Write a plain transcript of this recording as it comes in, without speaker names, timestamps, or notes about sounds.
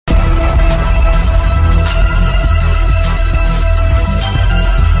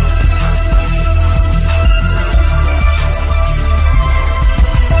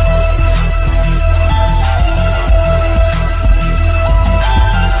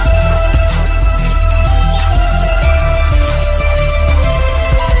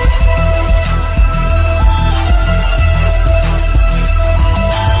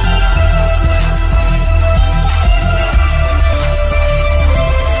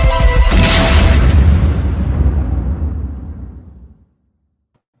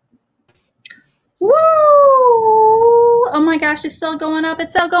Dash is still going up.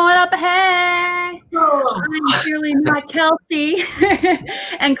 It's still going up. Hey! I'm clearly not Kelsey.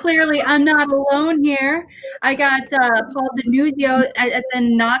 And clearly I'm not alone here. I got Paul Denuzio as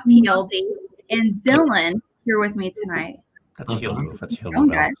in not PLD and Dylan here with me tonight. That's a heel move. That's a heel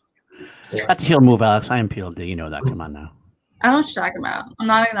move, Alex. That's a heel move, Alex. I am PLD. You know that. Come on now. I don't know what you're talking about. I'm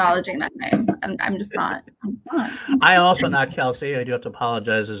not acknowledging that name. I'm just not. I am also not Kelsey. I do have to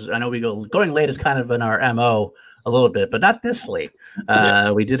apologize. I know we going late is kind of in our MO a little bit, but not this late.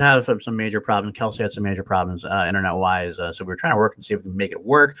 We did have some major problems. Kelsey had some major problems internet-wise, so we were trying to work and see if we can make it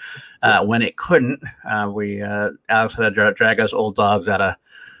work. When it couldn't, Alex had to drag us old dogs out of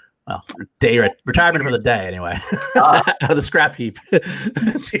retirement for the day anyway, out of the scrap heap. But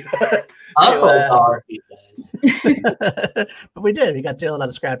we did. We got Dylan on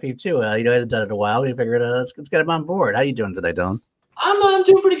the scrap heap too. He hasn't done it in a while. We figured let's get him on board. How you doing today, Dylan? I'm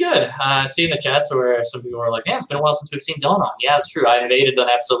doing pretty good. Seeing the chats where some people were like, "Man, it's been a while since we've seen Dylan on." Yeah, it's true. I invaded an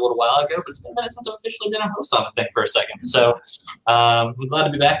episode a little while ago, but it's been a minute since I've officially been a host on the thing for a second. So I'm glad to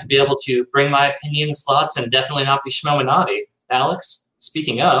be back to be able to bring my opinions, thoughts, and definitely not be schmominati. Alex,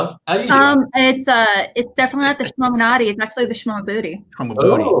 speaking of, how you doing? It's definitely not the schmominati. It's actually the schmobooty.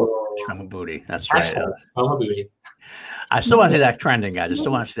 Schmobooty. That's right. Schmobooty. I still want to see that trending, guys. I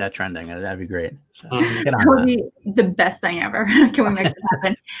still want to see that trending. That'd be great. So, that would be the best thing ever. Can we make it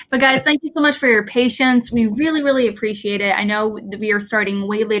happen? But guys, thank you so much for your patience. We really, really appreciate it. I know that we are starting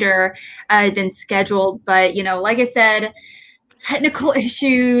way later than scheduled, but like I said, technical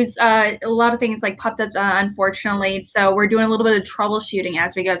issues, a lot of things popped up, unfortunately. So we're doing a little bit of troubleshooting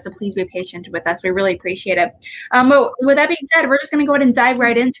as we go. So please be patient with us. We really appreciate it. But with that being said, we're just going to go ahead and dive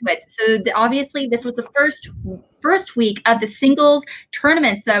right into it. So obviously this was the first week of the singles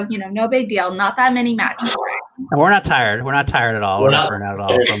tournament. So, no big deal. Not that many matches. And we're not tired. We're not tired at all. We're not burnt out at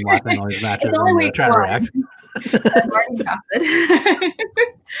all from watching all these matches. It's only week trying to react.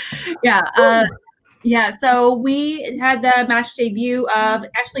 Yeah, so we had the match debut of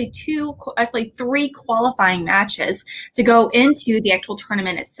actually three qualifying matches to go into the actual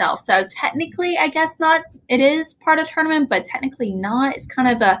tournament itself. So technically, I guess not. It is part of the tournament, but technically not. It's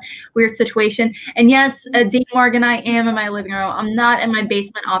kind of a weird situation. And yes, Dean Morgan, I am in my living room. I'm not in my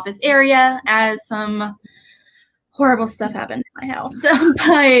basement office area as some horrible stuff happened in my house.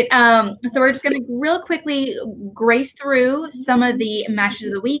 But so we're just going to real quickly grace through some of the matches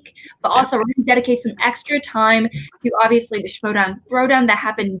of the week, but also we're going to dedicate some extra time to obviously the Schmodown Throwdown that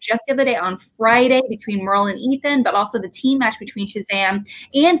happened just the other day on Friday between Merle and Ethan, but also the team match between Shazam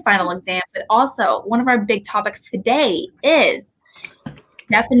and Final Exam. But also one of our big topics today is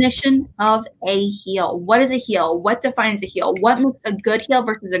definition of a heel. What is a heel? What defines a heel? What makes a good heel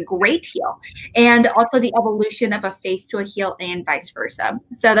versus a great heel? And also the evolution of a face to a heel and vice versa.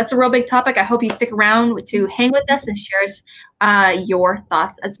 So that's a real big topic. I hope you stick around to hang with us and share your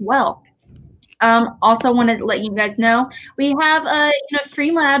thoughts as well. Also want to let you guys know we have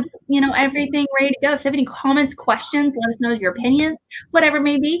Streamlabs, everything ready to go. So if you have any comments, questions, let us know your opinions, whatever it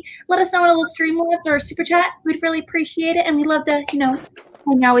may be. Let us know in a little Streamlabs or a super chat. We'd really appreciate it, and we'd love to,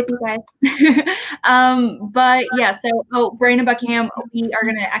 hang out with you guys. But yeah, so Brandon Buckingham, we are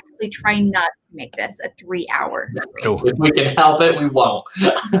gonna actually try not to make this a 3-hour. If we can help it, we won't.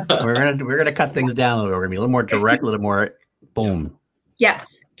 we're gonna cut things down a little. We're gonna be a little more direct, a little more boom.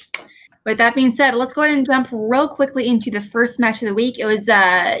 Yes. With that being said, let's go ahead and jump real quickly into the first match of the week. It was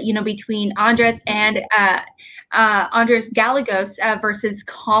between Andres and Andres Gallegos versus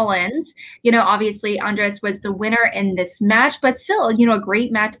Collins. Obviously Andres was the winner in this match, but still, a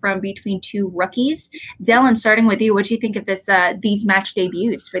great match from between two rookies. Dylan, starting with you, what do you think of these match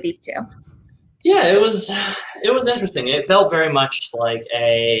debuts for these two? Yeah, it was interesting. It felt very much like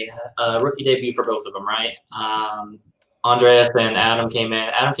a rookie debut for both of them, right? Andreas and Adam came in.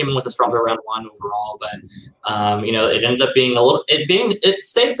 Adam came in with a stronger round one overall, but it ended up being it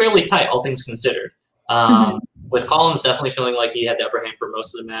stayed fairly tight, all things considered. With Collins definitely feeling like he had the upper hand for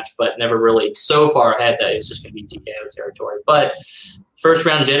most of the match, but never really so far ahead that it was just going to be TKO territory. But first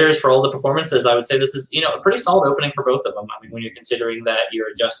round jitters for all the performances, I would say this is a pretty solid opening for both of them. I mean, when you're considering that you're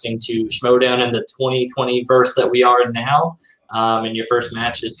adjusting to Schmodown in the 2020 verse that we are in now, and your first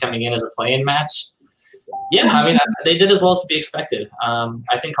match is coming in as a play-in match. Yeah, I mean, they did as well as to be expected.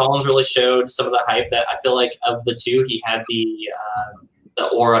 I think Collins really showed some of the hype that I feel like of the two, he had the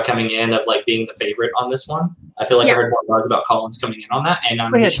aura coming in of being the favorite on this one. I feel like I heard more buzz about Collins coming in on that. And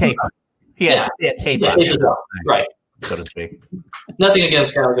he had tape. He had tape on as well. Right. So to speak. Nothing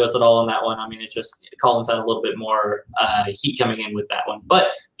against Gallegos at all on that one. I mean, it's just Collins had a little bit more heat coming in with that one.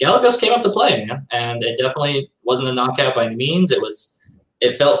 But Gallegos came up to play, man. And it definitely wasn't a knockout by any means. It was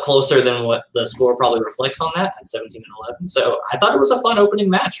it felt closer than what the score probably reflects on that at 17-11. So I thought it was a fun opening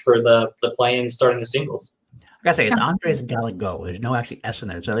match for the play-in starting the singles. I gotta say, it's Andres Gallego. There's no actually S in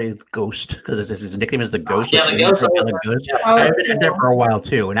there. It's really Ghost because his nickname is the Ghost. Yeah, the Ghost. I've been there for a while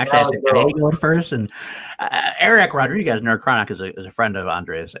too. And actually, I said Gallego at first. And Eric Rodriguez, Nerd Chronic, is a friend of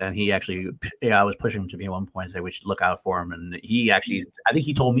Andres, and he actually, I was pushing him to me at one point, say we should look out for him. And he actually, I think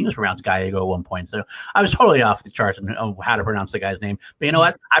he told me it was pronounced Gallego at one point. So I was totally off the charts and how to pronounce the guy's name. But you know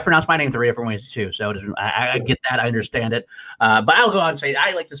what? I pronounce my name 3 different ways too. So I get that. I understand it. But I'll go on and say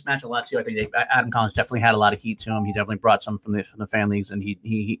I like this match a lot too. I think Adam Collins definitely had a lot of heat to him. He definitely brought some from the fan leagues, and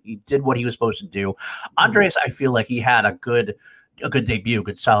he did what he was supposed to do. Andres, I feel like he had a good debut,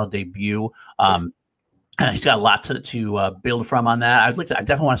 good solid debut. He's got a lot to build from on that. I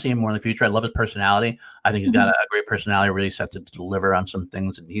definitely want to see him more in the future. I love his personality. I think he's got a great personality, really set to deliver on some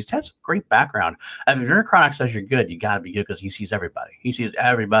things. And he's had some great background. If Nerd Chronic says you're good, you got to be good because he sees everybody. He sees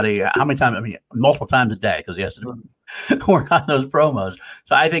everybody. How many times? I mean, multiple times a day because he has to work on those promos.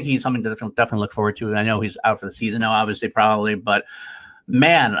 So I think he's something to definitely look forward to. And I know he's out for the season now, obviously, probably. But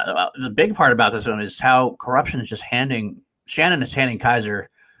man, the big part about this one is how corruption is just Shannon is handing Kaiser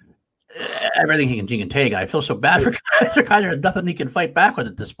everything he can take. I feel so bad for Kaiser. Kaiser has nothing he can fight back with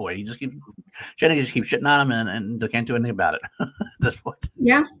at this point. Shannon just keeps shitting on him and they can't do anything about it at this point.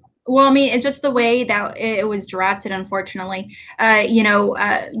 Yeah. Well, I mean, it's just the way that it was drafted, unfortunately.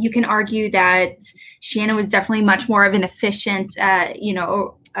 You can argue that Shannon was definitely much more of an efficient,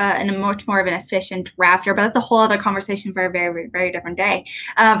 and a much more of an efficient drafter, but that's a whole other conversation for a very, very different day,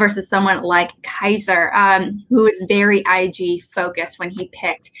 versus someone like Kaiser, who was very IG focused when he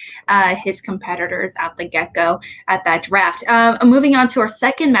picked his competitors at the get-go at that draft. Moving on to our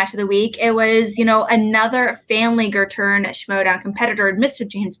second match of the week, it was, another fan leaguer turned Schmoedown competitor, Mr.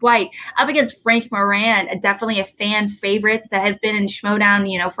 James White, up against Frank Moran, definitely a fan favorite that has been in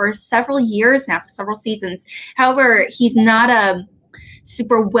Schmoedown, for several years now, for several seasons. However, he's not a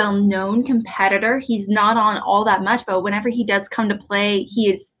super well-known competitor. He's not on all that much, but whenever he does come to play, he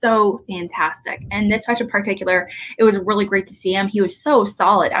is so fantastic. And this match in particular, it was really great to see him. He was so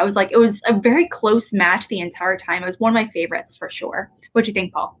solid. I was like, it was a very close match the entire time. It was one of my favorites for sure. What do you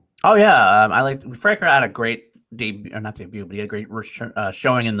think, Paul? Oh yeah, I like Frank had a great debut, or not debut, but he had a great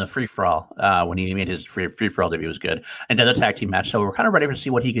showing in the free-for-all when he made his free-for-all debut. Was good, and then the tag team match. So we're kind of ready to see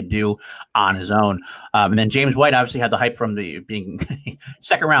what he could do on his own. And then James White obviously had the hype from the being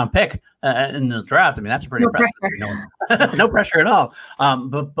second-round pick in the draft. I mean, that's a pretty impressive. No pressure at all.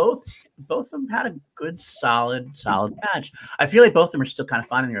 But both of them had a good, solid match. I feel like both of them are still kind of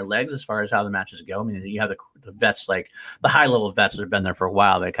finding their legs as far as how the matches go. I mean, you have the vets, like the high-level vets that have been there for a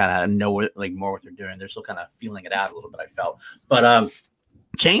while. They kind of know more what they're doing. They're still kind of feeling it out a little bit, I felt. But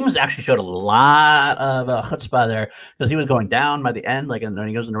James actually showed a lot of chutzpah there because he was going down by the end, and then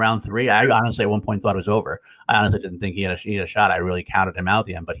he goes into round 3. I honestly at one point thought it was over. I honestly didn't think he had a shot. I really counted him out at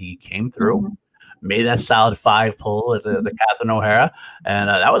the end, but he came through. Mm-hmm. Made that solid 5 pull at the Catherine O'Hara, and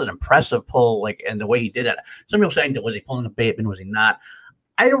that was an impressive pull. And the way he did it, some people saying that was he pulling a Bateman, was he not?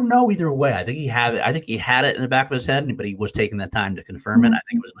 I don't know either way. I think he had it. I think he had it in the back of his head, but he was taking that time to confirm it. I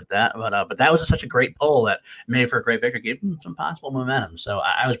think it was like that. But that was such a great pull that made for a great victory, gave him some possible momentum. So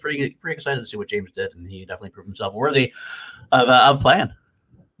I was pretty excited to see what James did, and he definitely proved himself worthy of playing.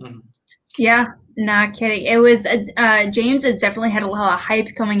 Mm-hmm. Yeah, not kidding. It was James has definitely had a lot of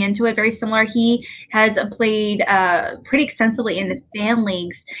hype coming into it. Very similar. He has played pretty extensively in the fan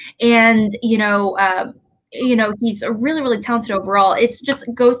leagues, and he's a really, really talented overall. It just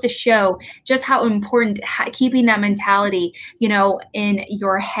goes to show just how important keeping that mentality, in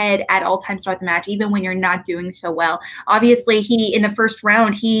your head at all times throughout the match, even when you're not doing so well. Obviously, in the first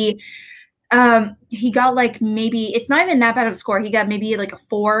round, he got maybe, it's not even that bad of a score. He got maybe a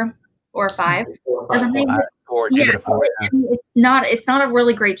 4 or 5 or something. It's not a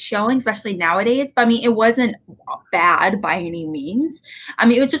really great showing, especially nowadays. But I mean, it wasn't bad by any means. I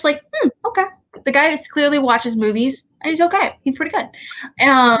mean, it was just okay. The guy clearly watches movies and he's okay. He's pretty good.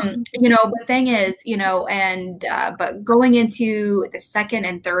 The thing is, but going into the second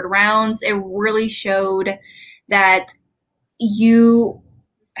and third rounds, it really showed that you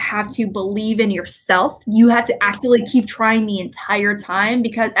have to believe in yourself. You have to actively keep trying the entire time,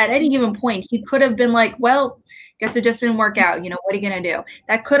 because at any given point, he could have been like, well, guess it just didn't work out. What are you going to do?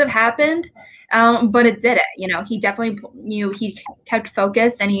 That could have happened. But it didn't. He definitely, he kept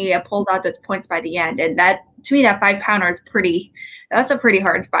focused and he pulled out those points by the end. And that, to me, that 5-pounder is that's a pretty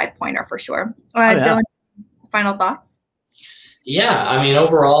hard 5-pointer for sure. Dylan, final thoughts? Yeah, I mean,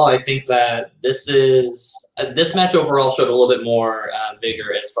 overall, I think that this match overall showed a little bit more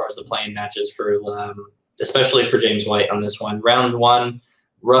vigor as far as the playing matches for especially for James White on this one. Round 1,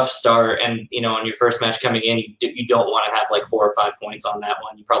 rough start, and on your first match coming in, you don't want to have like 4 or 5 points on that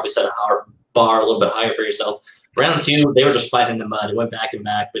one. You probably set a bar a little bit higher for yourself. Round 2, they were just fighting in the mud. It went back and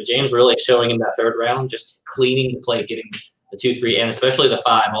back, but James really showing in that third round, just cleaning the plate, getting the 2-3, and especially the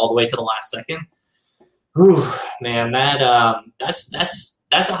 5 all the way to the last second. Whew, man, that's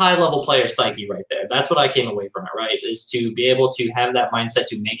a high level player psyche right there. That's what I came away from it, right? Is to be able to have that mindset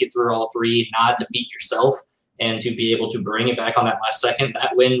to make it through all 3, not defeat yourself, and to be able to bring it back on that last second.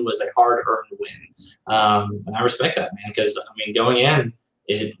 That win was a hard-earned win. And I respect that, man, because, going in,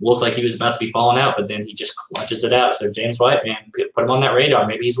 it looked like he was about to be falling out, but then he just clutches it out. So James White, man, put him on that radar.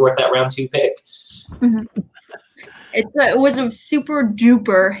 Maybe he's worth that round 2 pick. Mm-hmm. It was a super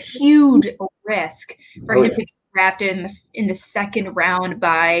duper huge risk for him to be drafted in the second round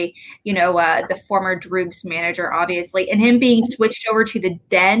by the former Droogs manager, obviously, and him being switched over to the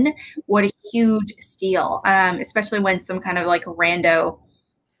Den. What a huge steal, especially when some kind of like rando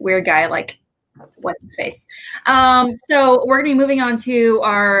weird guy like what's his face. So we're gonna be moving on to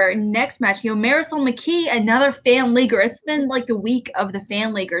our next match. Marisol McKee, another fan leaguer. It's been like the week of the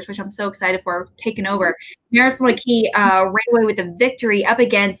fan leaguers, which I'm so excited for, taking over. Marisol McKee ran away with the victory up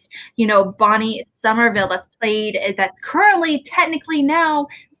against Bonnie Somerville. That's currently technically now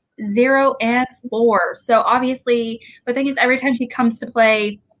 0-4. So obviously the thing is, every time she comes to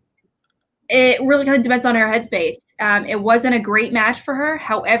play, it really kind of depends on her headspace. It wasn't a great match for her.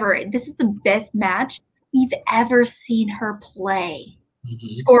 However, this is the best match we've ever seen her play,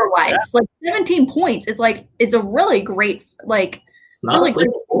 score-wise. Yeah. Like 17 points is a really great, really great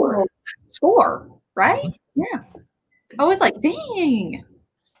score, right? Yeah. I was like, dang.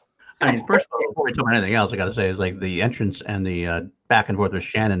 First of all, before we talk about anything else, I got to say is the entrance and the back and forth with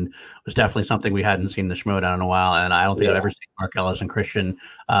Shannon was definitely something we hadn't seen the Schmoedown in a while, and I don't think I've ever seen Mark Ellis and Christian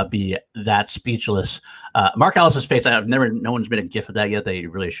be that speechless. Mark Ellis's face, no one's made a gif of that yet. They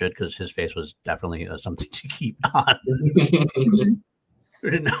really should, because his face was definitely something to keep on. We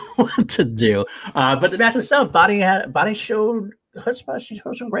didn't know what to do, but the match itself, Bonnie showed chutzpah. She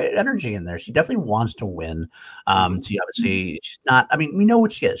showed some great energy in there. She definitely wants to win. She obviously, she's not, we know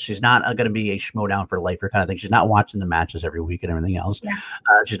what she is. She's not going to be a Schmoedown for lifer kind of thing. She's not watching the matches every week and everything else. Yeah.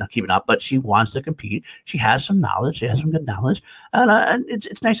 She's not keeping up, but she wants to compete. She has some knowledge. She has some good knowledge. And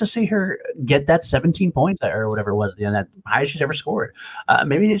it's nice to see her get that 17 points or whatever it was, that highest she's ever scored.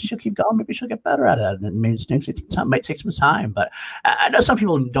 Maybe she'll keep going. Maybe she'll get better at it. And maybe it might take some time, but I know some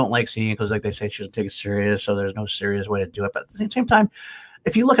people don't like seeing it because they say she doesn't take it serious, so there's no serious way to do it. But at the same time,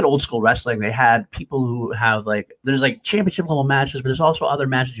 if you look at old school wrestling, they had people who have there's championship level matches, but there's also other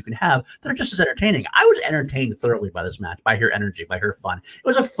matches you can have that are just as entertaining. I was entertained thoroughly by this match, by her energy, by her fun. It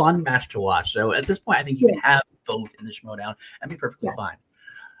was a fun match to watch. So at this point, I think you can have both in the Schmoedown and be perfectly fine.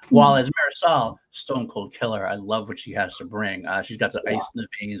 While as Marisol, stone cold killer, I love what she has to bring. She's got the ice in the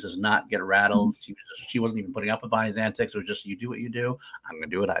veins, does not get rattled. She wasn't even putting up with Bonnie's antics. It was just, you do what you do, I'm going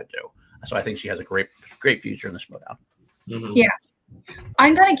to do what I do. So I think she has a great future in the Schmoedown. Mm-hmm. Yeah.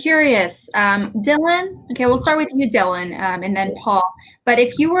 I'm kind of curious. Dylan, okay, we'll start with you, Dylan, and then Paul. But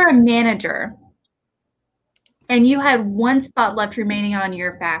if you were a manager and you had one spot left remaining on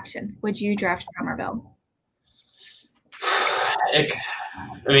your faction, would you draft Somerville?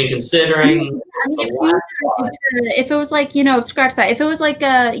 Considering if it was scratch that. If it was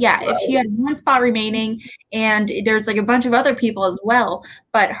if she had one spot remaining and there's a bunch of other people as well,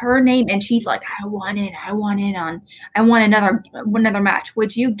 but her name, and she's like, I want another match.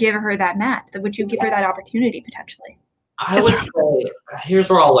 Would you give her that match? Would you give her that opportunity potentially? I would say, here's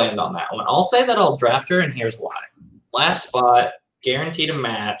where I'll land on that one. I'll say that I'll draft her, and here's why. Last spot, guaranteed a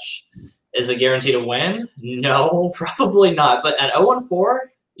match. Is it guaranteed a win? No, probably not. But at 0-4,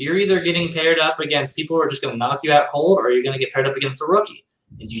 you're either getting paired up against people who are just going to knock you out cold, or you're going to get paired up against a rookie.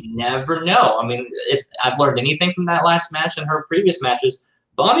 And you never know. If I've learned anything from that last match and her previous matches,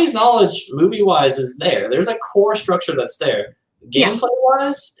 Bonnie's knowledge, movie-wise, is there. There's a core structure that's there.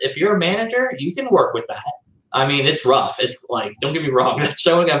 Gameplay-wise, if you're a manager, you can work with that. It's rough. It's don't get me wrong. That's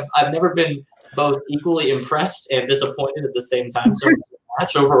showing I've never been both equally impressed and disappointed at the same time. So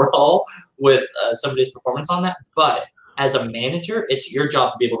match overall with somebody's performance on that, but as a manager, it's your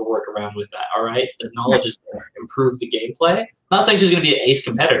job to be able to work around with that. All right, the knowledge is going to improve the gameplay. I'm not saying she's going to be an ace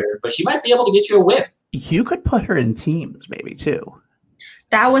competitor, but she might be able to get you a win. You could put her in teams, maybe too.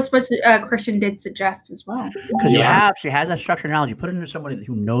 That was what Christian did suggest as well. Because she has that structured knowledge. You put it into somebody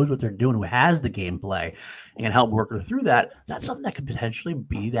who knows what they're doing, who has the gameplay, and help work her through that. That's something that could potentially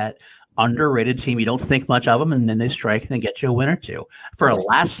be that underrated team. You don't think much of them, and then they strike and they get you a win or two. For a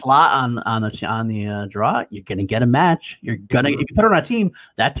last slot on the draw, you're gonna get a match. If you put it on a team,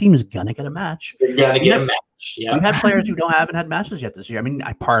 that team is gonna get a match. You're gonna get a match. Yeah, we have players who haven't had matches yet this year. I mean,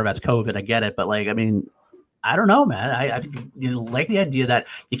 part of that's COVID. I get it, but like, I mean, I don't know, man. I think you like the idea that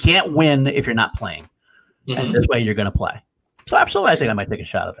you can't win if you're not playing, and this way you're gonna play. So absolutely, I think I might take a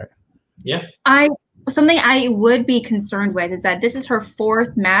shot at her. Yeah, something I would be concerned with is that this is her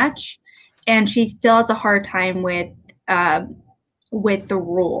 4th match, and she still has a hard time with the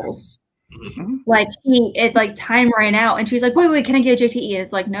rules. Like it's like time ran out, and she's like, "Wait, can I get a JTE?" And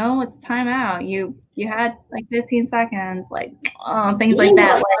it's like, "No, it's time out. You had like 15 seconds, like things like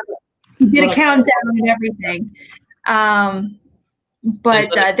that. Like you did a countdown and everything." But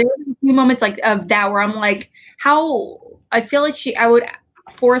there were a few moments like of that where I'm like, how I feel like I would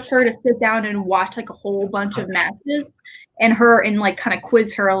force her to sit down and watch like a whole bunch of matches and like kind of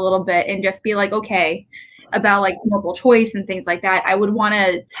quiz her a little bit and just be like, okay, about like multiple choice and things like that. I would want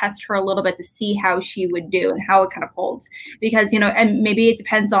to test her a little bit to see how she would do and how it kind of holds, because, and maybe it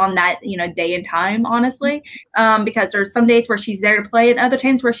depends on that, day and time, honestly, because there's some days where she's there to play and other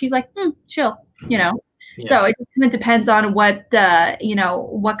times where she's like, chill, Yeah. So it kind of depends on what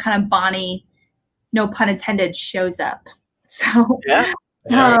kind of Bonnie, no pun intended, shows up. So,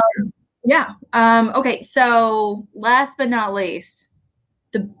 okay. So last but not least,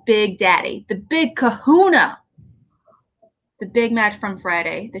 the big daddy, the big kahuna, the big match from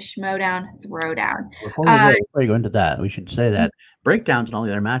Friday, the Schmodown Throwdown. Before you go into that, we should say that breakdowns and all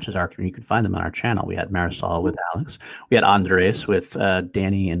the other matches you can find them on our channel. We had Marisol with Alex. We had Andres with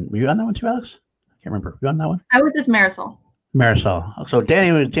Danny. And were you on that one too, Alex? I can't remember. Were you on that one? I was with Marisol. So Danny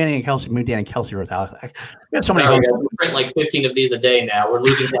and Kelsey. Maybe Danny and Kelsey were with Alex. We had so many. We print like 15 of these a day now. We're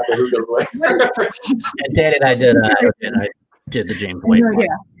losing track of who goes where. And Danny and I did. I did the James White one.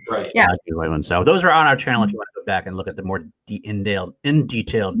 Right. Yeah. So those are on our channel if you want to go back and look at the more in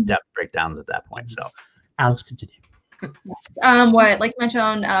detailed depth breakdowns at that point. So, Alex, continue. Like you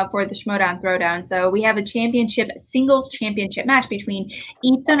mentioned for the Schmodown Throwdown, so we have a singles championship match between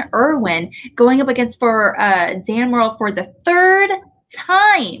Ethan Irwin going up against Dan Murrell for the 3rd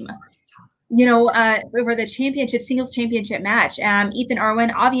time. For the singles championship match. Ethan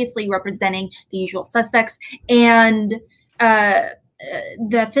Irwin obviously representing the usual suspects, and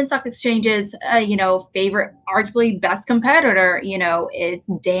the Finstock Exchange's, favorite, arguably best competitor, is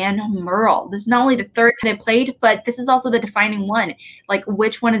Dan Murrell. This is not only the 3rd time they played, but this is also the defining one. Like,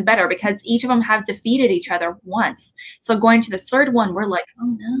 which one is better? Because each of them have defeated each other once. So going to the 3rd one, we're like,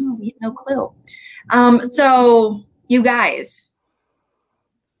 oh no, we have no clue. So you guys,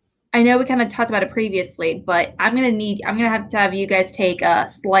 I know we kind of talked about it previously, but I'm gonna have you guys take a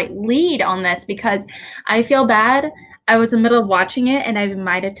slight lead on this because I feel bad. I was in the middle of watching it, and I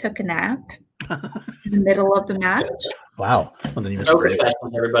might have took a nap in the middle of the match. Wow. Well, then Schmo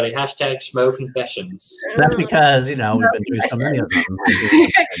confessions, everybody. Hashtag Schmo confessions. That's because, we've been doing so many of them.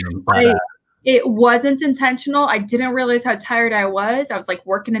 It wasn't intentional. I didn't realize how tired I was. I was like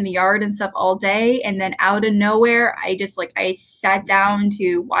working in the yard and stuff all day. And then out of nowhere, I sat down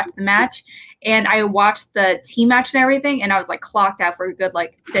to watch the match, and I watched the team match and everything. And I was like clocked out for a good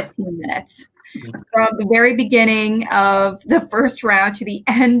 15 minutes. From the very beginning of the 1st round to the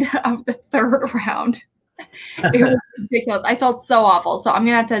end of the 3rd round. It was ridiculous. I felt so awful. So I'm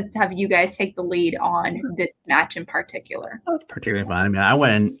going to have you guys take the lead on this match in particular. Particularly fun. I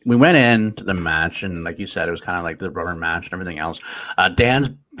mean, we went into the match, and like you said, it was kind of like the rubber match and everything else. Dan's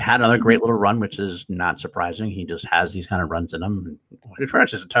had another great little run, which is not surprising. He just has these kind of runs in him. Pretty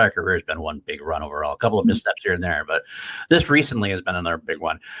much his entire career has been one big run overall. A couple of missteps here and there, but this recently has been another big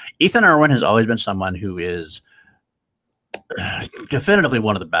one. Ethan Irwin has always been someone who is definitively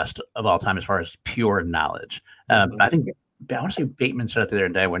one of the best of all time as far as pure knowledge. I want to say Bateman said it the other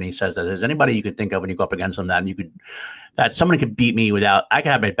day when he says that there's anybody you could think of when you go up against them that someone could beat me without, I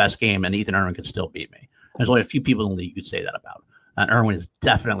could have my best game and Ethan Irwin could still beat me. There's only a few people in the league you could say that about. And Irwin is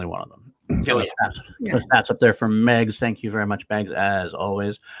definitely one of them. Those stats up there for Megs. Thank you very much, Megs, as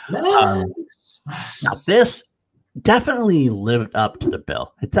always. Now, this definitely lived up to the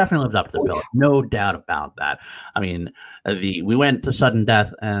bill. It definitely lived up to the bill. No doubt about that. I mean, we went to sudden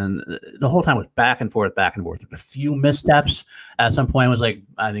death, and the whole time was back and forth. A few missteps. At some point, it was like,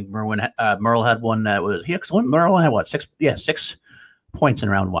 I think Murrell had one that was, Murrell had what, 6 points in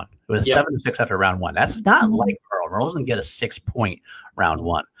round 1. It was 7-6 after round 1. That's not like Murrell. Murrell doesn't get a 6-point round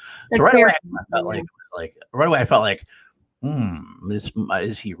 1. So right away, I felt like,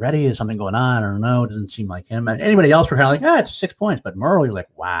 is he ready? Is something going on? I don't know. It doesn't seem like him. And anybody else were kind of like, it's 6 points. But Murrell, you're like,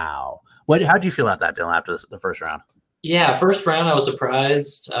 wow. How'd you feel about that, Dylan, after the 1st round? Yeah, first round I was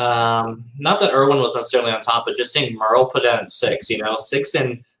surprised. Not that Irwin was necessarily on top, but just seeing Merle put down at 6. 6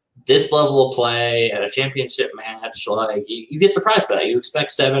 in this level of play at a championship match, like you get surprised by that. You expect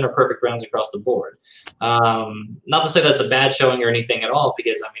 7 or perfect rounds across the board. Not to say that's a bad showing or anything at all,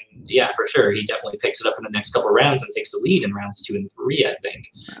 because I mean, yeah, for sure, he definitely picks it up in the next couple of rounds and takes the lead in rounds 2 and 3, I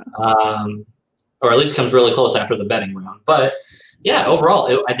think, or at least comes really close after the betting round. But yeah, overall,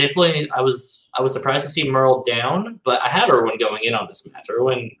 I was surprised to see Merle down, but I had Irwin going in on this match.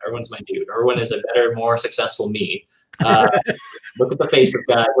 Irwin's my dude. Irwin is a better, more successful me. Look at the faces,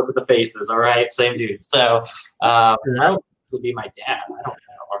 guys. Look at the faces. All right, same dude. So Merle would be my dad. I don't know,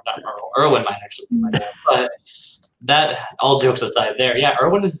 or not Merle. Irwin might actually be my dad. But that, all jokes aside, there, yeah,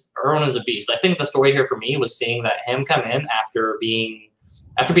 Irwin is a beast. I think the story here for me was seeing that him come in after being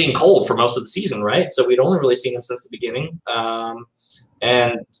cold for most of the season, right? So we'd only really seen him since the beginning.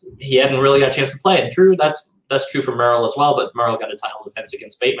 And he hadn't really got a chance to play. And true, that's true for Merle as well, but Merle got a title defense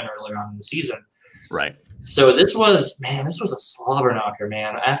against Bateman earlier on in the season. Right. So this was a slobber knocker,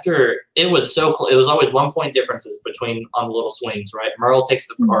 man. After it was so close, it was always 1 point differences on the little swings, right? Irwin takes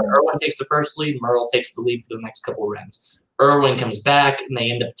the first lead, Merle takes the lead for the next couple of rounds. Irwin comes back and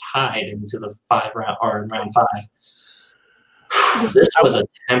they end up tied into the round 5. This was a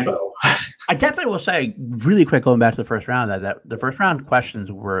tempo. I definitely will say, really quick, going back to the first round, that the first round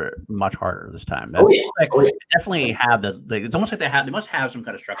questions were much harder this time. They definitely have this. It's almost like they must have some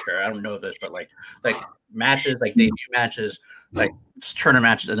kind of structure. I don't know this, but like matches, like debut matches, like tournament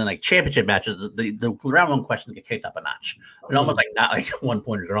matches, and then like championship matches. The round 1 questions get kicked up a notch. It's almost like not like 1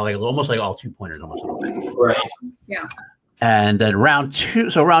 pointers, or almost like all 2 pointers, almost. Right. Yeah. And then round 2.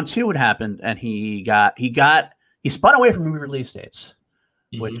 So round 2 would happen, and he spun away from movie release dates,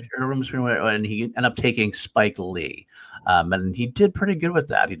 which and he ended up taking Spike Lee. And he did pretty good with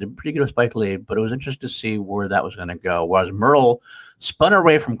that. He did pretty good with Spike Lee, but it was interesting to see where that was going to go. Whereas Merle spun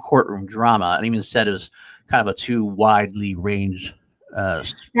away from courtroom drama and even said it was kind of a too widely ranged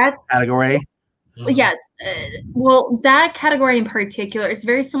category. Yes. Well, that category in particular is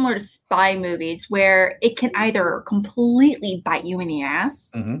very similar to spy movies, where it can either completely bite you in the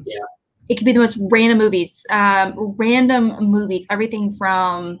ass. Mm-hmm. Yeah. It could be the most random movies, everything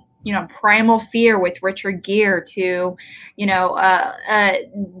from, Primal Fear with Richard Gere to,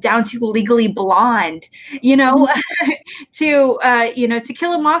 down to Legally Blonde, to To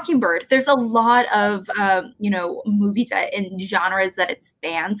Kill a Mockingbird. There's a lot of, movies and genres that it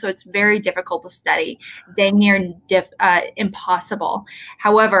spans. So it's very difficult to study, dang near impossible.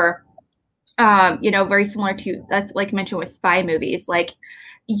 However, very similar to, that's like mentioned with spy movies, like,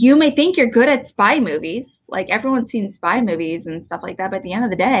 you may think you're good at spy movies, like everyone's seen spy movies and stuff like that, but at the end of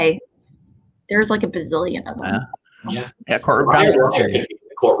the day, there's like a bazillion of them. Yeah.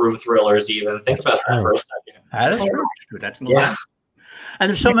 Courtroom thrillers, even. Think about that for a second. That is true. That's and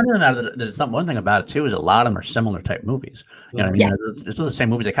there's so many of them that it's not. One thing about it too is a lot of them are similar type movies. You know what I mean? Yeah. It's the same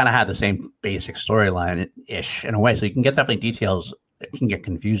movies. They kind of have the same basic storyline ish in a way, so you can get definitely details. It can get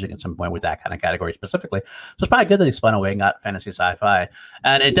confusing at some point with that kind of category specifically. So it's probably good that he spun away and got fantasy sci-fi.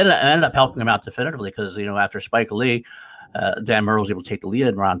 And it ended up helping him out definitively because, after Spike Lee, Dan Merle was able to take the lead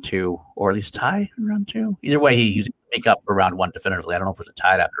in round 2, or at least tie in round 2. Either way, he make up for round 1 definitively. I don't know if it was a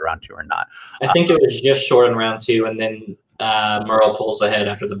tied after round 2 or not. I think it was just short in round 2, and then Merle pulls ahead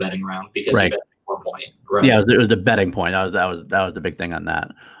after the betting round because he bet 1 point. Right. Yeah, it was the betting point. That was the big thing on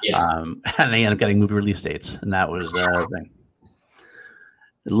that. Yeah. And they ended up getting movie release dates, and that was the thing.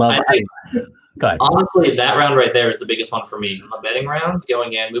 Go ahead. Honestly, that round right there is the biggest one for me. The betting round,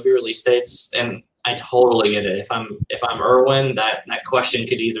 going in, movie release dates, and I totally get it. If I'm Irwin, that question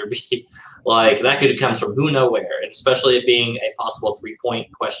could either be like, that could come from who know where, and especially it being a possible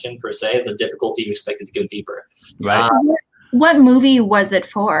 3-point question per se, the difficulty you expect it to go deeper. Right. What movie was it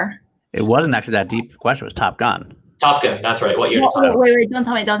for? It wasn't actually that deep question. It was Top Gun. Top Gun, that's right. What year did Top Gun? Wait, don't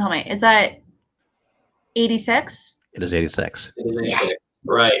tell me. Is that 86? It is 86. It is 86. Yeah.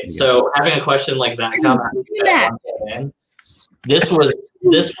 Right. So having a question like that come out, this was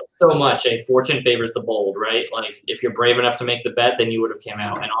so much a fortune favors the bold, right? Like if you're brave enough to make the bet, then you would have came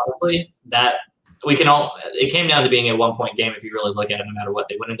out. And honestly, it came down to being a 1-point game if you really look at it, no matter what.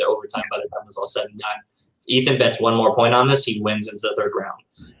 They went into overtime by the time it was all said and done. Ethan bets 1 more point on this, he wins into the 3rd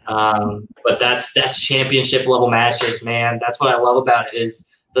round. But that's championship level matches, man. That's what I love about it,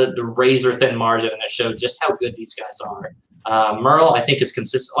 is the razor thin margin, and it showed just how good these guys are. Merle, I think, is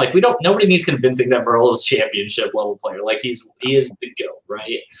consistent. Like, nobody needs convincing that Merle is championship level player. Like, he is the GOAT,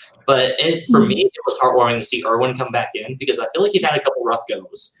 right? But for me, it was heartwarming to see Irwin come back in, because I feel like he'd had a couple rough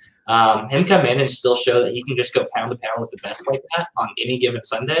goes. Him come in and still show that he can just go pound to pound with the best like that on any given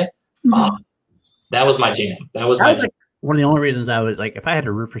Sunday. That was my jam. That was my jam. One of the only reasons I was like, if I had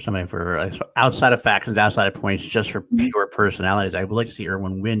to root for somebody for outside of factions, outside of points, just for pure personalities, I would like to see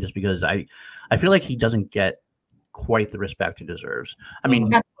Erwin win, just because I feel like he doesn't get quite the respect he deserves. I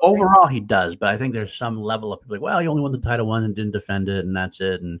mean, overall he does, but I think there's some level of people like, well, he only won the title once and didn't defend it, and that's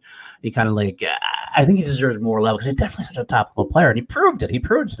it. And he kind of like, I think he deserves more level, because he's definitely such a top level player, and he proved it. He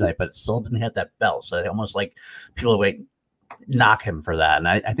proved tonight, but still didn't have that belt. So almost like people would knock him for that, and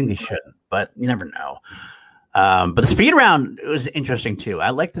I think they shouldn't, but you never know. But the speed round was interesting too. I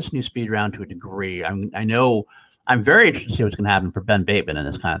like this new speed round to a degree. I know I'm very interested to see what's going to happen for Ben Bateman in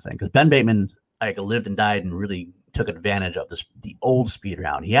this kind of thing, because Ben Bateman like lived and died and really took advantage of the old speed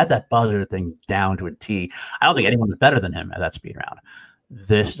round. He had that buzzer thing down to a T. I don't think anyone was better than him at that speed round.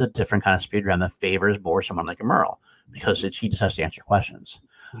 This is a different kind of speed round that favors more someone like a Merle, because he just has to answer questions.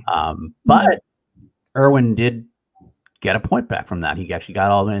 But Erwin did get a point back from that. He actually got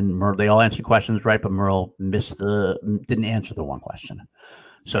all in. They all answered questions right, but Merle didn't answer the one question.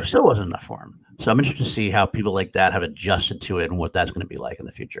 So it still wasn't enough for him. So I'm interested to see how people like that have adjusted to it and what that's going to be like in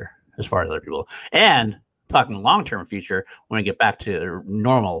the future as far as other people. And talking long-term future, when we get back to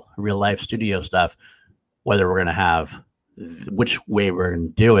normal real-life studio stuff, whether we're going to have which way we're going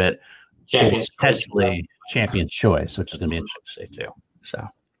to do it, potentially Champion's Choice, which is going to be interesting to see too. So.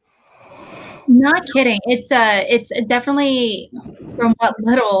 Not kidding. It's definitely, from what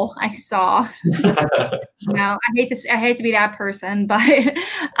little I saw. I hate to be that person, but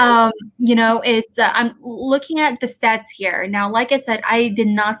it's I'm looking at the stats here now. Like I said, I did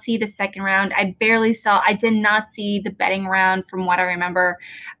not see the second round. I did not see the betting round from what I remember,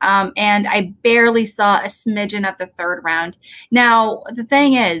 and I barely saw a smidgen of the third round. Now the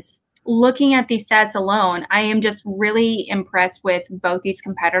thing is, looking at these stats alone, I am just really impressed with both these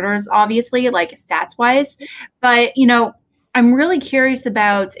competitors, obviously, like stats wise. But, I'm really curious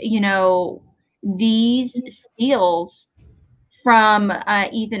about, these steals from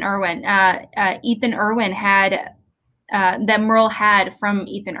Ethan Erwin. Ethan Erwin had that Merle had from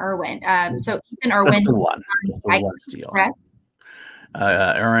Ethan Erwin. So Ethan Erwin, one steal. Correct?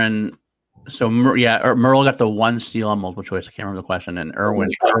 Erwin. So Merle got the one steal on multiple choice. I can't remember the question, and Erwin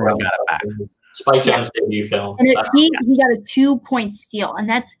got it back. Spike Jonze debut film. And he got a 2-point steal, and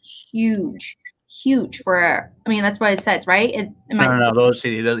that's huge for. I mean, that's what it says, right? No.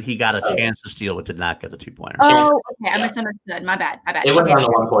 He got a chance to steal, but did not get the 2-pointer. Oh, okay. I misunderstood. My bad. It wasn't on the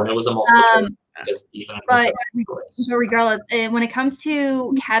 1 point. It was a multiple choice. But regardless, when it comes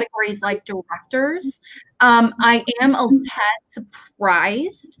to categories like directors, I am a tad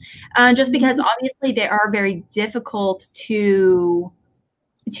surprised, just because obviously they are very difficult to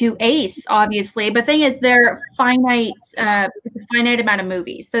ace, obviously. But the thing is, they're finite, a finite amount of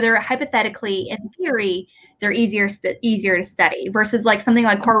movies, so they're hypothetically, in theory, they're easier to study versus like something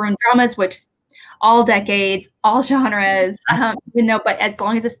like courtroom dramas, which all decades, all genres, but as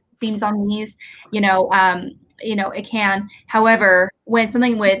long as it's themes on these, it can. However, when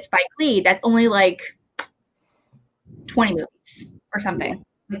something with Spike Lee, that's only like 20 movies or something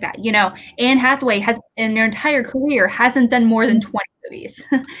like that. Anne Hathaway has, in her entire career, hasn't done more than 20 movies.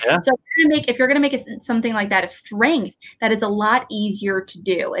 Yeah. So if you're gonna make something like that a strength, that is a lot easier to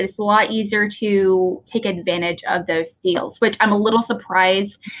do. It's a lot easier to take advantage of those steals, which I'm a little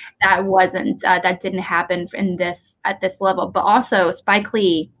surprised that didn't happen at this level. But also Spike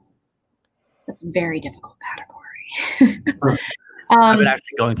Lee, that's a very difficult category. I've been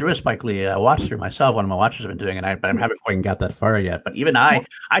actually going through a Spike Lee watch through myself. One of my watchers have been doing it, but I haven't quite got that far yet. But even I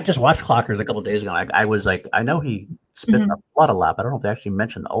just watched Clockers a couple of days ago. I was like, I know he spits up blood a lot, but I don't know if they actually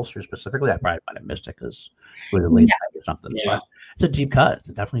mentioned ulcers specifically. I probably might have missed it because it was a late night or something. Yeah. But it's a deep cut. It's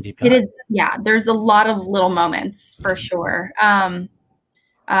definitely a deep cut. It is. Yeah, there's a lot of little moments for sure.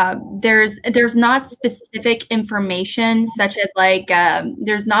 There's not specific information, such as like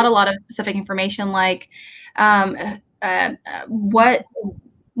there's not a lot of specific information like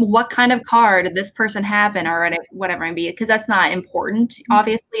what kind of car did this person have in or whatever it be, because that's not important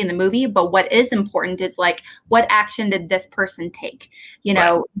obviously in the movie. But what is important is like, what action did this person take,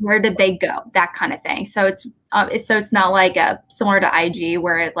 right. Where did they go, that kind of thing. So it's not like similar to IG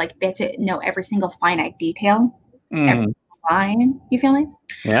where like they have to know every single finite detail. Every line, you feel me?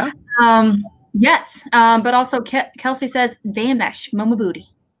 Yeah. Yes. But also Kelsey says, damn that shmoma booty.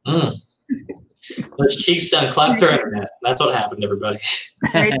 Those cheeks done clapped her internet. That's what happened, everybody.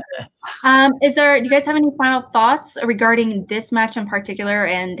 Do you guys have any final thoughts regarding this match in particular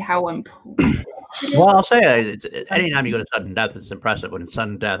and how impressive Well, I'll say anytime you go to sudden death, it's impressive. When it's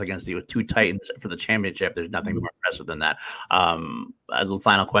sudden death against you with two Titans for the championship, there's nothing more impressive than that. As the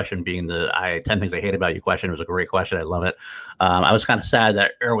final question being 10 things I hate about you question, it was a great question. I love it. I was kind of sad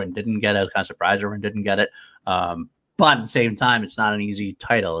that Irwin didn't get it. I was kind of surprised Irwin didn't get it. But at the same time, it's not an easy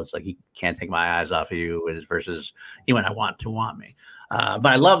title. It's like, he can't take my eyes off of you versus you and I want to want me. But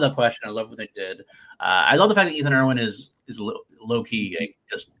I love the question. I love what they did. I love the fact that Ethan Irwin is low key, like,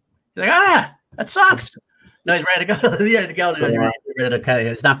 just like, that sucks. No, he's ready to go. He's ready to go. He's ready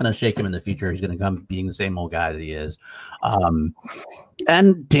to It's not going to shake him in the future. He's going to come being the same old guy that he is.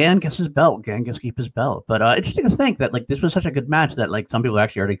 And Dan gets his belt. Dan gets to keep his belt. But interesting to think that, like, this was such a good match that, like, some people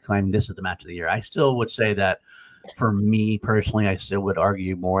actually already claimed this is the match of the year. I still would say that, for me personally, I still would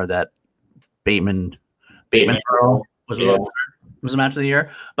argue more that Bateman Earl was the match of the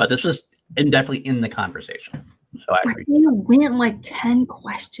year. But this was definitely in the conversation. So I agree. He went like 10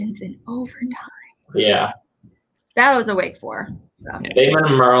 questions in overtime. Yeah. That was a wake for. So. Bateman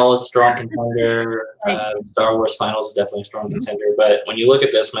and Merle is a strong contender. Star Wars Finals is definitely a strong contender. But when you look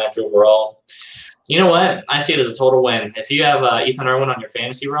at this match overall, you know what? I see it as a total win. If you have Ethan Irwin on your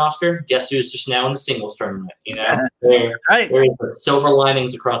fantasy roster, guess who's just now in the singles tournament? You know, there's silver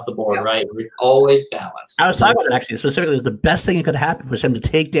linings across the board, right? We're always balanced. I was talking about it, actually. Specifically, the best thing that could happen was him to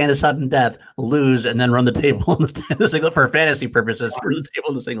take Dan to sudden death, lose, and then run the table in the single for fantasy purposes, run the table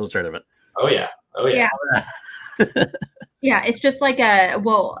in the singles tournament. Oh yeah. Yeah, it's just like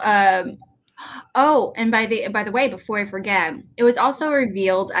and by the way, before I forget, it was also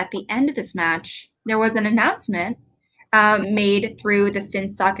revealed at the end of this match, there was an announcement made through the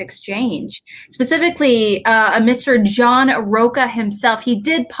Finstock Exchange. Specifically, Mr. John Roca himself, he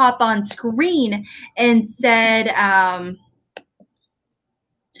did pop on screen and said,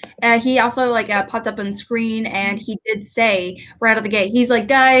 he also popped up on screen, and he did say right out of the gate, he's like,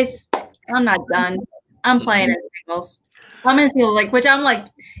 guys, I'm not done. I'm playing in singles. I'm in singles, which I'm like,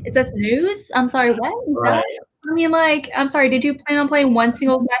 is this news? I'm sorry, what? Right. I mean, I'm sorry, did you plan on playing one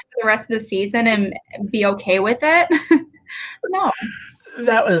singles match for the rest of the season and be okay with it? No.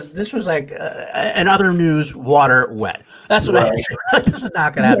 This was like in other news, water wet. That's what this was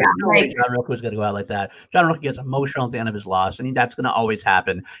not going to happen. No way John Roca was going to go out like that. John Roca gets emotional at the end of his loss, and that's going to always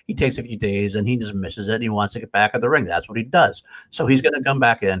happen. He takes a few days, and he just misses it, and he wants to get back in the ring. That's what he does. So he's going to come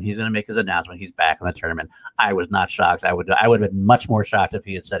back in. He's going to make his announcement. He's back in the tournament. I was not shocked. I would have been much more shocked if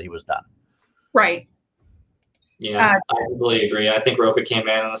he had said he was done. Right. Yeah, I completely agree. I think Roca came in,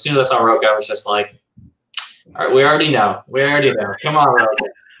 and as soon as I saw Roca, I was just like, all right, we already know. Come on, Roca.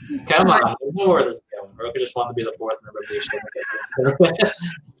 Come on. We know where this is going. Roca just wanted to be the fourth member of the show.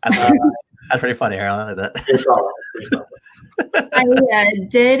 That's pretty funny, Harold. I like that. I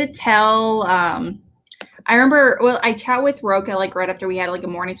did tell. I remember. Well, I chat with Roca right after we had a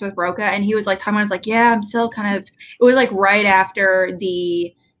mornings with Roca, and he was talking. I was like, yeah, I'm still kind of. It was right after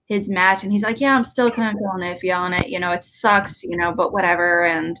his match, and he's like, yeah, I'm still kind of feeling iffy on it. It sucks, but whatever.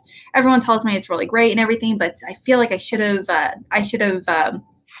 And everyone tells me it's really great and everything, but I feel like I should have got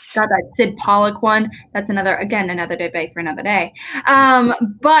that Sid Pollock one. That's another debate for another day.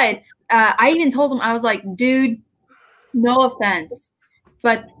 But I even told him, I was like, dude, no offense,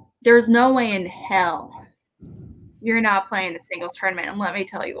 but there's no way in hell you're not playing the singles tournament. And let me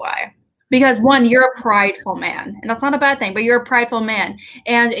tell you why. Because one, you're a prideful man, and that's not a bad thing, but you're a prideful man,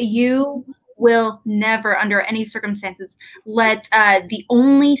 and you will never, under any circumstances, let the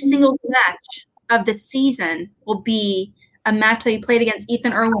only single match of the season will be a match that you played against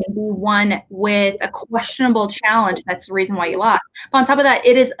Ethan Irwin be one with a questionable challenge. That's the reason why you lost. But on top of that,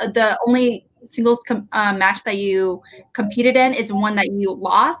 it is the only singles match that you competed in is one that you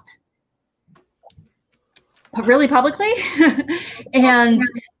lost, really publicly, and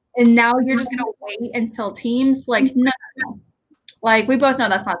now you're just gonna wait until teams no. We both know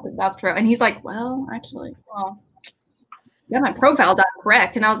that's true. And he's like, well, actually, yeah, my profile done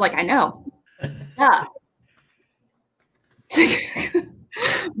correct. And I was like, I know. Yeah.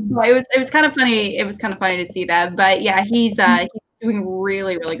 But it was kind of funny. It was kind of funny to see that. But yeah, he's doing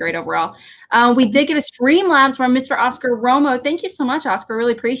really, really great overall. We did get a Streamlabs from Mr. Oscar Romo. Thank you so much, Oscar.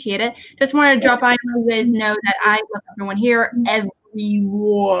 Really appreciate it. Just wanted to drop by and let you guys know that I love everyone here.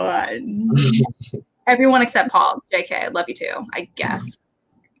 Everyone except Paul. JK, I love you too, I guess.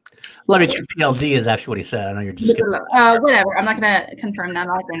 Love you too. PLD is actually what he said. I know you're just whatever. I'm not going to confirm that.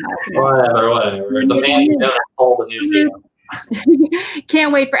 Whatever. The man who never called the news.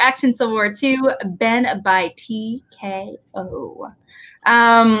 Can't wait for Action Civil War 2. Ben by TKO.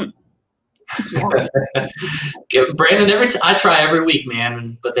 Brandon, I try every week,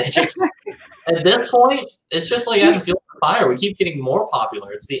 man, but they just at this point, it's just like adding fuel to the fire. We keep getting more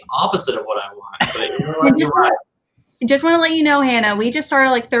popular. It's the opposite of what I want. But you know what? You're right. Just want to let you know, Hannah, we just started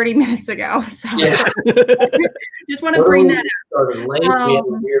like 30 minutes ago. So Yeah. just want to bring that up. Started late. We had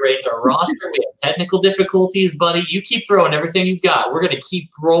to rearrange our roster. We had technical difficulties, buddy. You keep throwing everything you got. We're going to keep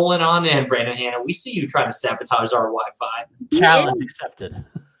rolling on in, Brandon Hannah. We see you trying to sabotage our Wi-Fi. Challenge accepted.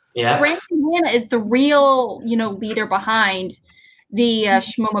 Yeah. Brandon Hannah is the real, leader behind the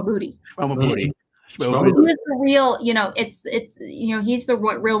Shmoma Booty. Shmoma Booty. He is the real, he's the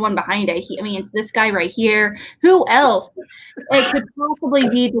real one behind it. It's this guy right here. Who else could possibly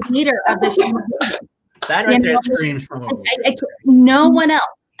be the leader of the Shmoma Booty? That right there screams from no one else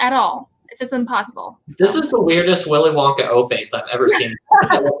at all. It's just impossible. This is the weirdest Willy Wonka O-face I've ever seen.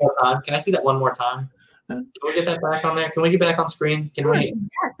 One more time. Can I see that one more time? Can we get that back on there? Can we get back on screen? Can we?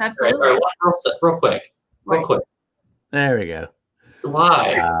 Yes, absolutely. All right, real quick. There we go.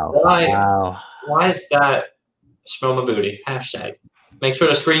 Why? Wow. Why is that Shmoma Booty? #. Make sure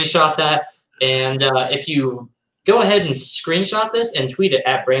to screenshot that. And if you go ahead and screenshot this and tweet it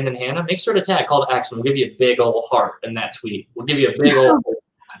at Brandon Hannah, make sure to tag Call to Action. We'll give you a big old heart in that tweet. We'll give you a big old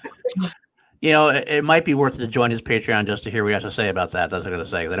it might be worth it to join his Patreon just to hear what he has to say about that. That's what I'm going to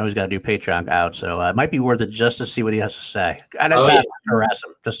say. I know he's got a new Patreon out, so it might be worth it just to see what he has to say. And harass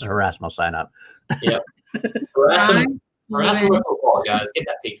him. Just to harass him, I'll sign up. Yeah. Harass him with football, guys. Get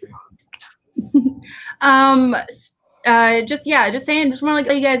that Patreon. Just saying, just want to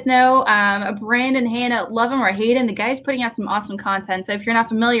let you guys know, Brandon Hannah, love him or hate him, the guy's putting out some awesome content. So if you're not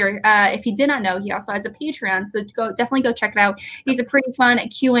familiar, if you did not know, he also has a Patreon, so definitely go check it out. He's a pretty fun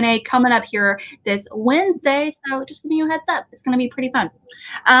Q&A coming up here this Wednesday, so just giving you a heads up, it's going to be pretty fun.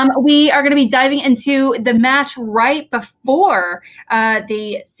 We are going to be diving into the match right before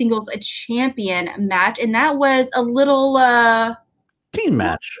the singles champion match, and that was a little team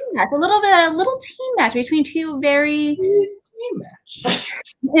match. A little team match between two very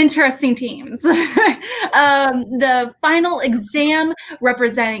interesting teams. The final exam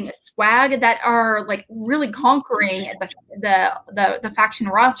representing Swag that are like really conquering the faction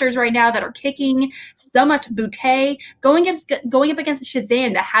rosters right now, that are kicking so much booty, going up against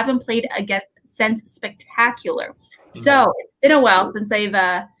Shazam that haven't played against since Spectacular. So it's been a while since they've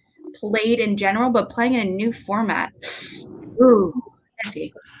played in general, but playing in a new format. Ooh.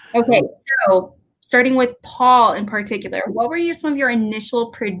 Okay, so starting with Paul in particular, what were some of your initial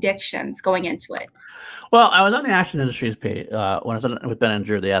predictions going into it? Well, I was on the Action Industries page when I was with Ben and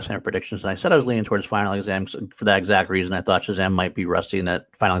Drew. They asked me for predictions, and I said I was leaning towards final exams for that exact reason. I thought Shazam might be rusty, and that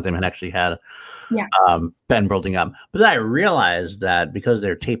final exam had actually had Ben building up. But then I realized that because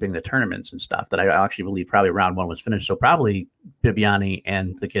they're taping the tournaments and stuff, that I actually believe probably round one was finished. So probably Bibiani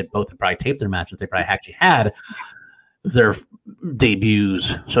and the kid both had probably taped their matches. They probably actually had their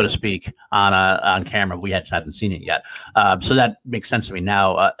debuts, so to speak, on camera. We hadn't seen it yet, so that makes sense to me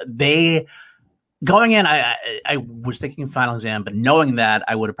now. They going in, I was thinking final exam, but knowing that,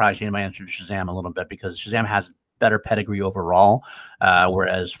 I would have probably changed my answer to Shazam a little bit, because Shazam has better pedigree overall,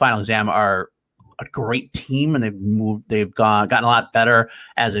 whereas final exam are a great team, and they've gotten a lot better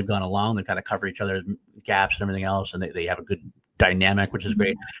as they've gone along. They kind of cover each other's gaps and everything else, and they have a good dynamic, which is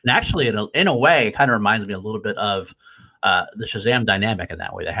great. And actually, in a way, it kind of reminds me a little bit of the Shazam dynamic in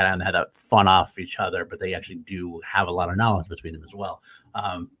that way. They had that fun off each other, but they actually do have a lot of knowledge between them as well.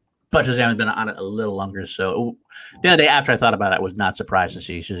 But Shazam has been on it a little longer, so the other day after I thought about it, I was not surprised to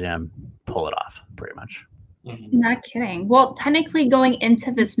see Shazam pull it off, pretty much. Not kidding. Well, technically, going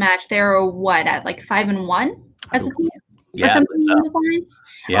into this match, they're at like 5-1 as a team? Yeah, or something along those lines.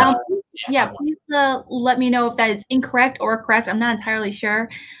 Yeah. Please let me know if that is incorrect or correct. I'm not entirely sure.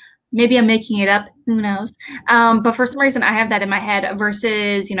 Maybe I'm making it up. Who knows? But for some reason, I have that in my head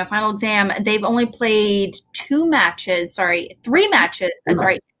versus, final exam. They've only played 3 matches. Sorry.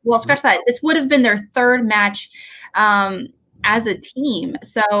 Well, scratch that. This would have been their 3rd match as a team.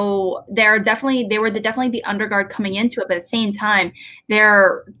 So they were definitely the underguard coming into it. But at the same time,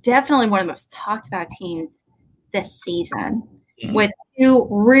 they're definitely one of the most talked about teams this season, with 2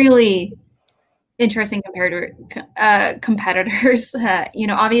 really interesting competitors.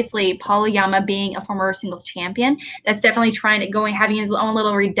 Obviously Paul Oyama being a former singles champion, that's definitely having his own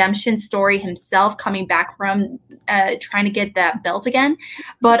little redemption story himself, coming back from trying to get that belt again.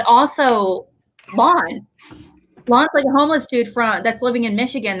 But also Lon's like a homeless dude that's living in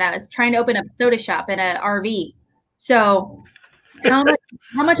Michigan that is trying to open up a soda shop in an RV. So how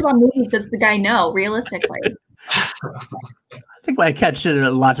much about movies does the guy know realistically? I think I catch it a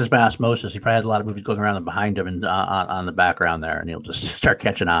lot just by osmosis. He probably has a lot of movies going around behind him and on the background there, and he'll just start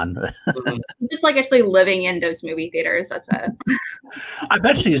catching on. Just like actually living in those movie theaters. That's it. I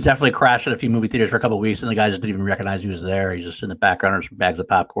bet he's definitely crashed at a few movie theaters for a couple of weeks, and the guy just didn't even recognize he was there. He's just in the background with some bags of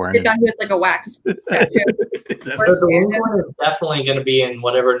popcorn. It's done with like a wax statue. But the Delinquent is definitely going to be in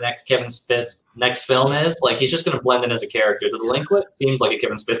whatever next Kevin Smith's next film is. Like, he's just going to blend in as a character. The Delinquent seems like a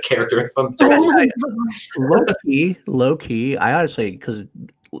Kevin Smith character. If I'm Low key. I honestly, because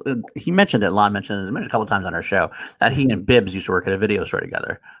he mentioned it, Lon mentioned it a couple of times on our show, that he and Bibbs used to work at a video store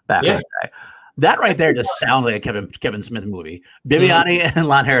together back in the day. That right there just sounds like a Kevin Smith movie. Bibiani and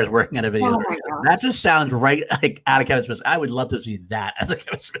Lon Harris working at a video store together. That just sounds right like out of Kevin Smith. I would love to see that as a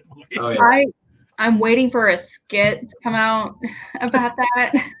Kevin Smith movie. Oh, yeah. I'm waiting for a skit to come out about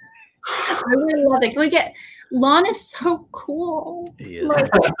that. I really love it. Can we get Lon is so cool. He is.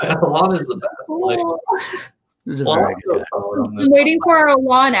 Lon is the best. Cool. I'm waiting for a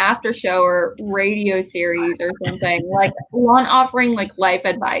Lon after show or radio series or something, like Lon offering like life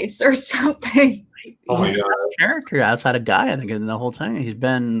advice or something. Oh my god! Character outside of Guy, I think, in the whole time he's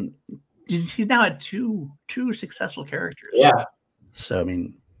now had two successful characters. Yeah. So I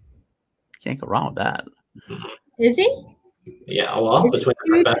mean, can't go wrong with that. Is he? Yeah. Well, between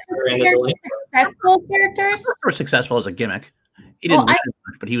the Professor and the Delinquent. Successful characters. Or successful as a gimmick. He didn't win as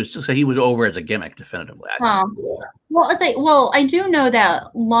much, but he was over as a gimmick definitively. Well, I do know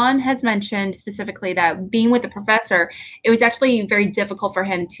that Lon has mentioned specifically that being with the Professor, it was actually very difficult for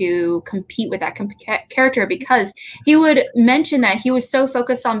him to compete with that character, because he would mention that he was so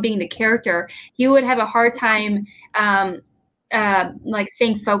focused on being the character, he would have a hard time like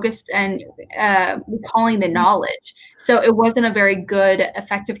staying focused and recalling the knowledge. So it wasn't a very good,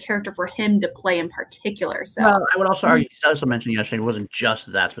 effective character for him to play in particular. So I would also argue, he also mentioned yesterday, it wasn't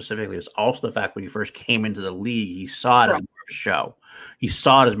just that specifically. It was also the fact when he first came into the league, he saw it as more of a show. He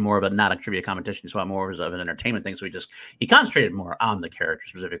saw it as more of a, not a trivia competition. He saw it more as of an entertainment thing. So he concentrated more on the character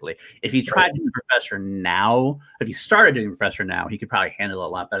specifically. If he tried doing Professor now, if he started doing Professor now, he could probably handle it a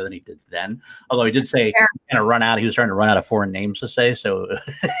lot better than he did then. Although he did say he was starting to run out of foreign names to say, so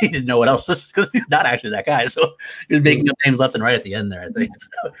he didn't know what else, because he's not actually that guy. So he was making up names left and right at the end there, I think. So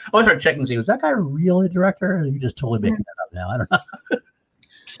I always started checking to see, was that guy really a director, or are you just totally making that up now? I don't know.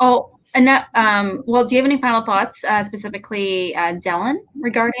 Oh, Annette, well, do you have any final thoughts, specifically, Dylan,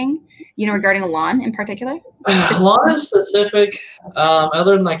 regarding Lon in particular? Lon is specific.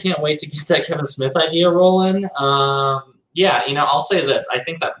 Other than I can't wait to get that Kevin Smith idea rolling. Yeah, I'll say this. I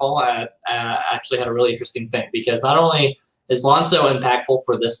think that Paul actually had a really interesting thing, because not only is Lon so impactful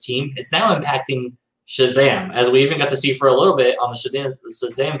for this team, it's now impacting Shazam, as we even got to see for a little bit on the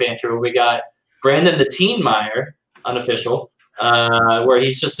Shazam banter, where we got Brandon the Teen Meyer, unofficial, where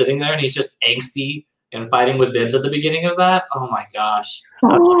he's just sitting there and he's just angsty and fighting with Bibbs at the beginning of that. Oh my gosh.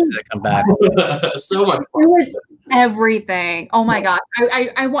 Come back. So much fun. It was everything. Oh my gosh.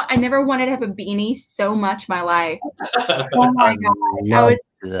 I never wanted to have a beanie so much in my life. Oh my gosh.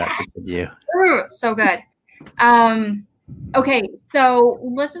 So good. Okay, so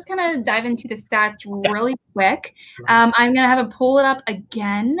let's just kind of dive into the stats really quick. I'm gonna have to pull it up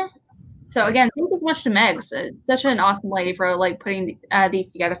again. So again, thank you so much to Megs, such an awesome lady, for like putting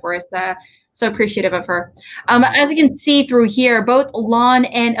these together for us. So appreciative of her. As you can see through here, both Lon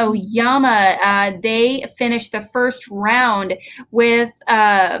and Oyama, they finished the first round with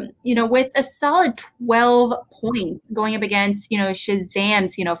a solid 12 points, going up against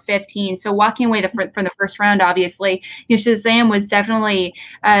Shazam's 15. So walking away from the first round, obviously, Shazam was definitely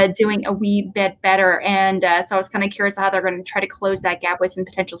doing a wee bit better, and so I was kind of curious how they're going to try to close that gap with some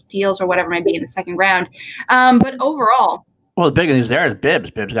potential steals or whatever it might be in the second round. But overall. Well, the big news there is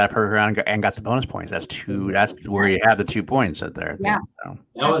Bibbs. Bibbs got a perfect round and got the bonus points. That's two. That's where you have the 2 points right there. Yeah. So.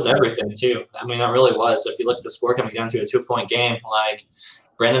 That was everything, too. I mean, that really was. If you look at the score coming down to a 2-point game, like,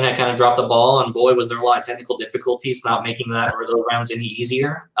 Brandon had kind of dropped the ball, and boy, was there a lot of technical difficulties not making that or those rounds any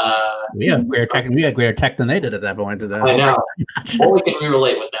easier. We had greater tech than they did at that point. I know. Boy, can we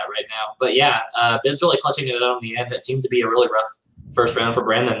relate with that right now. But yeah, Bibbs really clutching it out in the end. It seemed to be a really rough first round for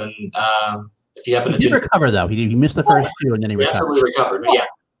Brandon, and if you happen to recover though, he missed the first two, and then he recovered. But yeah.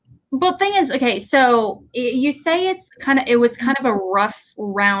 But thing is, okay, so you say it was kind of a rough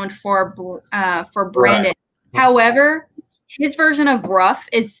round for Brandon. Right. However, his version of rough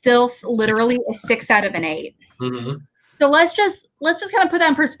is still literally a 6 out of an 8. Mm-hmm. So let's just kind of put that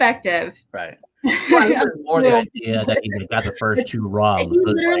in perspective. Right. Well, more the idea that he got the first 2 raw.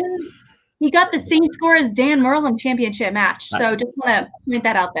 He got the same score as Dan Merlin championship match. So just want to point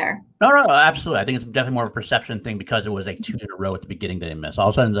that out there. No, absolutely. I think it's definitely more of a perception thing, because it was like 2 in a row at the beginning that they missed. All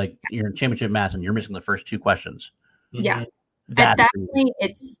of a sudden, like, you're in championship match and you're missing the first 2 questions. Yeah. That at that point,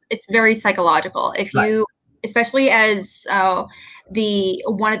 it's very psychological. If you, especially as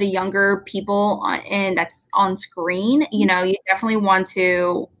one of the younger people and that's on screen, you know, you definitely want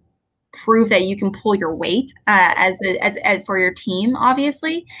to prove that you can pull your weight as for your team,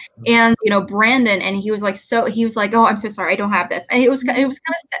 obviously. And you know, Brandon, and he was like, oh, I'm so sorry, I don't have this. And it was kind of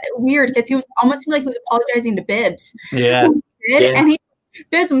weird because he was almost like he was apologizing to Bibbs. Yeah. And he,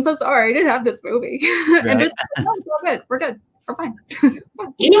 Bibbs, I'm so sorry, I didn't have this movie. And just, we're good, we're fine.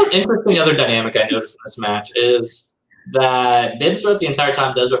 You know, interesting other dynamic I noticed in this match is that Bibbs throughout the entire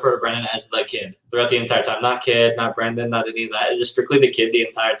time does refer to Brendan as the kid throughout the entire time. Not kid, not Brendan, not any of that. It's just strictly the kid the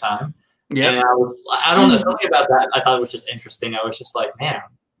entire time. Yeah. And I don't know, something about that I thought was just interesting. I was just like, man,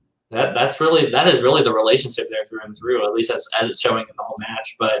 that is really the relationship there through and through, at least as it's showing in the whole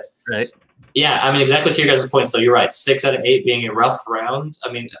match. But yeah, I mean, exactly to your guys' point. So you're right, 6 out of 8 being a rough round.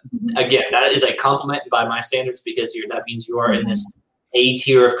 I mean, again, that is a compliment by my standards because that means you are in this A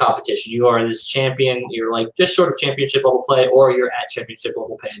tier of competition. You are this champion. You're like just short of championship level play, or you're at championship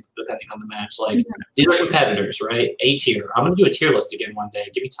level play, depending on the match. Like these are competitors, right? A tier. I'm gonna do a tier list again one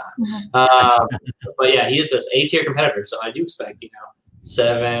day. Give me time. But yeah, he is this A tier competitor. So I do expect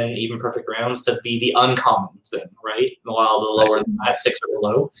 7 even perfect rounds to be the uncommon thing, right? While the lower than that, 6 or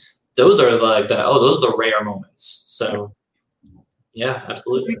below, those are like those are the rare moments. So yeah,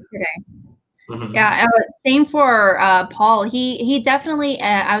 absolutely. Yeah, same for Paul. He definitely.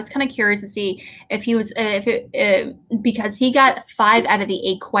 I was kind of curious to see if he was because he got 5 out of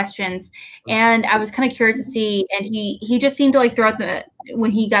the 8 questions, and I was kind of curious to see. And he just seemed to like throughout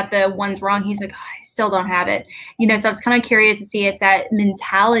when he got the ones wrong, he's like, oh, I still don't have it, So I was kind of curious to see if that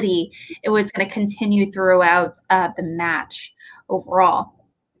mentality it was going to continue throughout the match overall.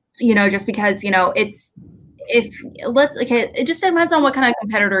 Just because it's. It just depends on what kind of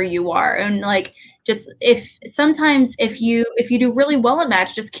competitor you are, and like just if you do really well in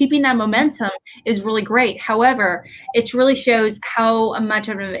match, just keeping that momentum is really great. However, it really shows how much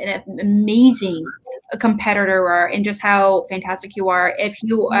of an amazing competitor you are and just how fantastic you are if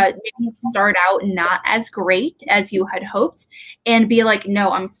you maybe start out not as great as you had hoped and be like, no,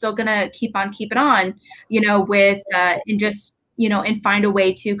 I'm still gonna keep on keeping on, with and just and find a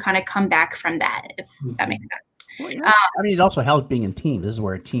way to kind of come back from that, if that makes sense. Well, I mean, it also helps being in teams. This is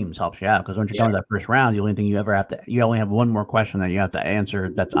where teams helps you out because once you're done with that first round, the only thing you only have one more question that you have to answer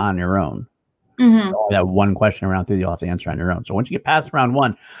that's on your own. That one question around 3 you'll have to answer on your own. So once you get past round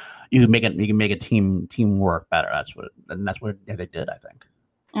 1, you can make a team work better. That's what they did, I think.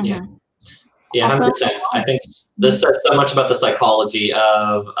 Yeah, 100%. I think this says so much about the psychology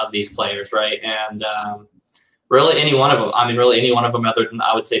of these players, right? And really, any one of them. I mean, really, any one of them, other than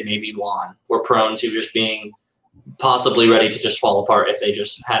I would say maybe Lon, were prone to just being possibly ready to just fall apart if they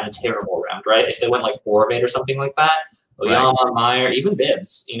just had a terrible round, right? If they went like 4 of 8 or something like that. Oyama, Meyer, even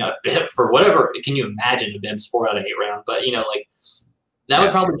Bibbs. For whatever, can you imagine a Bibbs 4 out of 8 round? But that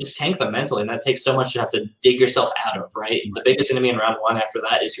would probably just tank them mentally, and that takes so much to have to dig yourself out of, right? The biggest enemy in round 1 after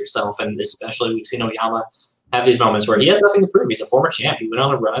that is yourself, and especially we've seen Oyama have these moments where he has nothing to prove. He's a former champ. He went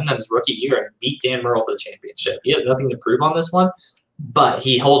on a run in his rookie year and beat Dan Murrell for the championship. He has nothing to prove on this one, but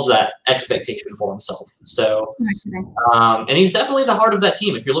he holds that expectation for himself. So, and he's definitely the heart of that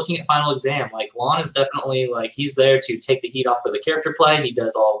team. If you're looking at Final Exam, like Lon is definitely like he's there to take the heat off of the character play, and he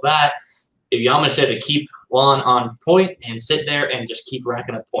does all of that. Oyama's there to keep Lon on point and sit there and just keep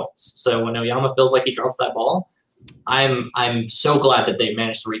racking up points. So when Oyama feels like he drops that ball, I'm so glad that they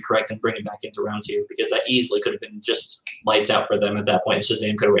managed to recorrect and bring it back into round 2 because that easily could have been just lights out for them at that point.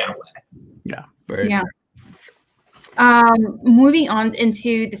 Shazam could have ran away. Yeah, very true. Moving on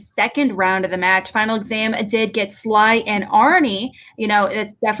into the second round of the match, Final Exam did get Sly and Arnie.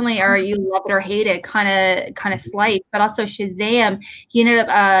 It's definitely you love it or hate it kind of slice, but also Shazam.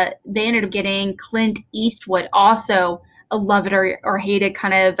 They ended up getting Clint Eastwood, also a love it or hate it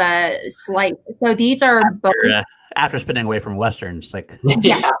kind of slice. So these are both after spinning away from westerns, like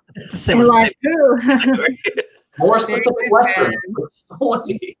same like more specific western.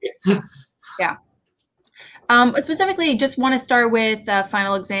 Yeah. Specifically, just want to start with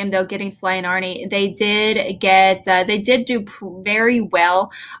Final Exam, though, getting Sly and Arnie. They did do very well,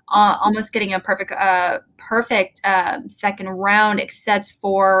 almost getting a perfect second round, except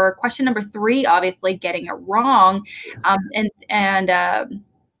for question number 3, obviously getting it wrong.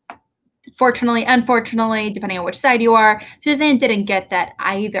 Unfortunately, depending on which side you are, Shazam didn't get that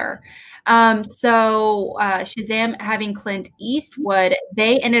either. So Shazam having Clint Eastwood,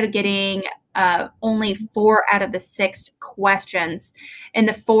 they ended up getting only 4 out of the 6 questions. And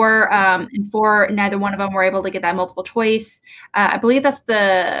the 4, neither one of them were able to get that multiple choice. I believe that's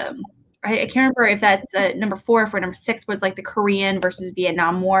the I can't remember if that's number 4 or number 6 was like the Korean versus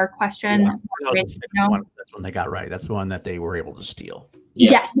Vietnam War question. Yeah, that's one they got right. That's the one that they were able to steal.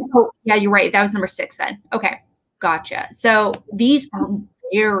 Yeah. Yes. Oh, yeah, you're right. That was number 6 then. Okay. Gotcha. So these are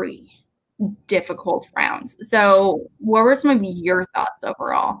very difficult rounds. So what were some of your thoughts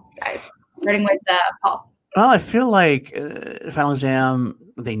overall, guys? Starting with Paul. Well, I feel like Final Exam,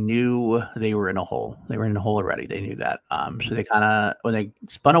 they knew they were in a hole. They were in a hole already. They knew that. So they kind of, when they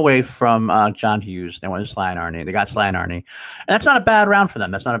spun away from John Hughes, they went to Sly and Arnie. They got Sly and Arnie. And that's not a bad round for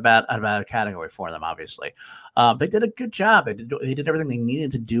them. That's not a bad category for them, obviously. They did a good job. They did everything they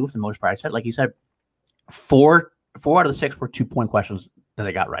needed to do for the most part. I said, like you said, four out of the 6 were 2-point questions that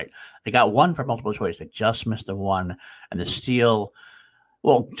they got right. They got 1 for multiple choice. They just missed the 1. And the steal...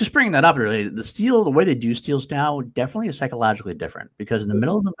 Well, just bringing that up, really, the steal, the way they do steals now, definitely is psychologically different because in the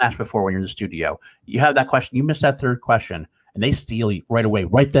middle of the match before, when you're in the studio, you have that question, you miss that 3rd question, and they steal you right away,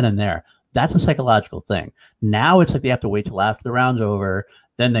 right then and there. That's a psychological thing. Now it's like they have to wait till after the round's over,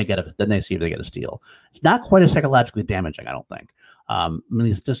 then they see if they get a steal. It's not quite as psychologically damaging, I don't think. I mean,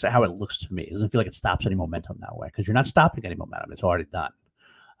 it's just how it looks to me. It doesn't feel like it stops any momentum that way because you're not stopping any momentum. It's already done.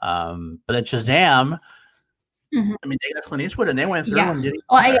 But at Shazam, I mean, they got Clint Eastwood, and they went through and did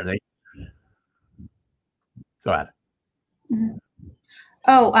Go ahead.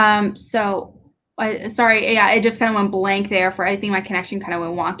 Sorry, yeah, it just kind of went blank there I think my connection kind of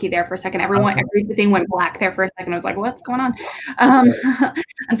went wonky there for a second. Everything went black there for a second. I was like, what's going on?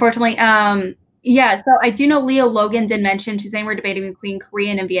 Unfortunately, yeah, so I do know Leo Logan did mention Shazam were debating between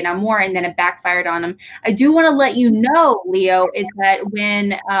Korean and Vietnam War, and then it backfired on him. I do want to let you know, Leo, is that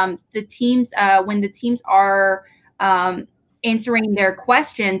when the teams are answering their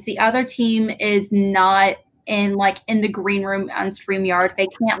questions, the other team is not in the green room on StreamYard. They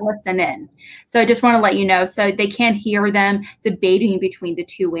can't listen in. So I just want to let you know, so they can't hear them debating between the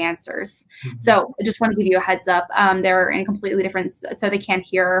 2 answers. So I just want to give you a heads up. They're in completely different, so they can't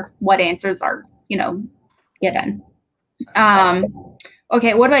hear what answers are, given.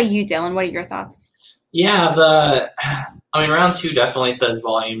 Okay, what about you, Dylan? What are your thoughts? Yeah, round 2 definitely says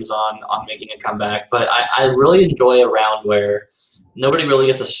volumes on making a comeback, but I really enjoy a round where nobody really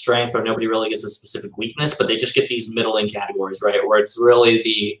gets a strength or nobody really gets a specific weakness, but they just get these middling categories, right? Where it's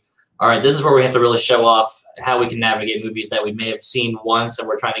really all right, this is where we have to really show off how we can navigate movies that we may have seen once and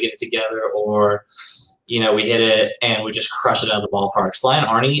we're trying to get it together, or, we hit it and we just crush it out of the ballpark. Sly and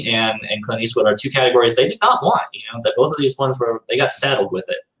Arnie and Clint Eastwood are 2 categories they did not want, that both of these ones they got saddled with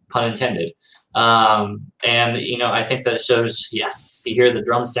it, pun intended. And I think that it shows, yes, you hear the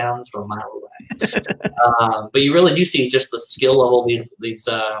drum sounds from a mile away. But you really do see just the skill level of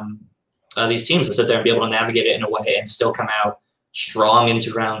these teams to sit there and be able to navigate it in a way and still come out strong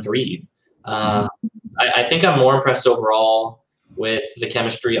into round 3. I think I'm more impressed overall with the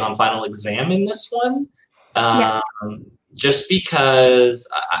chemistry on Final Exam in this one. Just because,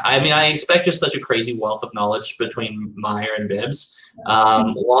 I expect just such a crazy wealth of knowledge between Meyer and Bibbs.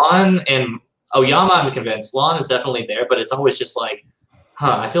 Lon and Oyama, I'm convinced. Lon is definitely there, but it's always just like,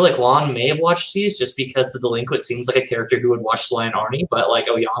 I feel like Lon may have watched these just because the delinquent seems like a character who would watch Sly and Arnie, but like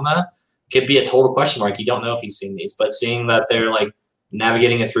Oyama could be a total question mark. You don't know if he's seen these, but seeing that they're like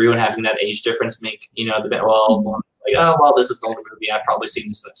navigating it through and having that age difference make, this is the older movie. I've probably seen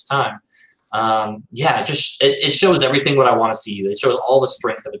this next time. It shows everything what I want to see. It shows all the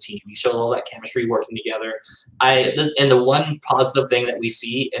strength of a team. You show all that chemistry working together. And the one positive thing that we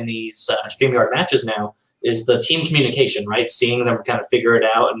see in these StreamYard matches now is the team communication, right? Seeing them kind of figure it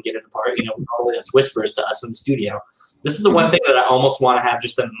out and get it apart. Probably it's whispers to us in the studio. This is the one thing that I almost want to have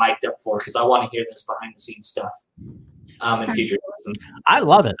just them mic'd up for, because I want to hear this behind the scenes stuff. In future seasons. I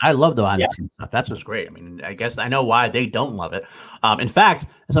love it. I love the behind the scenes stuff. That's just great. I mean, I guess I know why they don't love it. In fact,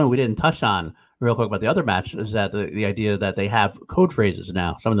 something we didn't touch on real quick about the other match is that the idea that they have code phrases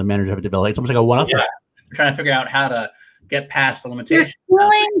now. Some of the managers have developed. It's almost like a one-up. They're trying to figure out how to get past the limitations. They're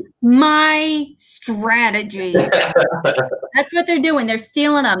stealing my strategy. That's what they're doing. They're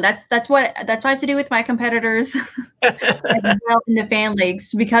stealing them. That's what I have to do with my competitors as well in the fan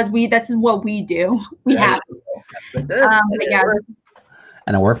leagues, because this is what we do. We have to.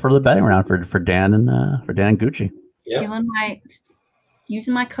 And it worked for the betting round for Dan and Gucci. Yeah.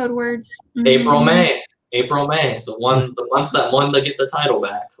 Using my code words. April, May, the months that won to get the title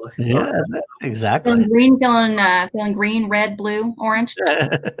back. Yeah, exactly. Feeling green, red, blue, orange. All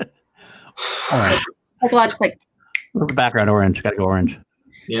right. Psychologically. Background orange. Got to go orange.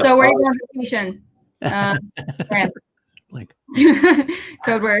 Yep. So where are you going on vacation? France.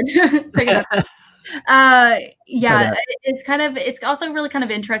 Code word. Take it up. It's also really kind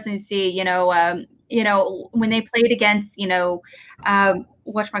of interesting to see, when they played against,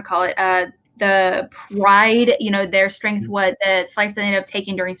 whatchamacallit, the pride, their strength, what the slice they ended up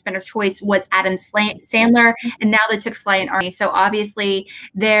taking during Spinner's Choice was Adam Sandler, and now they took Sly and Arnie. So obviously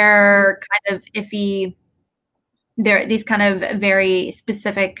they're kind of iffy. These kind of very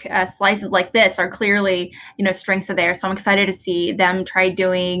specific slices like this are clearly, strengths of theirs. So I'm excited to see them try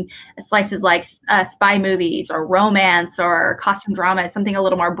doing slices like spy movies or romance or costume drama, something a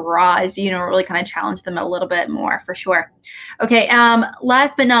little more broad, really kind of challenge them a little bit more for sure. Okay,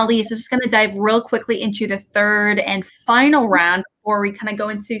 last but not least, I'm just going to dive real quickly into the third and final round before we kind of go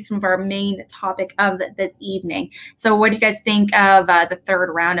into some of our main topic of the evening. So what do you guys think of the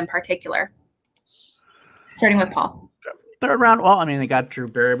third round in particular? Starting with Paul. Third round, well, I mean, they got Drew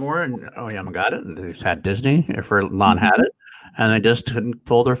Barrymore and Oyama got it, and they just had Disney for Lon had it, and they just couldn't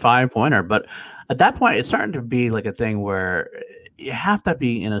pull their 5-pointer. But at that point, it's starting to be like a thing where you have to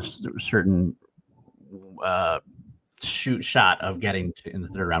be in a certain shot of getting in the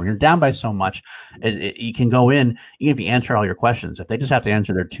third round. When you're down by so much, you can go in, even if you answer all your questions. If they just have to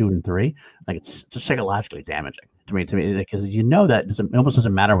answer their 2 and 3, like it's just psychologically damaging to me, because that it almost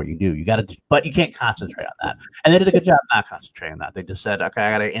doesn't matter what you do. You got to, but you can't concentrate on that. And they did a good job not concentrating on that. They just said, okay,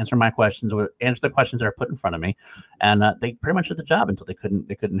 I got to answer my questions, or answer the questions that are put in front of me, and they pretty much did the job until they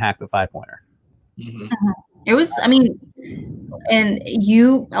couldn't hack the 5-pointer. Mm-hmm. It was, I mean, and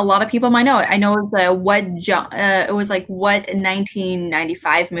a lot of people might know it. I know it was like what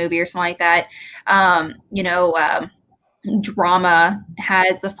 1995 movie or something like that. Drama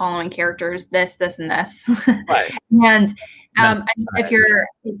has the following characters: this, and this. Right. And if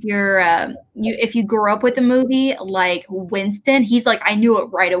you grew up with the movie like Winston, he's like, I knew it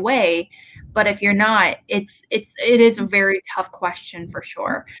right away. But if you're not, it is a very tough question for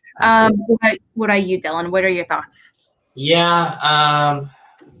sure. What about you, Dylan? What are your thoughts? Yeah,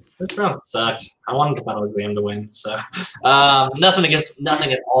 this round sucked. I wanted the Final Exam to win, so nothing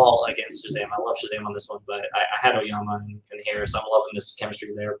at all against Shazam. I love Shazam on this one, but I had Oyama and Harris. I'm loving this chemistry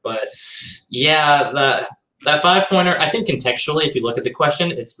there. But yeah, that 5-pointer, I think contextually, if you look at the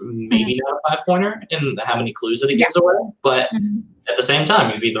question, it's maybe not a 5-pointer in how many clues that it gives away. But at the same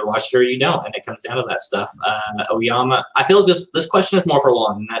time, you've either watched it or you don't, and it comes down to that stuff. Oyama, I feel this question is more for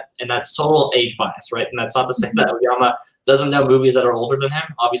Lon, and that's total age bias, right? And that's not to say that Oyama doesn't know movies that are older than him.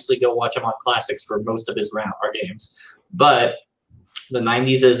 Obviously, go watch him on classics for most of his games. But the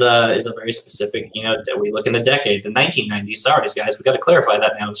 90s is a very specific, we look in the decade, the 1990s. Sorry, guys, we got to clarify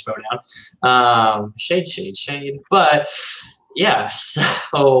that now. Slow down. Shade. But yeah,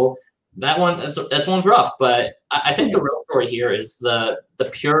 so that one, that's one's rough. But I think the real story here is the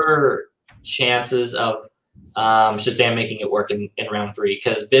pure chances of Shazam making it work in round 3.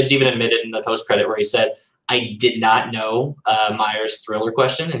 Because Bibbs even admitted in the post credit where he said, I did not know Meyer's thriller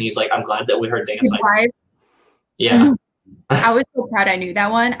question, and he's like, I'm glad that we heard Dance Night. Yeah. Mm-hmm. I was so proud I knew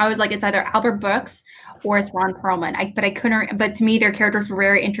that one. I was like, it's either Albert Brooks or it's Ron Perlman. But I couldn't. But to me, their characters were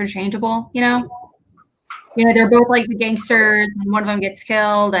very interchangeable. They're both like the gangsters, and one of them gets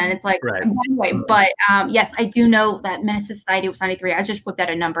killed, and it's like, right. Anyway. But yes, I do know that Menace to Society was 93. I just whipped out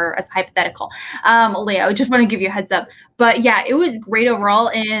a number as hypothetical. Leo, I just want to give you a heads up. But yeah, it was great overall.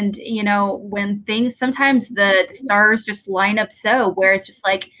 And when things sometimes the stars just line up so where it's just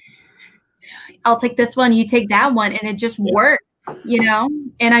like, I'll take this one, you take that one, and it just works, And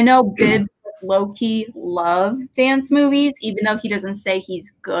I know Bibb low-key loves dance movies, even though he doesn't say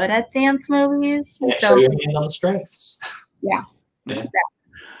he's good at dance movies. So you're on the strengths. Yeah. Well,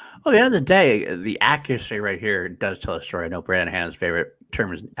 at the end of the day, the accuracy right here does tell a story. I know Brandon Hannah's favorite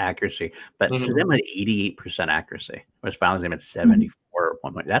term is accuracy, but Shazam had 88% accuracy. Whereas Final Exam at 74 at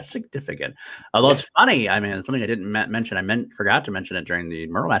one point. That's significant. Although it's funny, I mean, it's something I didn't mention. I forgot to mention it during the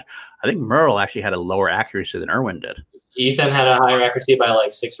Merle match. I think Merle actually had a lower accuracy than Irwin did. Ethan had a higher accuracy by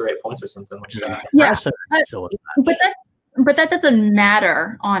like 6 or 8 points or something. Which is but that doesn't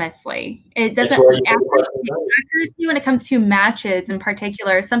matter, honestly. It doesn't accuracy when it comes to matches in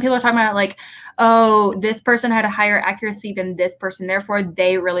particular. Some people are talking about like, oh, this person had a higher accuracy than this person, therefore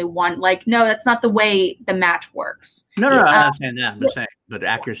they really won. Like, no, that's not the way the match works. No, I'm not saying that. I'm just saying, but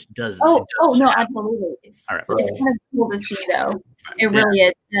accuracy does. No, absolutely. It's kind of cool to see, though. It really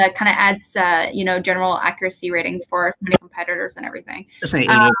is. Kind of adds, general accuracy ratings for so many competitors and everything. Just saying,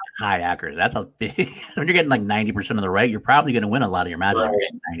 88 high accuracy. That's a big. When you're getting like 90% of the right, you're probably going to win a lot of your matches.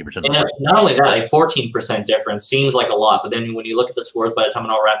 Right. 90% of the right. Not only that, a 14% difference seems like a lot, but then when you look at the scores by the time it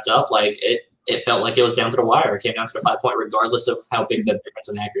all wrapped up, like it felt like it was down to the wire. It came down to the 5-point, regardless of how big the difference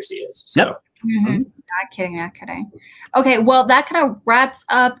in accuracy is. So. Yep. Not kidding. Okay, well, that kind of wraps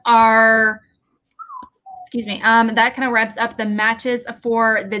up our excuse me, that kind of wraps up the matches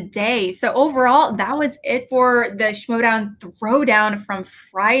for the day. So overall, that was it for the Schmodown Throwdown from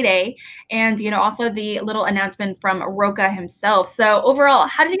Friday, and also the little announcement from Roca himself. So overall,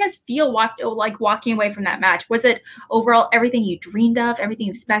 how did you guys feel walking away from that match? Was it overall everything you dreamed of, everything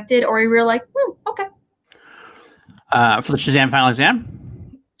you expected, or you were like, okay? For the Shazam Final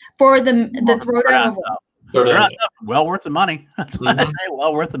Exam, for the Throwdown overall. Well worth the money. That's what I say.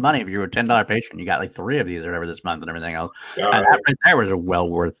 Well worth the money. If you're a $10 patron, you got like 3 of these or whatever this month and everything else. That right there was a well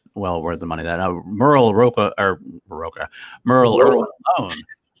worth the money. That Merle alone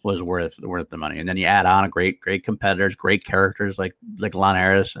was worth the money. And then you add on a great competitors, great characters like Lon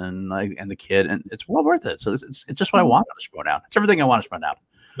Harris and the kid, and it's well worth it. So it's just what I want to Schmodown. It's everything I want to Schmodown.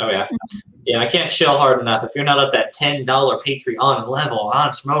 Oh yeah, I can't shell hard enough. If you're not at that $10 Patreon level on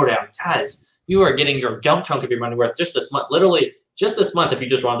Schmodown, guys, you are getting your jump chunk of your money worth just this month. Literally, just this month, if you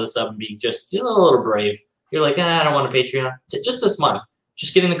just wanted to sub and be just a little brave, you're like, I don't want a Patreon. Just this month,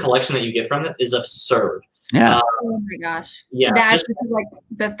 just getting the collection that you get from it is absurd. Yeah. Oh my gosh. Yeah. That's like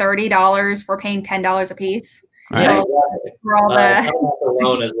the $30 for paying $10 a piece. Right. Yeah. For all the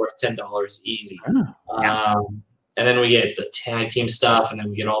alone is worth $10 easy. Yeah. And then we get the tag team stuff, and then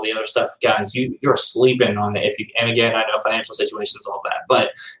we get all the other stuff. Guys, you're sleeping on it. And again, I know financial situations, all that.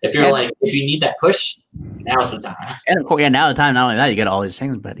 But if you're if you need that push, now's the time. And of course, now the time. Not only that, you get all these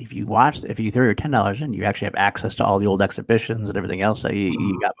things. But if you throw your $10 in, you actually have access to all the old exhibitions and everything else that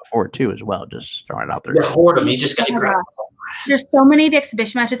you got before too, as well. Just throwing it out there. Record them. You just got to grab them. There's so many of the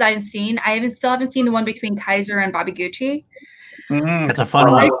exhibition matches I haven't seen. Still haven't seen the one between Kaiser and Bobby Gucci. It's a fun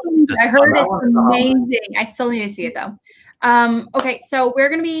one. I heard it's amazing. I still need to see it though. Okay, so we're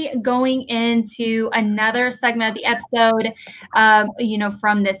going to be going into another segment of the episode,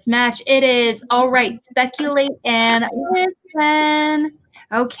 from this match. It is all right, speculate and listen.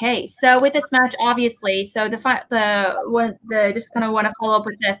 Okay, so with this match, obviously, so just kind of want to follow up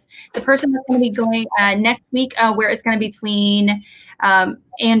with this. The person that's going to be going next week, where it's going to be between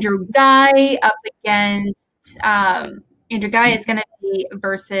Andrew Guy up against Andrew Guy is going to be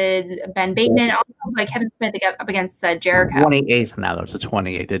versus Ben Bateman, also like Kevin Smith up against Jericho. 28th now, though. It's the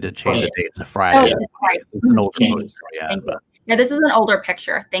 28th. They did change the date. It's a Friday. Oh, right. Yeah, this is an older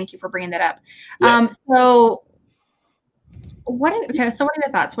picture. Thank you for bringing that up. Yeah. So what are your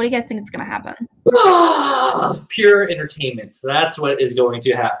thoughts? What do you guys think is going to happen? Pure entertainment. That's what is going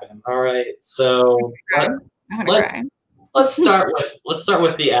to happen. All right. So let's start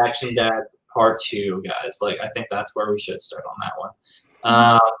with the Action Dad Part 2, guys. I think that's where we should start on that one.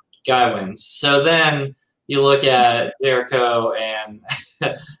 Guy wins. So then you look at Jericho and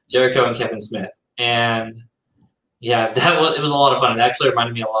Kevin Smith, and it was a lot of fun. It actually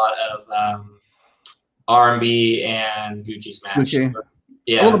reminded me a lot of R&B and Gucci's match. Gucci.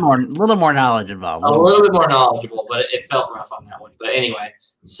 Yeah, a little more knowledge involved. A little bit more knowledgeable, but it felt rough on that one. But anyway,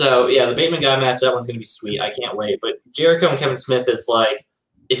 so the Bateman Guy match, that one's gonna be sweet. I can't wait. But Jericho and Kevin Smith is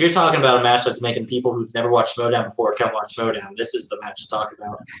if you're talking about a match that's making people who've never watched Schmodown before come watch Schmodown, this is the match to talk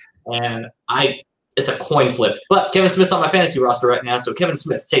about. And it's a coin flip. But Kevin Smith's on my fantasy roster right now, so Kevin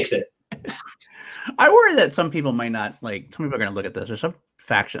Smith takes it. I worry that some people might not some people are going to look at this. There's some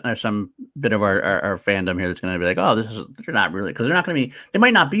faction or some bit of our fandom here that's going to be like, oh, they're not really, because they're not going to be, they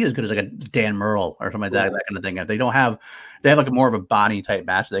might not be as good as a Dan Merle or something like that kind of thing. If they have more of a Bonnie type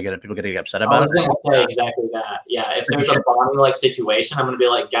match, people getting upset about. I was going to say exactly that. Yeah, if there's a Bonnie situation, I'm going to be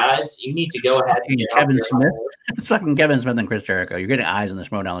like, guys, you need to go ahead and get Kevin Smith. It's fucking Kevin Smith and Chris Jericho. You're getting eyes on the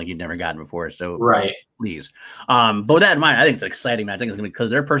Schmodown like you've never gotten before. So right, please. But with that in mind, I think it's exciting. I think it's going to be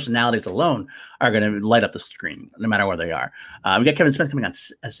because their personalities alone are going to light up the screen no matter where they are. We got Kevin Smith coming on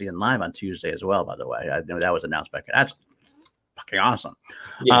SCN Live on Tuesday as well. By the way, I know that was announced back. That's fucking awesome.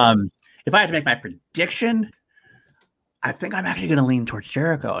 Yeah. If I had to make my prediction, I think I'm actually going to lean towards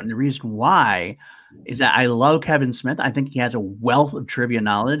Jericho. And the reason why is that I love Kevin Smith. I think he has a wealth of trivia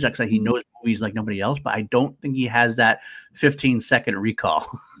knowledge. Like I said, he knows movies like nobody else, but I don't think he has that 15-second recall.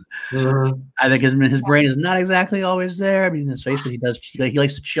 Mm-hmm. I think his brain is not exactly always there. I mean, let's face it, he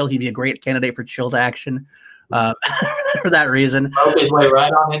likes to chill. He'd be a great candidate for chilled action. For that reason. Broke his way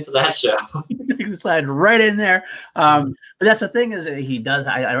right on into that show. He slid right in there. But that's the thing is that he does.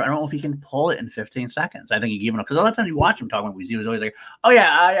 I don't know if he can pull it in 15 seconds. I think he given up because a lot of times you watch him talking movies, he was always like, "Oh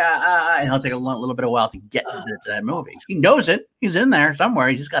yeah, and he'll take a little bit of a while to get to that movie. He knows it. He's in there somewhere.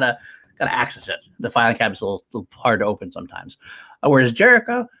 He just gotta access it. The filing cabinet's a little hard to open sometimes. Whereas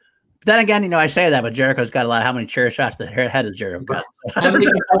Jericho. But then again, I say that, but Jericho's got a lot. How many chair shots to the head has Jericho got?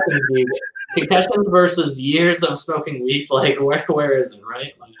 Concussions versus years of smoking weed. Like, where is it,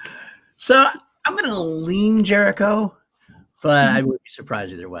 right? So I'm going to lean Jericho, but I would be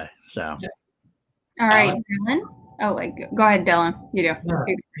surprised either way. So, All right, Dylan. Oh, wait, go ahead, Dylan. You do.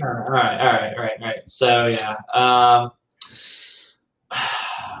 Yeah. All right. So yeah,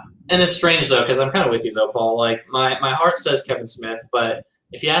 and it's strange though because I'm kind of with you though, Paul. Like my heart says Kevin Smith, but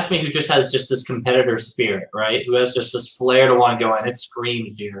if you ask me who just has just this competitor spirit, right? Who has just this flair to want to go in, it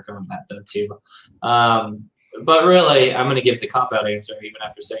screams Jericho in that though too. But really, I'm going to give the cop-out answer even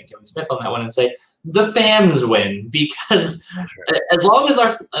after saying Kevin Smith on that one and say the fans win because as long as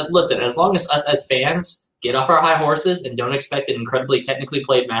as long as us as fans get off our high horses and don't expect an incredibly technically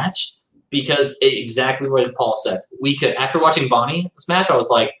played match, because exactly what Paul said, we could after watching Bonnie's match, I was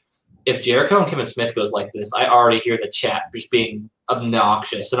like, if Jericho and Kevin Smith goes like this, I already hear the chat just being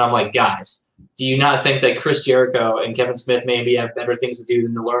obnoxious, and I'm like, guys, do you not think that Chris Jericho and Kevin Smith maybe have better things to do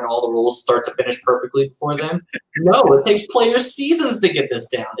than to learn all the rules start to finish perfectly before them? No, it takes players seasons to get this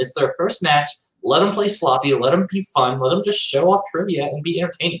down. It's their first match. Let them play sloppy. Let them be fun. Let them just show off trivia and be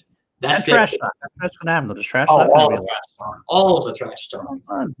entertaining. That's it. Trash talk. That's what happened. There's trash talk. All of the trash talk.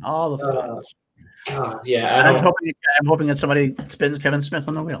 All the fun. Yeah, I'm hoping that somebody spins Kevin Smith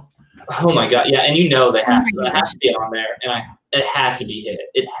on the wheel. Oh my god, yeah, and you know they have to. That has to be on there, and it has to be hit.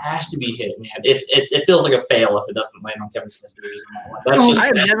 It has to be hit, man. It feels like a fail if it doesn't land on Kevin Smith's ears. That's just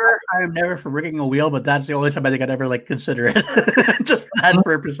I'm never for rigging a wheel, but that's the only time I think I'd ever consider it, just for that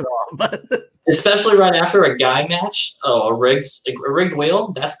purpose at all. But especially right after a guy match, a rigged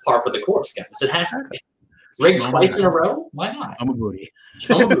wheel, that's par for the course, guys. It has to be rigged twice in a row. Why not? I'm a booty.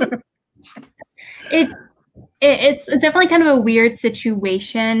 It's definitely kind of a weird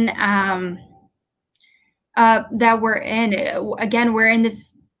situation that we're in. Again, we're in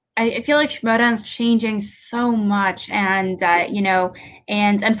this. I feel like Schmoedown's changing so much, and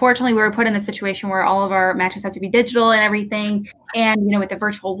and unfortunately, we were put in the situation where all of our matches have to be digital and everything, and with the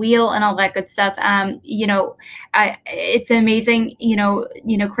virtual wheel and all that good stuff. It's amazing.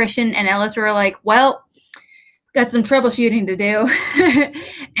 Christian and Ellis were like, well, got some troubleshooting to do.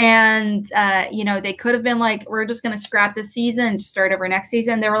 And, they could have been like, we're just going to scrap this season and start over next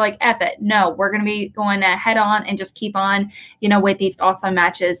season. They were like, F it. No, we're going to be going head on and just keep on, with these awesome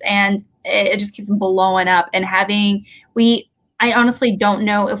matches. And it just keeps blowing up and I honestly don't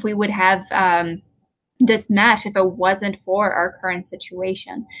know if we would have, this match if it wasn't for our current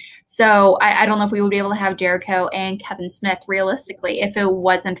situation. So I don't know if we would be able to have Jericho and Kevin Smith realistically if it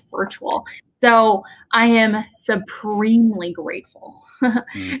wasn't virtual. So I am supremely grateful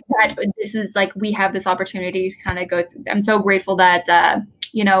that this is we have this opportunity to kind of go through. I'm so grateful that,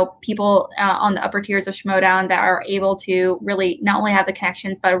 people on the upper tiers of Schmoedown that are able to really not only have the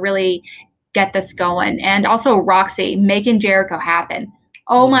connections, but really get this going. And also Roxy, making Jericho happen.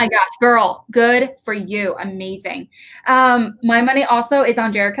 Oh my gosh, girl, good for you. Amazing. My money also is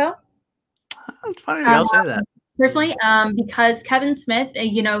on Jericho. It's funny that I'll say that. Personally, because Kevin Smith,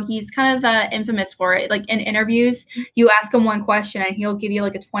 he's kind of infamous for it. Like in interviews, you ask him one question and he'll give you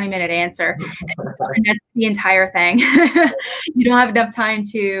a 20-minute answer. And that's the entire thing. You don't have enough time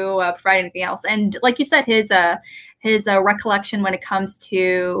to provide anything else. And like you said, his recollection when it comes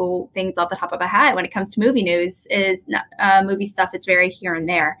to things off the top of a hat, when it comes to movie news, is movie stuff is very here and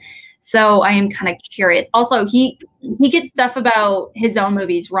there. So I am kind of curious. Also, he gets stuff about his own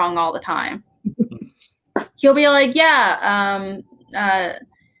movies wrong all the time. He'll be like, yeah,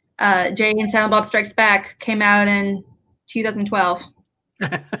 Jay and Silent Bob Strikes Back came out in 2012. I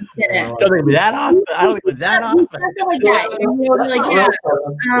don't think it'd be that off. I don't think it'd be that off.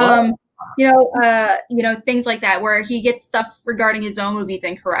 Things like that, where he gets stuff regarding his own movies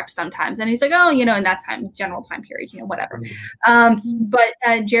incorrect sometimes, and he's like, oh, in that general time period, whatever. But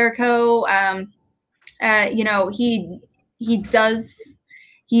Jericho,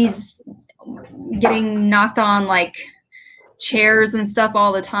 he's getting knocked on chairs and stuff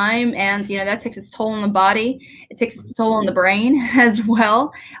all the time, and that takes its toll on the body. It takes its toll on the brain as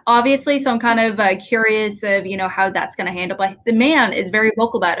well, obviously. So I'm kind of curious of how that's going to handle. But the man is very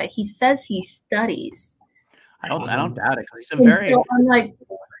vocal about it. He says he studies. I don't doubt it. He's a very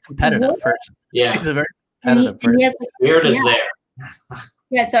competitive person. Yeah, he's a very competitive person. Weird is there.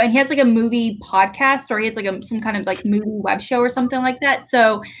 Yeah, so and he has a movie podcast, or he has some kind of movie web show or something like that.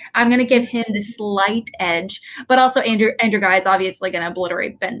 So I'm gonna give him the slight edge, but also Andrew Guy is obviously gonna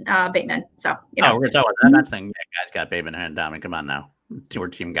obliterate Bateman. So we're gonna talk about that thing. Yeah, guy's got Bateman hand down. I mean, come on now. We're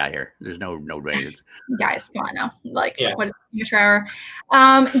team Guy here. There's no way. Guys, come on now. What is your hour?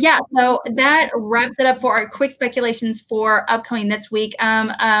 So that wraps it up for our quick speculations for upcoming this week.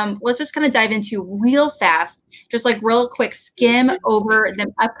 Let's just kind of dive into real fast, just real quick skim over the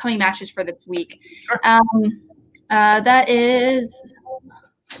upcoming matches for this week. Sure. That is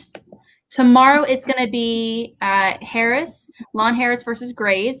Tomorrow it's going to be Lon Harris versus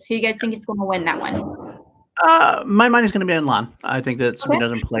Graves. Who do you guys think is going to win that one? My money is going to be on Lon. I think that he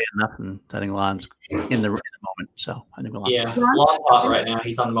doesn't play enough, and I think Lon's in the moment. So I think Lon. Yeah, Lon's hot right now.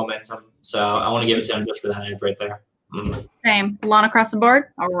 He's on the momentum, so I want to give it to him just for that edge right there. Same. Lon across the board.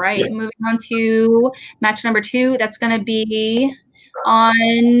 All right. Moving on to match number 2. That's going to be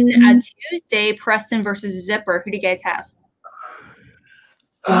on Tuesday. Preston versus Zipper. Who do you guys have?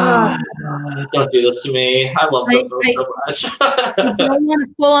 Don't do this to me. I love them so much. I don't want a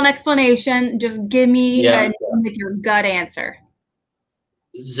full-on explanation. Just give me with your gut answer.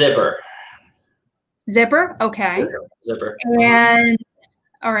 Zipper. Zipper? Okay. Zipper. And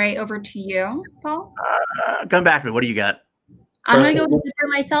all right, over to you, Paul. Come back to me. What do you got? I'm going to go with Zipper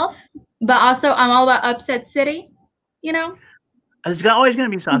myself, but also I'm all about upset city, you know? There's always going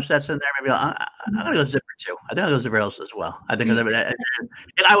to be some upsets in there. Maybe I'm going to go Zipper too. I think I'll go Zipper else as well. I think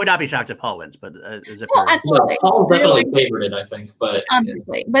I would not be shocked if Paul wins, but Zipper. Well, absolutely. Paul definitely favored it, I think. But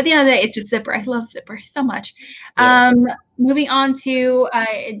obviously, but at the end of the day, it's just Zipper. I love Zipper so much. Moving on to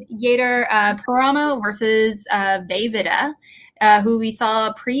Yater Paramo versus Vejvoda, who we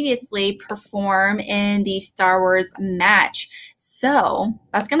saw previously perform in the Star Wars match. So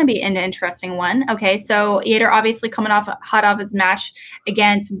that's going to be an interesting one. Okay, so Yater obviously coming hot off his match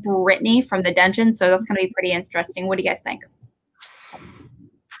against Brittany from the dungeon. So that's going to be pretty interesting. What do you guys think?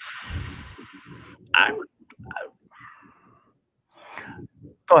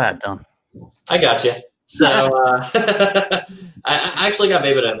 Go ahead, Don. I got you. So I actually got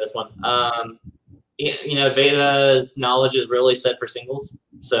Vejvoda in this one. Vejvoda's knowledge is really set for singles.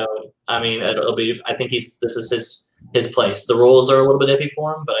 So I mean, it'll be. I think this is his place. The rules are a little bit iffy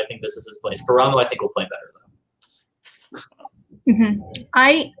for him, but I think this is his place. Paramo, I think, will play better though.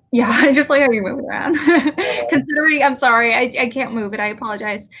 I just like how you move it around. Considering, I'm sorry, I can't move it. I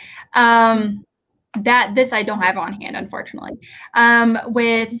apologize. This I don't have on hand, unfortunately. I'm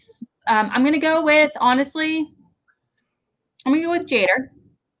gonna go with Jader,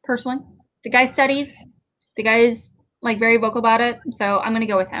 personally. The guy studies. The guy is like very vocal about it, so I'm gonna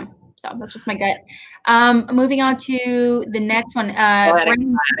go with him. So that's just my gut. Moving on to the next one. I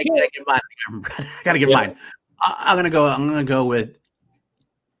gotta give mine. I'm gonna go with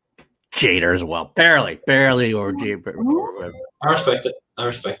Jader as well. Barely, or Jader. I respect it. I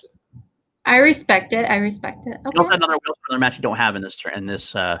respect it. Okay. Another match you don't have in this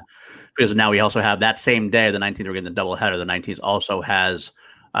because now we also have that same day, the 19th. We're getting the double header. The 19th also has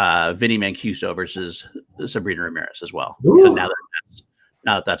Vinny Mancuso versus Sabrina Ramirez as well.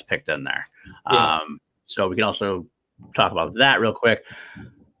 Now that's picked in there. So we can also talk about that real quick.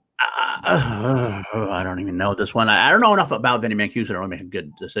 I don't even know this one. I don't know enough about Vinny Mancuso to really make a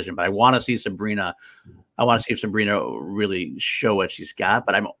good decision, but I want to see Sabrina. I want to see if Sabrina really show what she's got,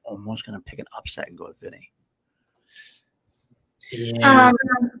 but I'm almost going to pick an upset and go with Vinny. Yeah.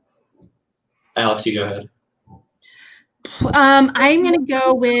 Alex, you go ahead. I'm going to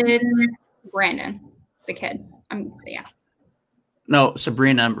go with Brandon, the kid. No,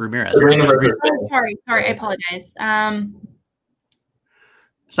 Sabrina Ramirez. Sorry, I apologize.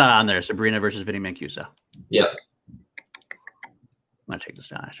 It's not on there. Sabrina versus Vinny Mancuso. Yep. I'm going to take this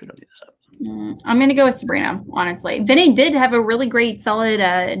down. I should don't need this up. I'm going to go with Sabrina, honestly. Vinny did have a really great, solid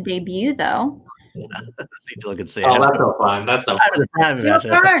debut, though. Look and see. Oh, that's so fun. That's so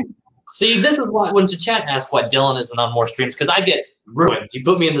fun. See, this is why when chat asks why Dylan isn't on more streams, because I get ruined. You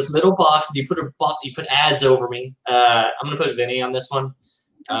put me in this middle box, and you put ads over me. I'm going to put Vinny on this one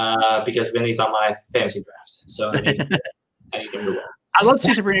because Vinny's on my fantasy draft. So I need him to win. I love to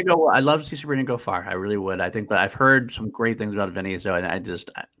see Sabrina go. I love to see Sabrina go far. I really would. I think, but I've heard some great things about Vinny. So I don't know.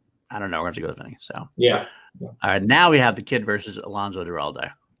 We're going to have to go with Vinny. So yeah. All right. Now we have the kid versus Alonso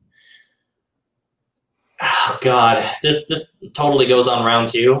Duralde. Oh God, this totally goes on round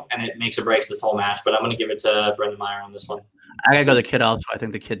 2, and it makes or breaks this whole match. But I'm going to give it to Brendan Meyer on this one. I gotta go the kid also. I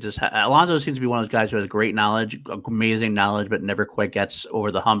think the kid Alonso seems to be one of those guys who has great knowledge, amazing knowledge, but never quite gets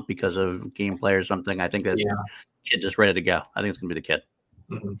over the hump because of gameplay or something. I think that kid just ready to go. I think it's gonna be the kid.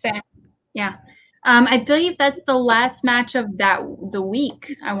 Same. Yeah. I believe that's the last match of the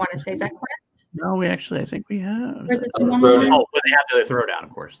week. I want to say, is that correct? No, I think we have. But they have the throwdown, of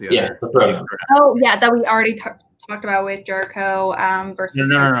course. The throwdown. Oh yeah, that we already talked about with Jericho versus.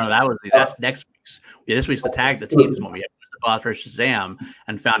 No. That's next week's. Yeah, this week's the teams one. We have the Boss versus Shazam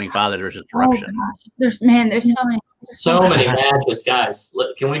and Founding Father versus Corruption. There's so many. So many matches, guys.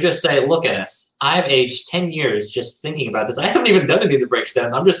 Look, can we just say, look at us? I've aged 10 years just thinking about this. I haven't even done any of the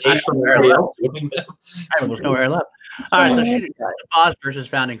breakdowns. I'm just aged from everybody else doing them. There's nowhere left. All right, so the Boss versus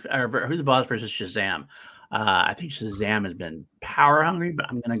who's the Boss versus Shazam? I think Shazam has been power hungry, but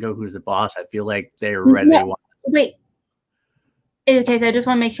I'm going to go Who's the Boss. I feel like they're ready. No, wait. Okay, so I just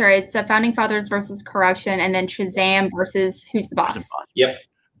want to make sure it's Founding Fathers versus Corruption, and then Shazam versus Who's the Boss. Yep.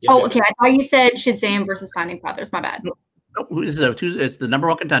 Oh, okay. I thought you said Shazam versus Founding Fathers. My bad. No, it's the number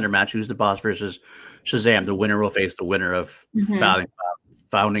one contender match. Who's the Boss versus Shazam. The winner will face the winner of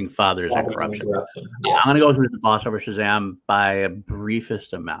Founding Fathers and Corruption. Yeah. I'm going to go Who's the Boss over Shazam by a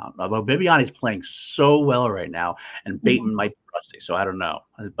briefest amount. Although Bibiani's playing so well right now, and Bateman might be rusty, so I don't know.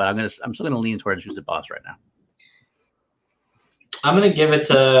 But I'm still going to lean towards Who's the Boss right now. I'm gonna give it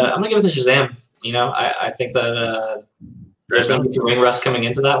to Shazam. You know, I think that there's gonna be some ring rust coming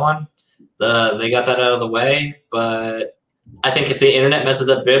into that one. They got that out of the way, but I think if the internet messes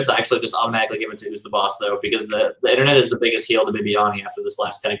up Bibbs, I actually just automatically give it to Who's the Boss though, because the internet is the biggest heel to Bibiani after this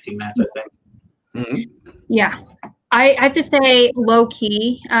last tag team match. I think. Yeah, I have to say low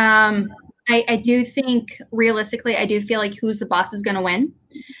key. I do think realistically, I do feel like Who's the Boss is going to win,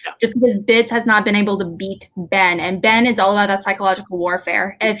 just because Bibbs has not been able to beat Ben, and Ben is all about that psychological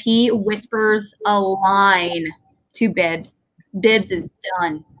warfare. If he whispers a line to Bibbs, Bibbs is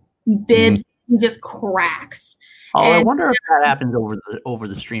done. Bibbs just cracks. I wonder if that happens over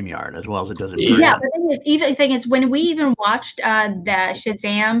the StreamYard as well as it does in person. Yeah, the thing is, when we even watched the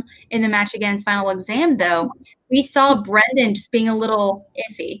Shazam in the match against Final Exam, though, we saw Brendan just being a little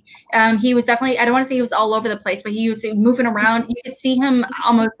iffy. He was definitely, I don't want to say he was all over the place, but he was moving around. You could see him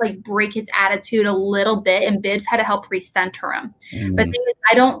almost like break his attitude a little bit, and Bibbs had to help recenter him. But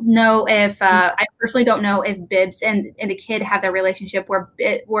I don't know if, I personally don't know if Bibbs and the kid have that relationship where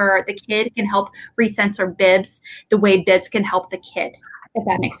the kid can help recenter Bibbs the way Bibbs can help the kid, if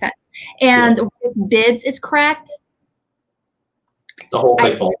that makes sense. And if Bibbs is cracked, the whole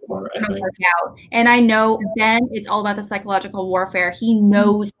thing falls apart, I think. And I know Ben is all about the psychological warfare. He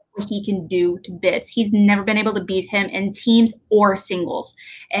knows what he can do to Bibbs. He's never been able to beat him in teams or singles.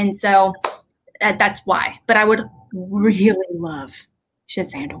 And so that's why. But I would really love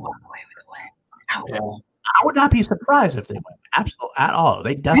Shazam to walk away with the win. I would not be surprised if they win. Absolutely, at all.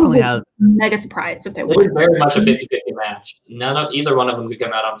 They definitely have. Mega surprised if they win. It is very much a 50-50 match. Either one of them could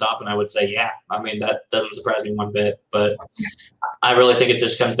come out on top, and I would say, yeah. I mean, that doesn't surprise me one bit. But I really think it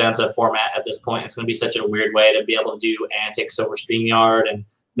just comes down to format at this point. It's going to be such a weird way to be able to do antics over StreamYard and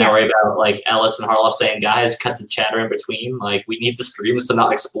not worry about like Ellis and Harloff saying, guys, cut the chatter in between. Like, we need the streams to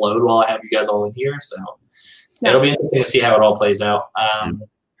not explode while I have you guys all in here. So it'll be interesting to see how it all plays out.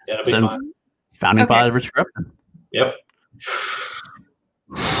 It'll be fun. Founding Father versus Corruption. Yep.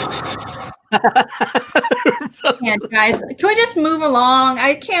 Yeah, guys, can we just move along?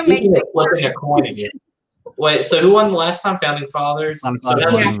 I can't make it flipping a coin again. Wait, so who won the last time? Founding Fathers. Founding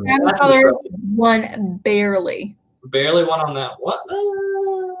Fathers won barely. Barely won on that. What?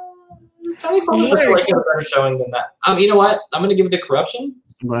 Founding Fathers like a better showing than that. You know what? I'm going to give it to Corruption.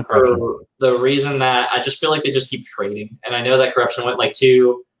 For the reason that I just feel like they just keep trading, and I know that Corruption went like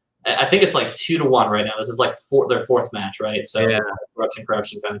 2. I think it's like 2-1 right now. This is like their fourth match, right? So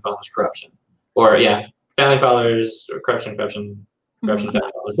Corruption, Founding Fathers, Corruption. Or Founding Fathers, or Corruption, Founding Fathers,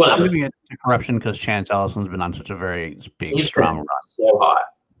 whatever. I'm giving it to Corruption because Chance Ellison's been on such a very big, strong run. So hot.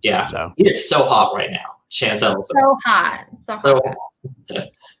 Yeah. So. He is so hot right now. Chance Ellison. So hot. So hot.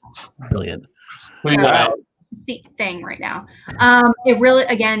 Brilliant. Thing right now. It really,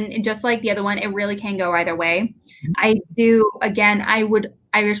 again, just like the other one, it really can go either way. I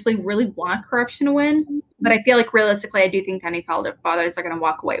actually really want Corruption to win, but I feel like realistically, I do think Founding Fathers are going to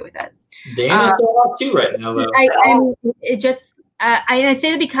walk away with it. Dan is so hot too right now, though. I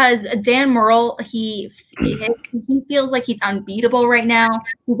say that because Dan Murrell, he feels like he's unbeatable right now.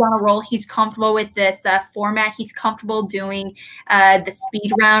 He's on a roll. He's comfortable with this format. He's comfortable doing the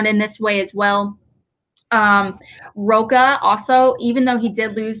speed round in this way as well. Roca also, even though he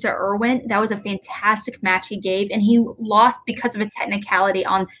did lose to Irwin, that was a fantastic match he gave, and he lost because of a technicality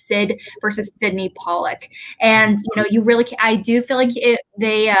on Sid versus Sydney Pollock. And I do feel like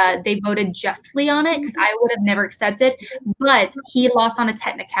they voted justly on it, because I would have never accepted, but he lost on a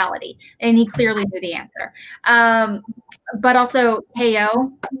technicality, and he clearly knew the answer. But also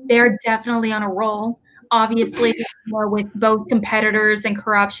KO, they're definitely on a roll. Obviously, with both competitors and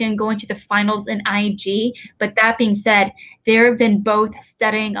Corruption going to the finals in IG. But that being said, they've been both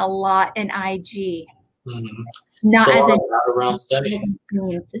studying a lot in IG. Not as around studying.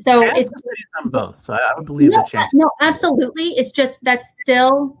 So it's on both. So I would believe the chance. No, absolutely. It's just that's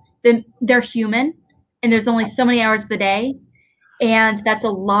still they're human, and there's only so many hours of the day. And that's a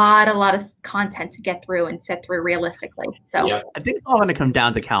lot of content to get through and sit through realistically. So I think it's all going to come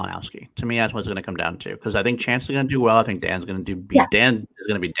down to Kalinowski. To me, that's what it's going to come down to, because I think Chance is going to do well. I think Dan's going to Dan is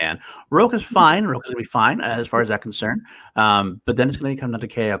going to be Dan. Roka's fine. Roka's going to be fine as far as that's concerned. But then it's going to come down to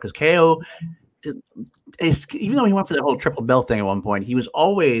KO, because KO is, even though he went for the whole triple belt thing at one point, he was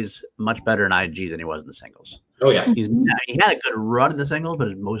always much better in IG than he was in the singles. Oh yeah, he had a good run in the singles,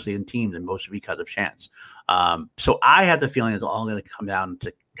 but mostly in teams and mostly because of Chance. So I have the feeling it's all going to come down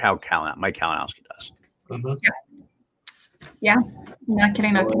to how Mike Kalinowski does. Mm-hmm. Yeah, not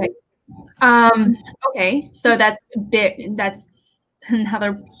kidding. Okay, so that's big. That's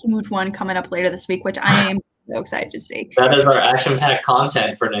another huge one coming up later this week, which I am so excited to see. That is our action-packed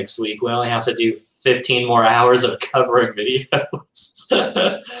content for next week. We only have to do 15 more hours of covering videos.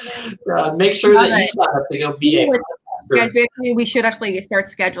 Make sure that you sign up to go be a guys, we should actually start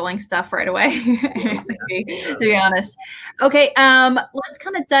scheduling stuff right away, to be honest. Okay, let's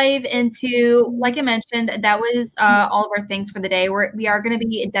kind of dive into, like I mentioned, that was all of our things for the day. We are going to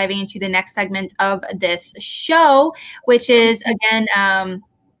be diving into the next segment of this show, which is, again,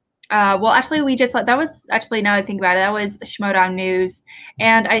 well, actually, that was actually, now that I think about it, that was Schmoedown News.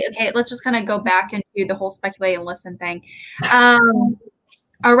 And let's just kind of go back into the whole speculate and listen thing.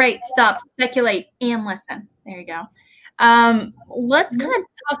 All right, stop, speculate and listen. There you go. Let's kind of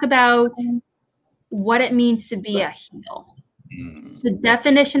talk about what it means to be a heel. The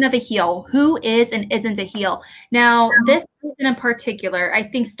definition of a heel. Who is and isn't a heel? Now, this season in particular, I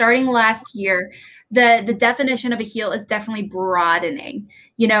think starting last year, the definition of a heel is definitely broadening.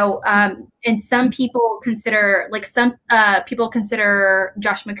 You know, and some people consider, Josh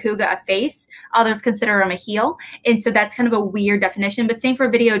Macuga a face. Others consider him a heel. And so that's kind of a weird definition. But same for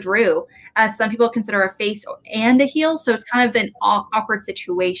Video Drew. Some people consider a face and a heel. So it's kind of an awkward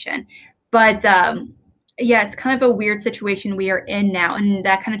situation. But it's kind of a weird situation we are in now. And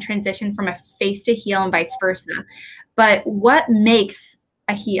that kind of transition from a face to heel and vice versa. But what makes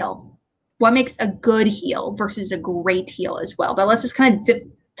a heel? What makes a good heel versus a great heel as well? But let's just kind of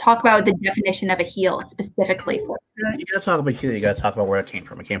talk about the definition of a heel specifically. You got to talk about heel. You got to talk about where it came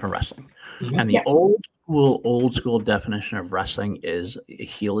from. It came from wrestling. Mm-hmm. And the old school definition of wrestling is a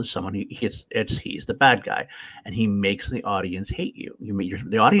heel is someone he's the bad guy, and he makes the audience hate you.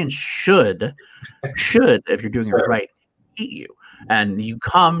 The audience should, if you're doing it right, hate you. And you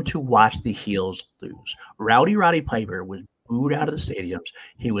come to watch the heels lose. Roddy Piper was booed out of the stadiums.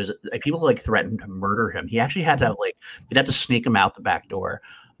 He was people threatened to murder him. He actually had to they'd have to sneak him out the back door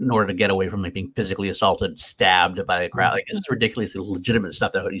in order to get away from being physically assaulted, stabbed by the crowd. It's ridiculously legitimate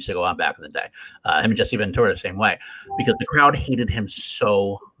stuff that used to go on back in the day. Him and Jesse Ventura the same way, because the crowd hated him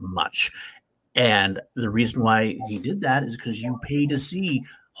so much. And the reason why he did that is because you paid to see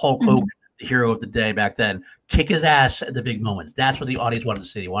Hulk Hogan, the hero of the day back then, kick his ass at the big moments. That's what the audience wanted to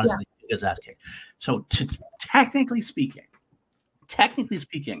see. They wanted to see his ass kick. So technically speaking,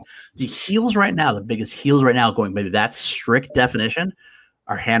 the heels right now, the biggest heels right now, going by that strict definition,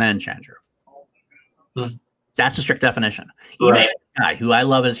 are Hannah and Chandra. That's a strict definition. Even Andrew Guy, who I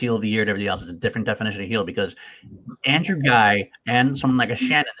love as heel of the year, and everything else is a different definition of heel, because Andrew Guy and someone like a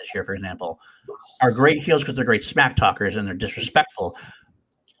Shannon this year, for example, are great heels because they're great smack talkers and they're disrespectful,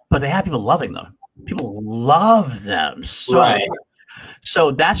 but they have people loving them. People love them so much.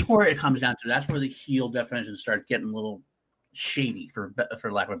 So that's where it comes down to. That's where the heel definitions start getting a little shady, for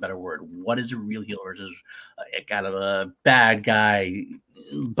lack of a better word. What is a real heel versus kind of a bad guy,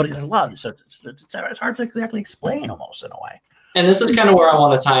 but he's loved? So it's hard to exactly explain, almost, in a way. And this is kind of where I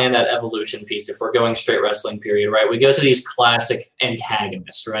want to tie in that evolution piece. If we're going straight wrestling period, right? We go to these classic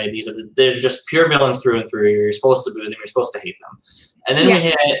antagonists, right? They're just pure villains through and through. You're supposed to boo them. You're supposed to hate them. And then we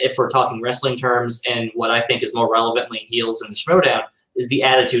hit, if we're talking wrestling terms, and what I think is more relevantly heels in the Schmoedown, is the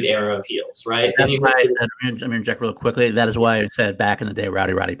Attitude Era of heels, right? Then I'm going to interject real quickly. That is why I said back in the day,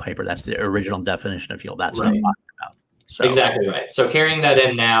 Roddy Piper. That's the original definition of heel. That's what I'm talking about. So. Exactly right. So carrying that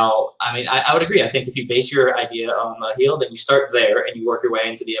in now, I mean, I would agree. I think if you base your idea on a heel, then you start there and you work your way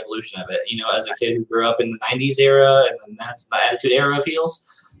into the evolution of it. You know, as a kid who grew up in the 90s era, and then that's the Attitude Era of heels,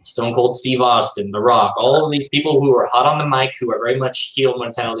 Stone Cold Steve Austin, The Rock, all of these people who are hot on the mic, who are very much heel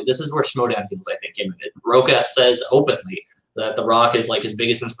mentality. This is where Schmoedown heels, I think, came in. Roka says openly that The Rock is his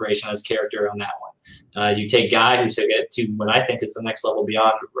biggest inspiration as character on that one. You take Guy, who took it to what I think is the next level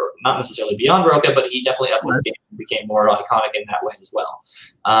beyond, not necessarily beyond Roka, but he definitely upped his game and became more iconic in that way as well.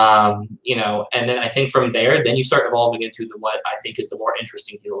 You know, and then I think from there, then you start evolving into what I think is the more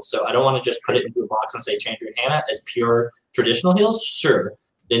interesting heels. So I don't want to just put it into a box and say Chandra and Hannah as pure traditional heels. Sure.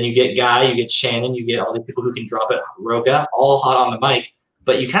 Then you get Guy, you get Shannon, you get all the people who can drop it, Roka, all hot on the mic.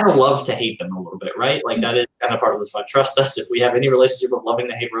 but you kind of love to hate them a little bit, right? Like that is kind of part of the fun. Trust us, if we have any relationship of loving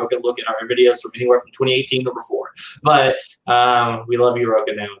to hate Roka, look at our videos from anywhere from 2018 to before. But we love you,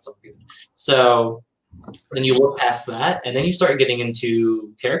 Roka, now. It's all good. So then you look past that, and then you start getting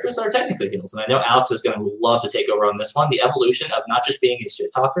into characters that are technically heels. And I know Alex is going to love to take over on this one. The evolution of not just being a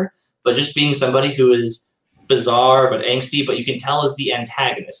shit talker, but just being somebody who is bizarre but angsty, but you can tell is the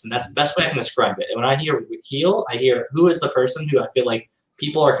antagonist. And that's the best way I can describe it. And when I hear heel, I hear who is the person who I feel like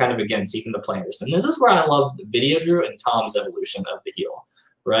people are kind of against, even the players. And this is where I love Video Drew and Tom's evolution of the heel,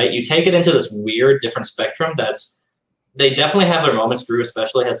 right? You take it into this weird, different spectrum they definitely have their moments. Drew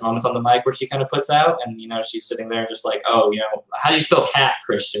especially has moments on the mic where she kind of puts out, and, she's sitting there just like, oh, how do you spell cat,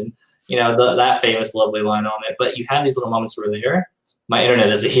 Christian? That famous, lovely line on it. But you have these little moments where they're, my internet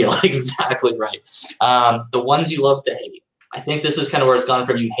is a heel, exactly right. The ones you love to hate. I think this is kind of where it's gone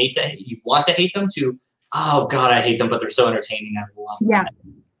from you want to hate them to, oh God, I hate them, but they're so entertaining. I love them. Yeah.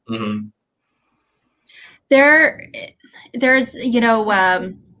 Mm-hmm. There's,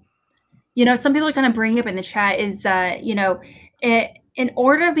 some people are kind of bringing up in the chat is, in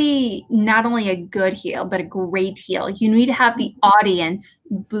order to be not only a good heel, but a great heel, you need to have the audience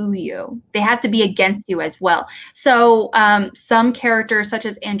boo you. They have to be against you as well. So some characters such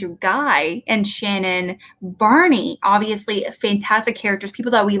as Andrew Guy and Shannon Barney, obviously fantastic characters,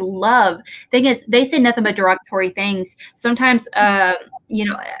 people that we love. Thing is, they say nothing but derogatory things. Sometimes, in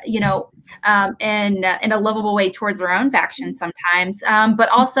a lovable way towards their own faction sometimes, but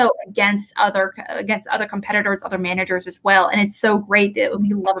also against other competitors, other managers as well. And it's so great that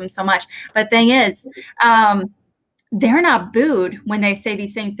we love them so much. But the thing is, they're not booed when they say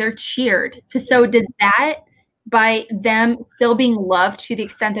these things; they're cheered. So does that, by them still being loved to the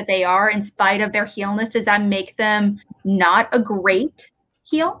extent that they are, in spite of their heelness, does that make them not a great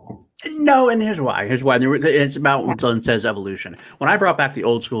heel? No, and here's why. It's about what Dylan says, evolution. When I brought back the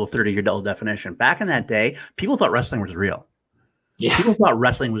old school 30-year definition, back in that day, people thought wrestling was real. Yeah. People thought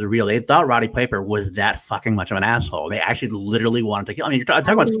wrestling was real. They thought Roddy Piper was that fucking much of an asshole. They actually literally wanted to kill. I mean, you're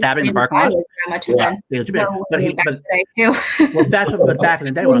talking about stabbing the parking lot. But back in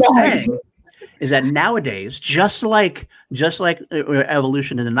the day, what I'm saying is that nowadays, just like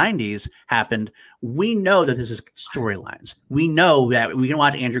evolution in the 90s happened, we know that this is storylines. We know that we can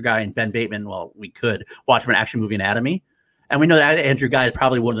watch Andrew Guy and Ben Bateman. Well, we could watch them in Action Movie Anatomy. And we know that Andrew Guy is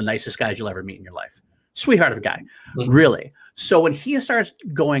probably one of the nicest guys you'll ever meet in your life. Sweetheart of a guy, really. So when he starts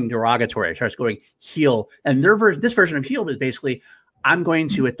going derogatory, starts going heel, and this version of heel is basically, I'm going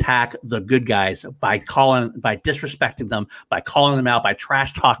to attack the good guys by disrespecting them, by calling them out, by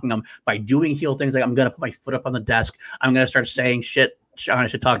trash talking them, by doing heel things. Like, I'm going to put my foot up on the desk. I'm going to start saying shit. I'm going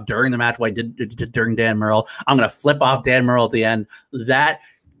to talk during the match what I did during Dan Murrell. I'm going to flip off Dan Murrell at the end. That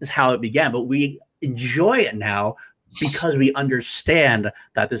is how it began. But we enjoy it now because we understand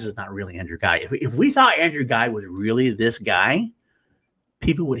that this is not really Andrew Guy. If we thought Andrew Guy was really this guy,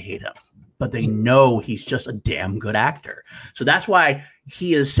 people would hate him. But they know he's just a damn good actor. So that's why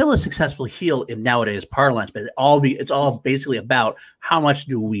he is still a successful heel in nowadays parlance. But it's all basically about how much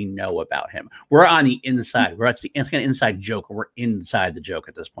do we know about him. We're on the inside. It's kind of inside joke. We're inside the joke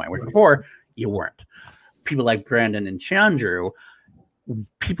at this point. Where before, you weren't. People like Brandon and Chandru,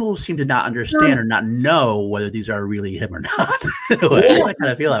 people seem to not understand or not know whether these are really him or not. I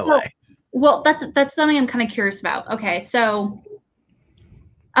kind of feel that way. Well, that's something I'm kind of curious about. Okay, so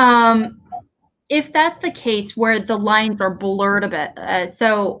if that's the case where the lines are blurred a bit,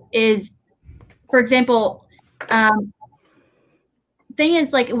 so is, for example, thing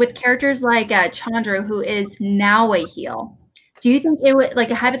is, like with characters like Chandru, who is now a heel, do you think it would, like,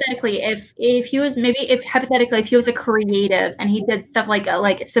 hypothetically, if he was a creative and he did stuff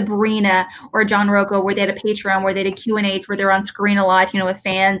like Sabrina or John Rocco, where they had a Patreon, where they did Q&As, where they're on screen a lot, with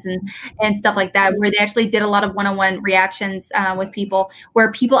fans and stuff like that, where they actually did a lot of one-on-one reactions with people,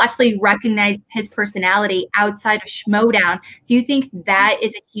 where people actually recognized his personality outside of Schmodown. Do you think that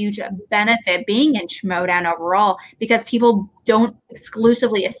is a huge benefit being in Schmodown overall, because people don't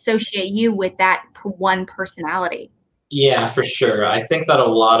exclusively associate you with that one personality? Yeah, for sure. I think that a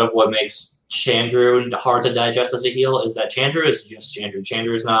lot of what makes Chandru hard to digest as a heel is that Chandru is just Chandru.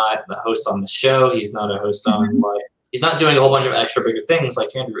 Chandru is not the host on the show. He's not a host on, he's not doing a whole bunch of extra bigger things. Like,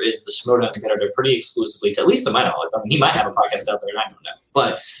 Chandru is the Schmodown competitor pretty exclusively, at least to my knowledge. I mean, he might have a podcast out there and I don't know.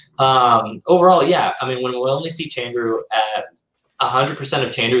 But overall, yeah. I mean, when we only see Chandru at 100% of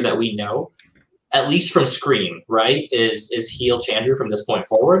Chandru that we know, at least from screen, right, is heel Chandru from this point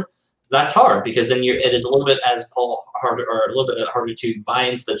forward. That's hard, because then it is a little bit, as Paul harder, or a little bit harder to buy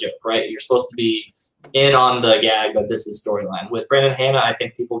into the joke, right? You're supposed to be in on the gag that this is storyline. With Brandon Hanna, I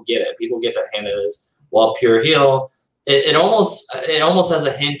think people get it. People get that Hanna is, while pure heel, it almost has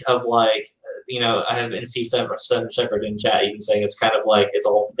a hint of like, I have Seven Shepherd in chat even saying it's kind of like it's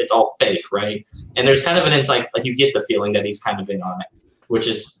all fake, right? And there's kind of an insight, like you get the feeling that he's kind of in on it, which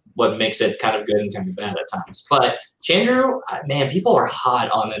is what makes it kind of good and kind of bad at times. But Chandru, man, people are hot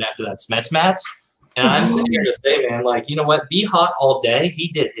on it after that Smets match. And I'm sitting here to say, man, like, you know what? Be hot all day. He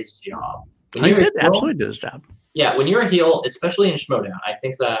did his job. He did absolutely do his job. Yeah, when you're a heel, especially in Schmoedown, I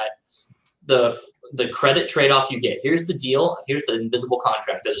think that the credit trade-off you get. Here's the deal. Here's the invisible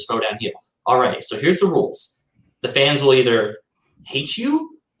contract as a Schmoedown heel. All right, so here's the rules. The fans will either hate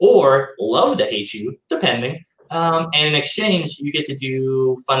you or love to hate you, depending. And in exchange, you get to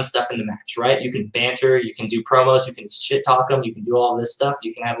do fun stuff in the match, right? You can banter, you can do promos, you can shit talk them, you can do all this stuff.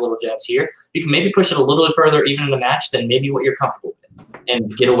 You can have little jabs here. You can maybe push it a little bit further, even in the match, than maybe what you're comfortable with,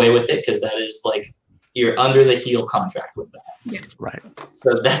 and get away with it because that is like you're under the heel contract with that. Yeah. Right.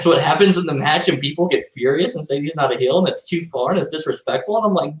 So that's what happens in the match, and people get furious and say he's not a heel and it's too far and it's disrespectful. And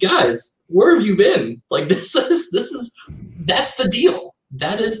I'm like, guys, where have you been? Like that's the deal.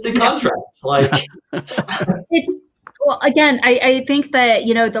 That is the contract. Like well, again, I think that,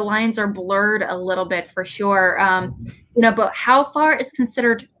 the lines are blurred a little bit for sure. But how far is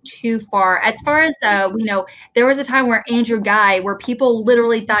considered too far? As far as we know, there was a time where Andrew Guy, where people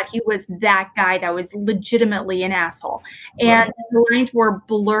literally thought he was that guy that was legitimately an asshole, and the lines were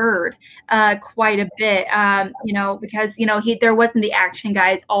blurred quite a bit. Because there wasn't the action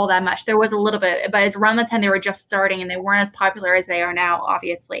guys all that much. There was a little bit, but it's around the time they were just starting and they weren't as popular as they are now,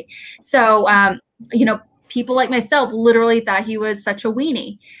 obviously. So people like myself literally thought he was such a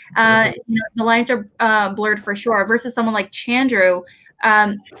weenie. The lines are blurred for sure. Versus someone like Chandru,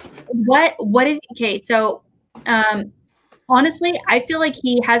 what is okay? So honestly, I feel like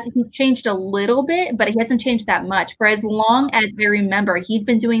he's changed a little bit, but he hasn't changed that much. For as long as I remember, he's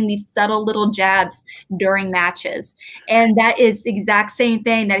been doing these subtle little jabs during matches, and that is the exact same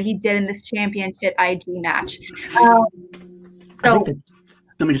thing that he did in this championship IG match.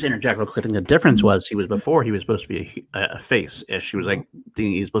 Let me just interject real quick. I think the difference was he was supposed to be a face-ish. He was like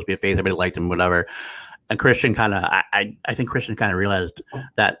thinking he was supposed to be a face. Everybody liked him, whatever. And Christian I think Christian kind of realized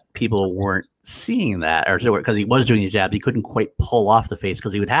that people weren't seeing that, or because he was doing the jabs, he couldn't quite pull off the face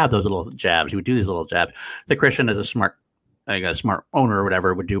because he would have those little jabs. He would do these little jabs. The Christian, as a smart owner or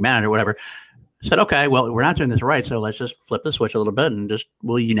whatever, would do manager or whatever, said, okay, well, we're not doing this right, so let's just flip the switch a little bit and I'm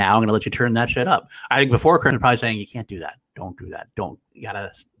going to let you turn that shit up. I think before Christian was probably saying, you can't do that. Don't do that. You got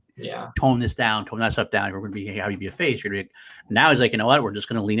to tone this down, tone that stuff down. We're going to be how you be a face. Now he's like, you know what? We're just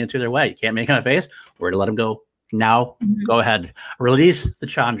going to lean into their way. You can't make him a face. We're going to let him go. Now, Go ahead. Release the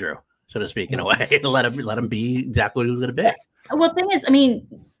Chandru, so to speak, in a way. let him be exactly what he was going to be. Well, the thing is,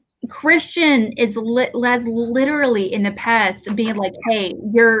 Christian has literally in the past being like, hey,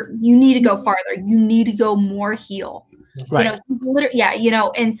 you need to go farther. You need to go more heel. Right.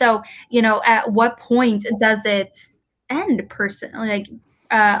 And so, at what point does it end personally? Like,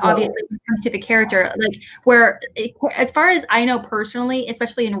 obviously when it comes to the character, like as far as I know personally,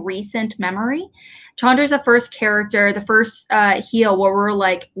 especially in recent memory, Chandra's the first character, the first heel where we're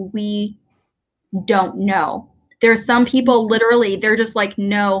like, we don't know. There's some people literally, they're just like,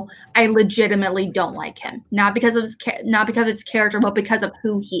 no, I legitimately don't like him. Not because of his character, but because of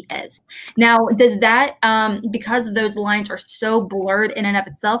who he is. Now, does that, because those lines are so blurred in and of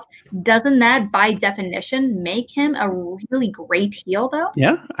itself, doesn't that by definition make him a really great heel though?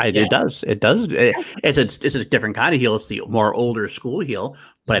 Yeah, it does. It does. It's a different kind of heel. It's the more older school heel,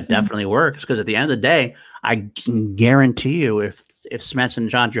 but it definitely works because at the end of the day, I can guarantee you if Smets and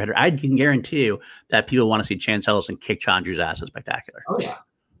Chandru had, I can guarantee you that people want to see Chance Ellison kick Chandru's ass in Spectacular. Oh yeah.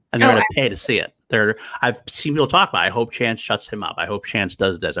 And they're going to pay to see it. I've seen people talk about, I hope Chance shuts him up. I hope Chance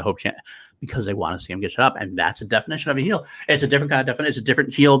does this. I hope Chance, because they want to see him get shut up. And that's a definition of a heel. It's a different kind of definition. It's a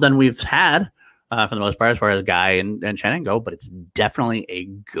different heel than we've had for the most part, as far as Guy and Shannon go, but it's definitely a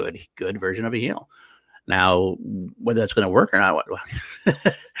good version of a heel. Now, whether that's going to work or not,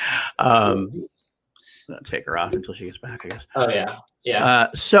 take her off until she gets back, I guess. Oh yeah.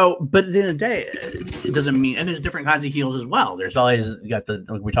 But at the end of the day, it doesn't mean, and there's different kinds of heels as well. There's always, you got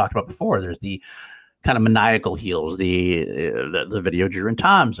like we talked about before, there's the kind of maniacal heels, the Video Drew and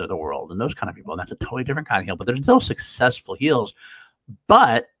Toms of the world, and those kind of people. And that's a totally different kind of heel, but there's still successful heels.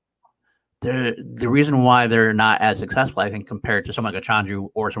 But the reason why they're not as successful, I think, compared to someone like a Chandru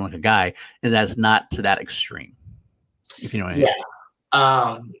or someone like a Guy, is that it's not to that extreme. If you know what I mean.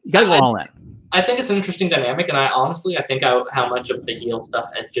 Yeah. You gotta go all in. I think it's an interesting dynamic, and I think how much of the heel stuff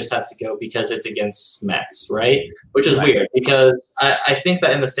it just has to go because it's against Smets, right? Which is weird because I think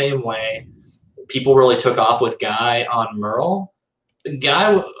that in the same way, people really took off with Guy on Merle.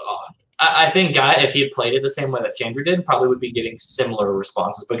 Guy, I think Guy, if he had played it the same way that Chandra did, probably would be getting similar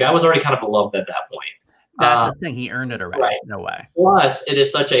responses. But Guy was already kind of beloved at that point. That's the thing. He earned it already. Right. No way. Plus, it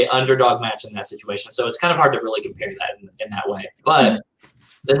is such a underdog match in that situation. So it's kind of hard to really compare that in that way. But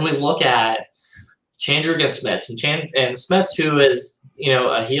then we look at Chandra against Smets. And Smets, who is,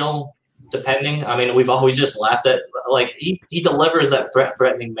 a heel, depending. I mean, we've always just laughed at, like, he delivers that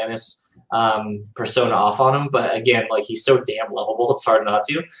threatening menace persona off on him, but again, like, he's so damn lovable, it's hard not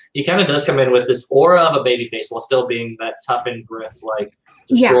to. He kind of does come in with this aura of a babyface while still being that tough and griff, like,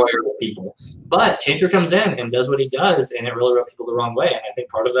 destroyer of people. But Chandra comes in and does what he does, and it really rubbed people the wrong way. And I think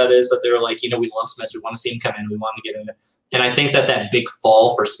part of that is that they're like, we love Smets, we want to see him come in, we want to get in it. And I think that big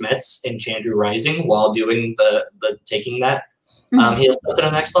fall for Smets in Chandra Rising while doing the taking that he has to the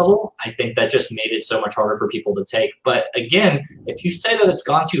next level. I think that just made it so much harder for people to take. But again, if you say that it's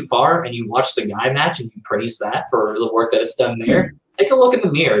gone too far and you watch the Guy match and you praise that for the work that it's done there, take a look in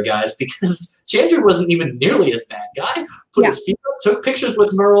the mirror, guys, because Chandra wasn't even nearly as bad. Guy put his feet up, took pictures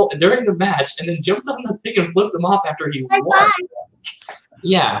with Merle during the match, and then jumped on the thing and flipped him off after he won.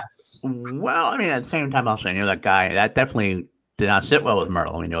 Yeah. Well, I mean, at the same time, also, that Guy, that definitely did not sit well with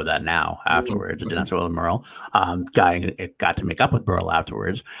Merle. We know that now afterwards. It did not sit well with Merle. Guy got to make up with Merle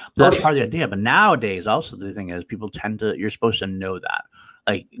afterwards. But that's part of the idea. But nowadays, also, the thing is, people you're supposed to know that.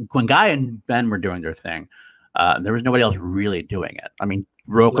 Like, when Guy and Ben were doing their thing, there was nobody else really doing it. I mean,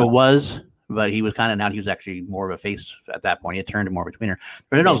 Roka was, but he was he was actually more of a face at that point. He had turned more of a tweener.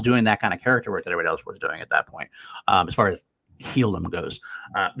 But everybody else doing that kind of character work that everybody else was doing at that point, as far as heeldom goes.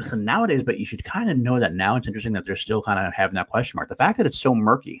 So nowadays, but you should kind of know that now. It's interesting that they're still kind of having that question mark. The fact that it's so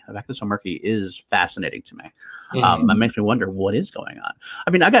murky, is fascinating to me. It makes me wonder what is going on.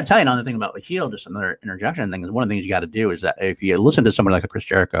 I mean, I got to tell you another thing about the heel, just another interjection thing, is one of the things you got to do is that if you listen to somebody like a Chris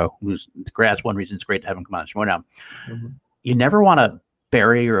Jericho, that's one reason it's great to have him come on Showdown, you never want to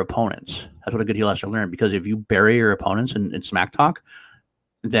bury your opponents. That's what a good heel has to learn, because if you bury your opponents in smack talk,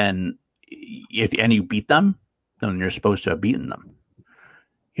 then and you beat them, then you're supposed to have beaten them.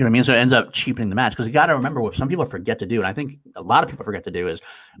 You know what I mean? So it ends up cheapening the match, because you got to remember what some people forget to do, and I think a lot of people forget to do, is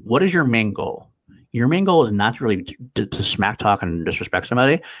what is your main goal? Your main goal is not really to smack talk and disrespect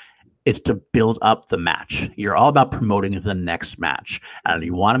somebody. It's to build up the match. You're all about promoting the next match, and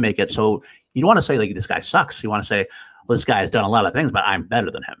you want to make it so you don't want to say, like, this guy sucks. You want to say, well, this guy has done a lot of things, but I'm better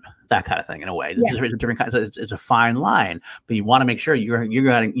than him. That kind of thing, in a way. It's a different kind. It's a fine line, but you want to make sure you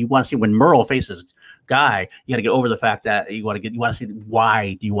want to see when Merle faces Guy, you got to get over the fact that you want to see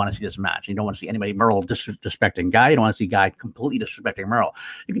why do you want to see this match. You don't want to see anybody Merle disrespecting Guy. You don't want to see Guy completely disrespecting Merle.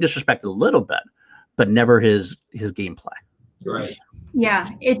 You can disrespect a little bit, but never his gameplay. Right. Yeah,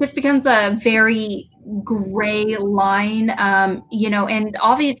 it just becomes a very gray line, and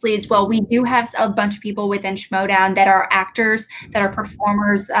obviously as well, we do have a bunch of people within Schmodown that are actors, that are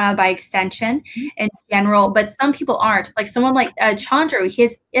performers by extension in general, but some people aren't. Like someone like Chandra,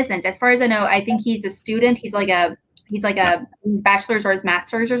 his isn't. As far as I know, I think he's a student. He's like a bachelor's or his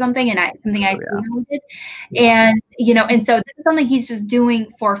master's or something, and I did. And and so this is something he's just doing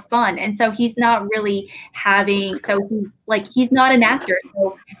for fun, and so he's not really he's not an actor.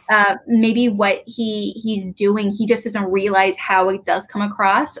 So maybe what he's doing, he just doesn't realize how it does come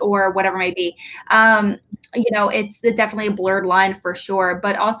across, or whatever it may be. It's definitely a blurred line for sure.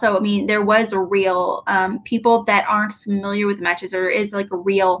 But also, I mean, there was a real people that aren't familiar with matches, or is like a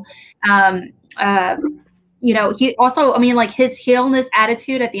real he also, I mean, like his heelness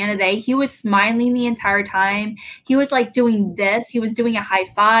attitude at the end of the day, he was smiling the entire time. He was like doing this. He was doing a high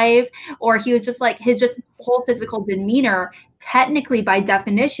five, or he was just like his whole physical demeanor technically by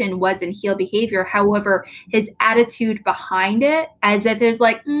definition was in heel behavior. However, his attitude behind it, as if it was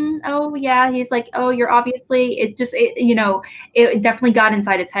like, oh yeah, he's like, oh, you're obviously, it's just, it definitely got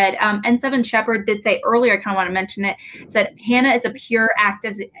inside his head. And Seven Shepherd did say earlier, I kind of want to mention it, said Hannah is a pure act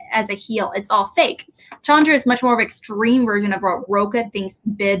as a heel. It's all fake. Chandra is much more of an extreme version of what Roka thinks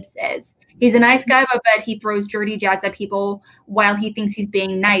Bibbs is. He's a nice guy, but he throws dirty jabs at people while he thinks he's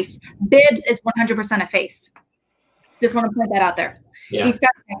being nice. Bibbs is 100% a face. Just want to point that out there. Yeah. He's got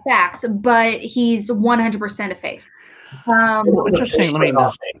facts, but he's 100% a face. Interesting. Let me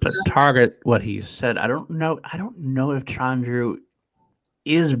just target what he said. I don't know if Chandra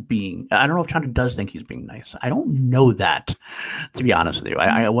is being. I don't know if Chandra does think he's being nice. I don't know that, to be honest with you.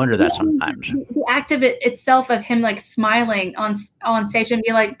 I wonder that sometimes. The act of it itself, of him like smiling on stage and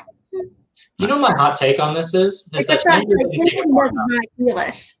be like. My hot take on this is that Chandra was not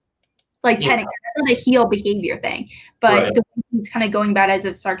heelish. Like technically, that's not a heel behavior thing, but the way he's kind of going about as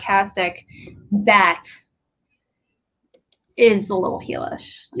if sarcastic, that is a little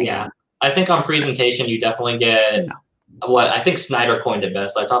heelish. I think on presentation you definitely get what I think Snyder coined it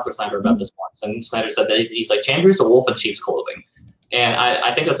best. I talked with Snyder about this once, and Snyder said that he's like, Chandru's a wolf in sheep's clothing. And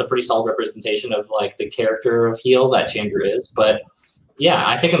I think that's a pretty solid representation of like the character of heel that Chandru is. But yeah,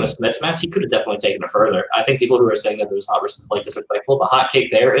 I think in the Smiths match, he could have definitely taken it further. I think people who are saying that it was not like disrespectful, the hot take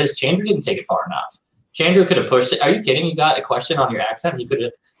there is Chandru didn't take it far enough. Chandru could have pushed it. Are you kidding? You got a question on your accent. He could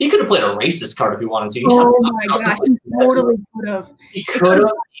have played a racist card if he wanted to. Oh my gosh, he totally could have. He could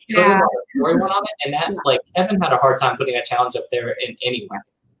have. Yeah. On it, and that like Kevin had a hard time putting a challenge up there in any way.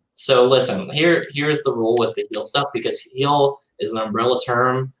 So listen, here's the rule with the heel stuff, because heel is an umbrella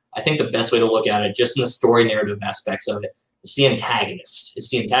term. I think the best way to look at it, just in the story narrative aspects of it, it's the antagonist. It's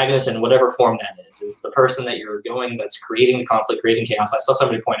the antagonist in whatever form that is. It's the person that you're going that's creating the conflict, creating chaos. I saw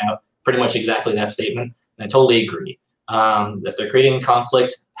somebody point out pretty much exactly that statement, and I totally agree. If they're creating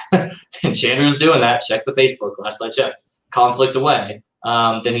conflict, and Chandru's doing that, check the Facebook, last I checked, conflict away,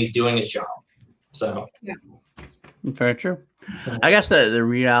 then he's doing his job. So yeah. Very true. I guess the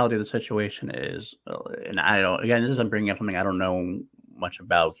reality of the situation is, and I don't, again, this is I'm bringing up something I don't know much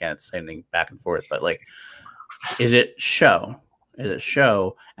about, can't say anything back and forth, but like, is it show?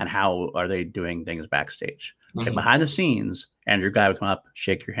 And how are they doing things backstage? Mm-hmm. Okay, behind the scenes, Andrew Guy would come up,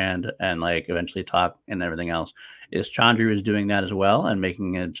 shake your hand, and like eventually talk and everything else. Is Chandru is doing that as well and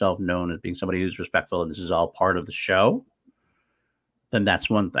making himself known as being somebody who's respectful and this is all part of the show? Then that's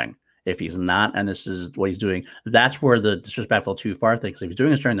one thing. If he's not, and this is what he's doing, that's where the disrespectful too far thing. Because if he's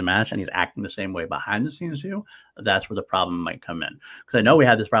doing this during the match and he's acting the same way behind the scenes too, that's where the problem might come in. Because I know we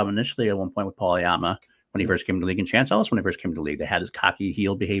had this problem initially at one point with Paul Oyama when he first came to the league, and Chance Ellis when he first came to the league. They had this cocky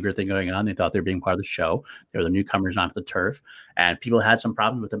heel behavior thing going on. They thought they were being part of the show. They were the newcomers onto the turf, and people had some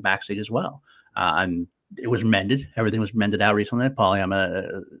problems with them backstage as well. And it was mended. Everything was mended out recently. Paul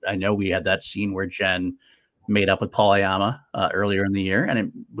Oyama, I know we had that scene where Jen made up with Paul Oyama earlier in the year, and it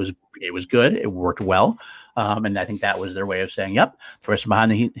was good. It worked well, and I think that was their way of saying, "Yep, there was some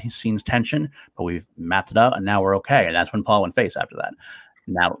behind the scenes tension, but we've mapped it out, and now we're okay." And that's when Paul went face after that.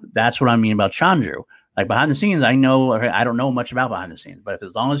 Now that's what I mean about Chandru. Like behind the scenes, I don't know much about behind the scenes, but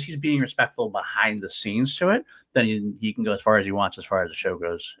as long as he's being respectful behind the scenes to it, then he can go as far as he wants as far as the show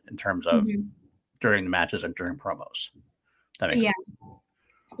goes in terms of during the matches and during promos. That makes sense.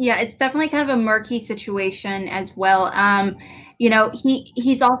 Yeah, it's definitely kind of a murky situation as well.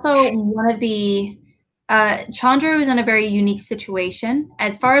 He's also one of the Chandru is in a very unique situation.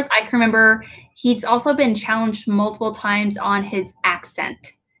 As far as I can remember, he's also been challenged multiple times on his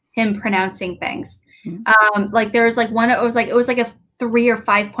accent, him pronouncing things. Like there was like one, it was like a 3 or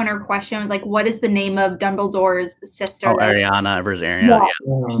 5 pointer question. It was like, what is the name of Dumbledore's sister? Oh, Ariana versus Ariana.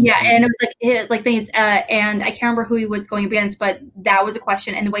 Yeah, and it was like things, and I can't remember who he was going against, but that was a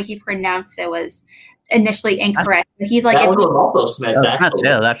question, and the way he pronounced it was initially incorrect. But he's like, that was also Smiths, actually.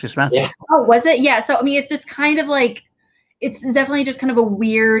 Yeah, it was actually Smiths. Yeah. Oh, was it? Yeah. So I mean, it's just kind of like, it's definitely just kind of a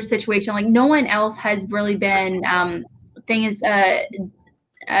weird situation. Like no one else has really been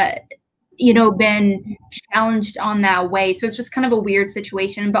been challenged on that way. So it's just kind of a weird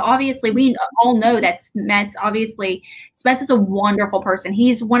situation. But obviously, we all know that Smets is a wonderful person.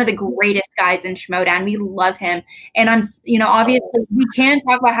 He's one of the greatest guys in Schmoedown. We love him. And obviously, we can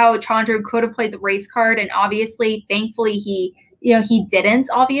talk about how Chandru could have played the race card. And obviously, thankfully, he didn't,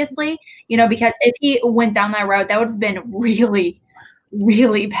 obviously, because if he went down that route, that would have been really,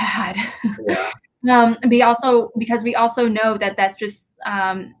 really bad. Yeah. We also know that that's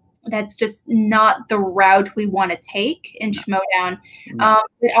just not the route we want to take in Schmoedown.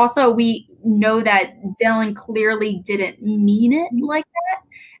 But also, we know that Dylan clearly didn't mean it like that.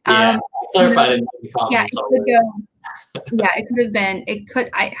 Yeah, clarified in the comments. It could have been.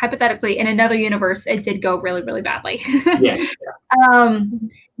 Hypothetically, in another universe, it did go really, really badly.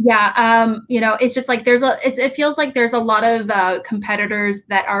 It's just like it feels like there's a lot of competitors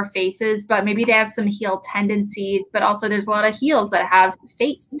that are faces, but maybe they have some heel tendencies, but also there's a lot of heels that have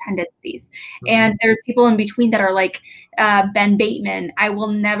face tendencies. And there's people in between that are like Ben Bateman. I will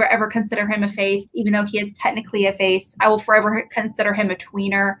never, ever consider him a face, even though he is technically a face. I will forever consider him a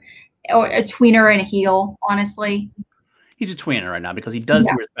tweener. Or a tweener and a heel, honestly. He's a tweener right now because he does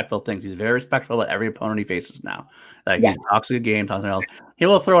do respectful things. He's very respectful of every opponent he faces now. Like he talks a good game, talks else. He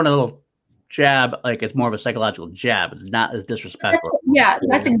will throw in a little jab, like it's more of a psychological jab. It's not as disrespectful.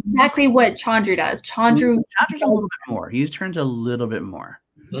 That's exactly what Chandru does. Chandru's a little bit more. He turns a little bit more.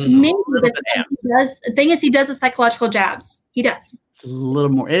 Maybe, but the thing is, he does the psychological jabs. He does. It's a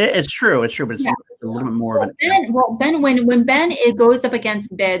little more. It's true, but it's a little bit more of an. Ben, when Ben goes up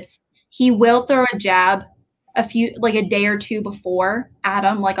against Bibbs, he will throw a jab a day or two before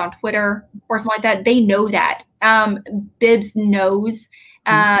Adam, like on Twitter or something like that. They know that. Bibbs knows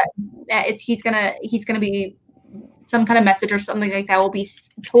that he's gonna be some kind of message or something like that will be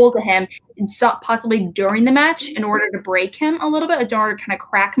told to him, possibly during the match, in order to break him a little bit, in order to kind of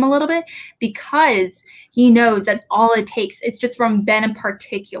crack him a little bit, because he knows that's all it takes. It's just from Ben in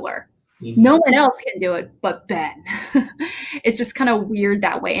particular. No one else can do it but Ben. It's just kind of weird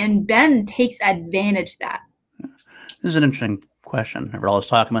that way. And Ben takes advantage of that. This is an interesting question. All I was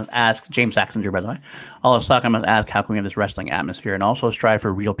talking about, ask James Saxinger, by the way. All I was talking about, ask how can we have this wrestling atmosphere and also strive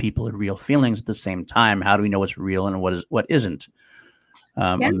for real people and real feelings at the same time? How do we know what's real and what isn't?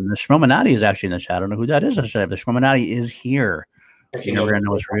 The Schmominati is actually in the chat. I don't know who that is. The Schmominati is here. You never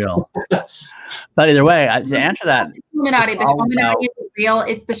know what's real. But either way, to answer that, the Schmominati is real.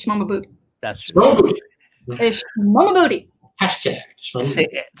 It's the Schmomabooti. That's true. Schmomabooti. It's Schmomabooti.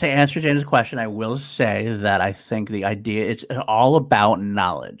 # To answer James' question, I will say that I think the idea, it's all about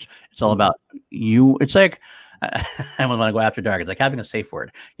knowledge. It's all about you. It's like, I don't want to go after dark. It's like having a safe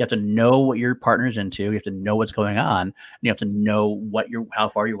word. You have to know what your partner's into. You have to know what's going on. And you have to know how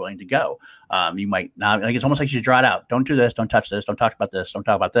far you're willing to go. You might not, like, it's almost like you should draw it out. Don't do this. Don't touch this. Don't talk about this. Don't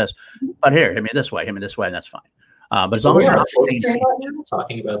talk about this. But here, hit me this way, and that's fine. But as long as you're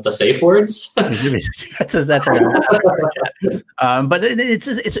talking about the safe words, but it's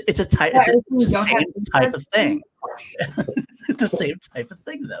a type. It's the same type of thing. It's the same type of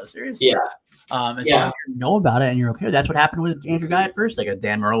thing, though. Seriously. Yeah. As long as you know about it and you're okay. That's what happened with Andrew Guy at first. Like,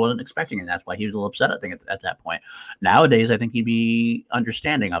 Dan Murrell wasn't expecting it. And that's why he was a little upset, I think, at that point. Nowadays, I think he'd be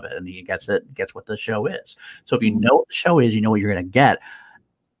understanding of it, and he gets what the show is. So if you know what the show is, you know what you're going to get.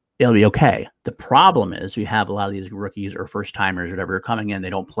 It'll be okay. The problem is we have a lot of these rookies or first timers or whatever coming in. They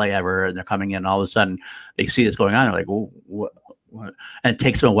don't play ever, and they're coming in. And all of a sudden, they see this going on. They're like, what? And it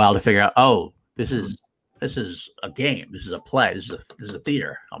takes them a while to figure out. Oh, this is a game. This is a play. This is a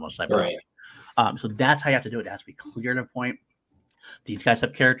theater, almost like. Right. So that's how you have to do it. It has to be clear to the point. These guys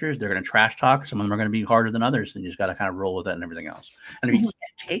have characters. They're going to trash talk. Some of them are going to be harder than others. And you just got to kind of roll with it and everything else. And if you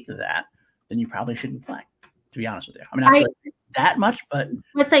can't take that, then you probably shouldn't play. To be honest with you, I mean, not that much, but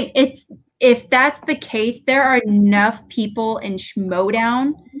it's like if that's the case, there are enough people in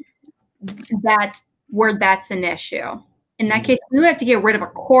Schmodown where that's an issue. In that case, we would have to get rid of a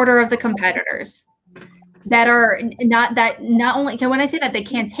quarter of the competitors that are not only. When I say that they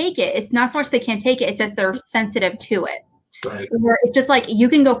can't take it, it's not so much they can't take it; it's just they're sensitive to it. Right. Where it's just like you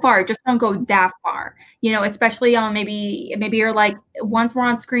can go far, just don't go that far. Especially on maybe you're like, once we're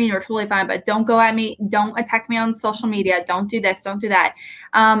on screen, we're totally fine, but don't go at me, don't attack me on social media, don't do this, don't do that.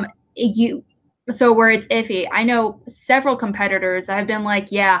 So where it's iffy. I know several competitors that have been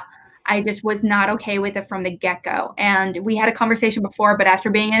like, yeah, I just was not okay with it from the get-go. And we had a conversation before, but after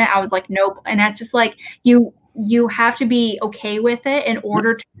being in it, I was like, nope. And that's just like you have to be okay with it in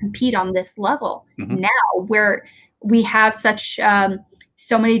order to compete on this level now, where we have such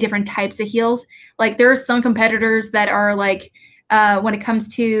so many different types of heels. Like, there are some competitors that are like, when it comes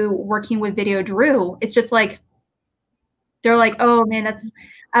to working with Video Drew, it's just like, they're like, oh man,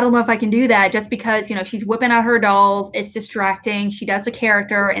 I don't know if I can do that, just because, she's whipping out her dolls. It's distracting. She does a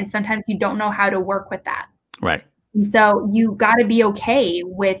character, and sometimes you don't know how to work with that. Right. And so you got to be okay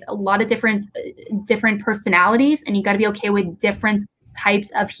with a lot of different personalities, and you got to be okay with different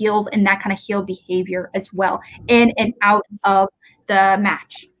types of heels and that kind of heel behavior as well, in and out of the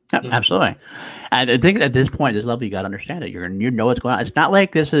match. Absolutely. And I think at this point, this level, you got to understand it. You know what's going on. It's not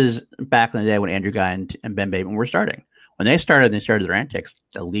like this is back in the day when Andrew Guy and Ben Bateman were starting. When they started their antics,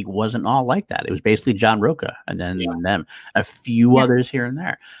 the league wasn't all like that. It was basically John Roca and then them, a few others here and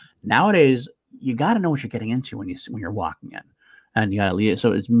there. Nowadays, you got to know what you're getting into when you're walking in. And you got to lead it.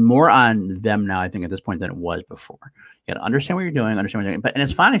 So it's more on them now, I think, at this point than it was before. You got to understand what you're doing, understand what you're doing. And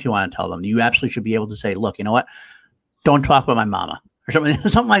it's fine if you want to tell them. You absolutely should be able to say, look, you know what? Don't talk about my mama. Or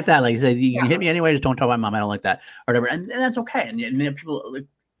something like that. Like, you say, you can hit me anyway, just don't talk about my mama. I don't like that. Or whatever. And that's okay. And people, like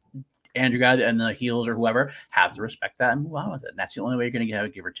Andrew Guy and the heels or whoever, have to respect that and move on with it. And that's the only way you're going to get a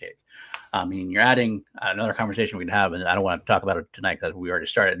give or take. I mean, you're adding another conversation we can have, and I don't want to talk about it tonight because we already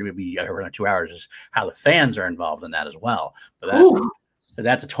started. It would be around 2 hours, is how the fans are involved in that as well. But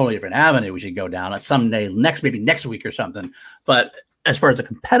that's a totally different avenue we should go down at someday, maybe next week or something. But as far as the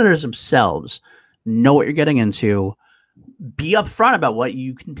competitors themselves, know what you're getting into, be upfront about what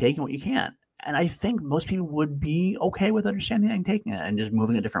you can take and what you can't. And I think most people would be okay with understanding and taking it and just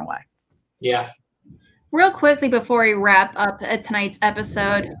moving a different way. Yeah. Real quickly before we wrap up tonight's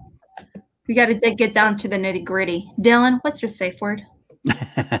episode, we got to get down to the nitty gritty. Dylan, what's your safe word?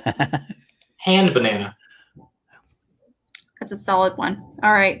 Hand banana. That's a solid one.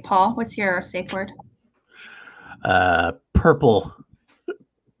 All right, Paul, what's your safe word? Purple.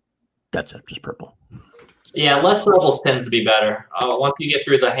 That's it, just purple. Yeah, less syllables tends to be better. Once you get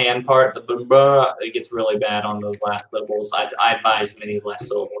through the hand part, the boom, it gets really bad on those last syllables. I advise many less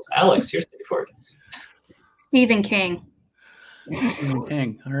syllables. Alex, here's the word. Stephen King. Stephen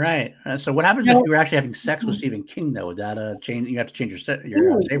King. All right. So what happens if you were actually having sex with Stephen King, though? Would that change? You have to change your safe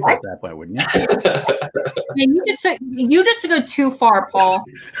word at that point, wouldn't you? Man, you just took it too far, Paul.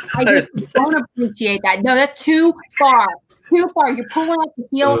 I just don't appreciate that. No, that's too far. Too far. You're pulling out the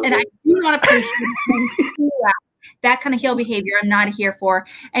heel, and I do not appreciate that kind of heel behavior. I'm not here for.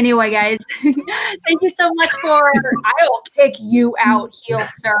 Anyway, guys, thank you so much for. I will kick you out, heel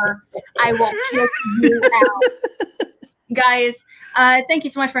sir. I will kick you out. Guys, thank you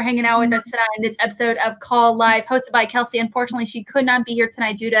so much for hanging out with us tonight in this episode of Call Live, hosted by Kelsey. Unfortunately, she could not be here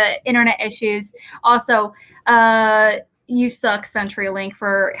tonight due to internet issues. Also, you suck, CenturyLink,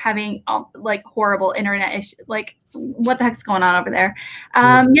 for having like horrible internet issues. Like, what the heck's going on over there?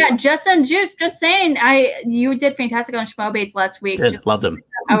 Yeah, Justin Juice, just saying, you did fantastic on Schmobates last week. Love them.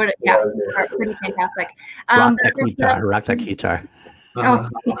 I would, yeah, pretty fantastic. Rock that guitar. Oh,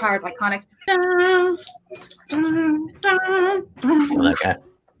 guitar is iconic.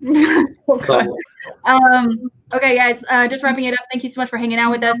 Okay, guys, just wrapping it up. Thank you so much for hanging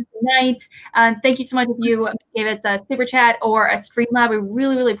out with us tonight. Thank you so much if you gave us a super chat or a Streamlab. We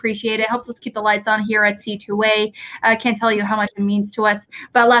really, really appreciate it. It helps us keep the lights on here at C2A. I can't tell you how much it means to us.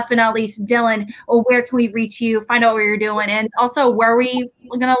 But last but not least, Dylan, where can we reach you, find out what you're doing, and also where are we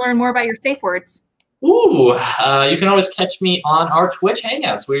going to learn more about your safe words? Ooh, you can always catch me on our Twitch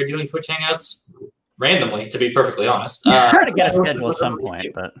Hangouts. We're doing Twitch Hangouts randomly, to be perfectly honest. Try to get a schedule at some point,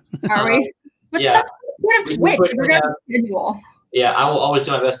 but are we? Yeah. Yeah, I will always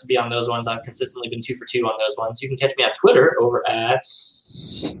do my best to be on those ones. I've consistently been 2 for 2 on those ones. You can catch me on Twitter over at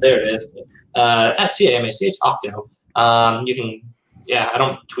there it is at CAMACH Octo. You can, yeah, I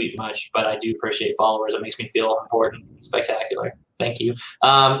don't tweet much, but I do appreciate followers. It makes me feel important, spectacular. Thank you.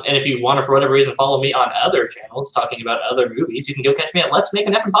 And if you want to, for whatever reason, follow me on other channels talking about other movies, you can go catch me at Let's Make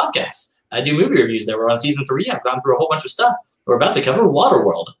an Effing Podcast. I do movie reviews there. We're on season 3. I've gone through a whole bunch of stuff. We're about to cover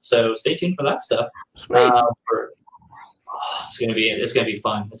Waterworld, so stay tuned for that stuff. It's gonna be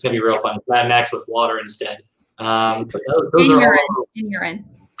fun. It's gonna be real fun. It's Mad Max with water instead. But those are all urine.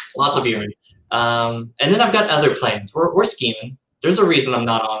 Lots of urine. And then I've got other plans. We're scheming. There's a reason I'm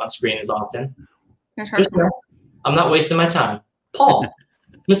not on screen as often. I'm not wasting my time. Paul,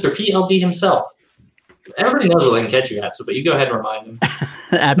 Mr. PLD himself. Everybody knows where they can catch you at, but you go ahead and remind them.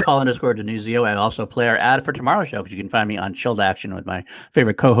 At Paul_Denuzio. I also play our ad for tomorrow's show, because you can find me on Chilled Action with my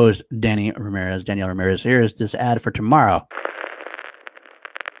favorite co-host, Danielle Ramirez. Here's this ad for tomorrow.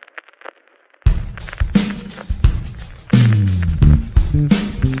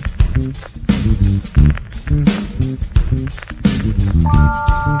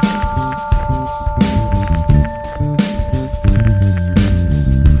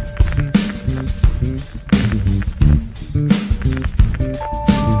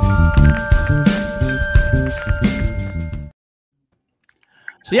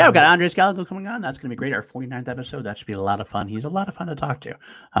 So yeah, we've got Andres Gallego coming on. That's going to be great. Our 49th episode. That should be a lot of fun. He's a lot of fun to talk to.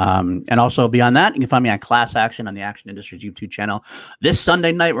 And also beyond that, you can find me on Class Action on the Action Industries YouTube channel. This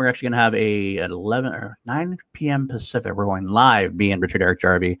Sunday night, we're actually going to have at 11 or 9 p.m. Pacific. We're going live, me and Richard Eric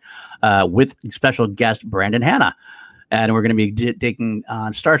Jarvie, with special guest Brandon Hanna. And we're going to be taking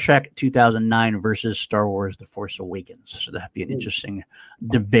on Star Trek 2009 versus Star Wars The Force Awakens. So that'd be an interesting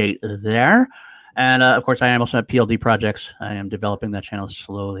debate there. And, of course, I am also at PLD Projects. I am developing that channel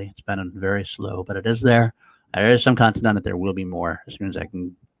slowly. It's been very slow, but it is there. There is some content on it. There will be more as soon as I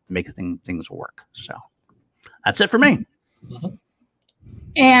can make things work. So that's it for me.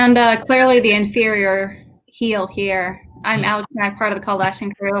 And clearly the inferior heel here. I'm Alex Mack, part of the Call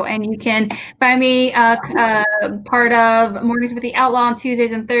Action crew, and you can find me part of Mornings with the Outlaw on Tuesdays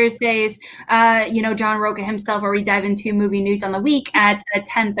and Thursdays. John Roca himself, where we dive into movie news on the week at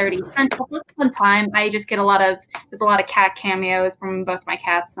 10:30 Central. It's a fun time. I just get there's a lot of cat cameos from both my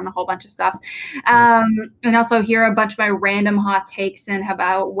cats and a whole bunch of stuff. And also hear a bunch of my random hot takes and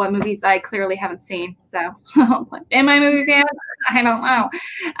about what movies I clearly haven't seen. So, am I a movie fan? I don't know.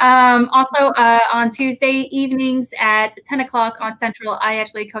 Also, on Tuesday evenings at 10 o'clock on Central, I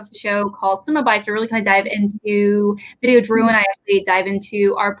actually host a show called Cinema Bias. We're really kind of dive into Video Drew, and I actually dive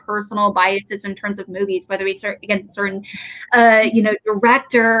into our personal biases in terms of movies, whether we start against a certain,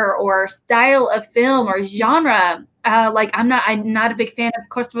 director or style of film or genre. I'm not a big fan of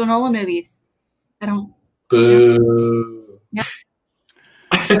Christopher Nolan movies. I don't. Boo. Yeah.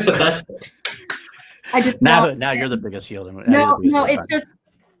 That's. Now you're the biggest heel. No, it's just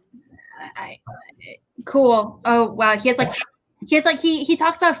cool. Oh wow, he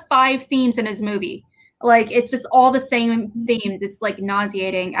talks about 5 themes in his movie. Like, it's just all the same themes. It's like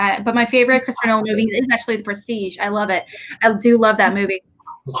nauseating. But my favorite Christopher Nolan movie is actually The Prestige. I love it. I do love that movie.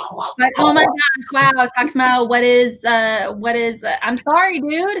 But oh my gosh, wow, talks about what is I'm sorry,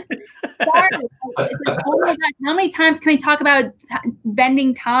 dude. Sorry. It's like, oh my gosh, how many times can I talk about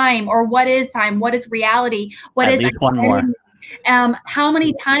bending time, or what is time? What is reality? What At is least one more. How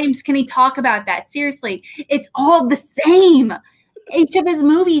many times can he talk about that? Seriously, it's all the same. Each of his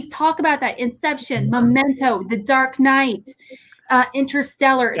movies talk about that. Inception, Memento, The Dark Knight,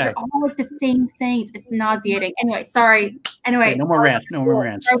 Interstellar. Okay. They're all like the same things. It's nauseating. Anyway, sorry. Anyway, Okay, no more rants. No more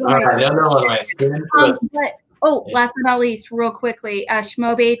rants. All right, no rants. But last but not least, real quickly,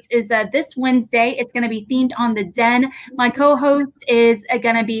 Schmobates is this Wednesday. It's going to be themed on The Den. My co-host is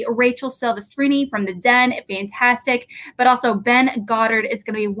going to be Rachel Silvestrini from The Den. Fantastic. But also Ben Goddard is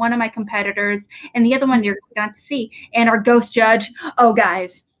going to be one of my competitors, and the other one you're going to have to see. And our ghost judge. Oh,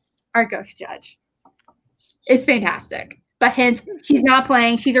 guys, our ghost judge is fantastic. But hence, she's not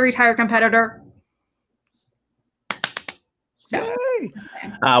playing. She's a retired competitor. So.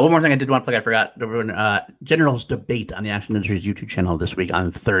 One more thing I did want to plug. I forgot. Generals debate on the Action Industries YouTube channel this week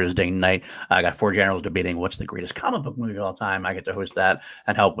on Thursday night. I got 4 generals debating what's the greatest comic book movie of all time. I get to host that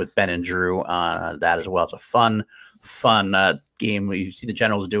and help with Ben and Drew on that as well. It's a fun game. You see the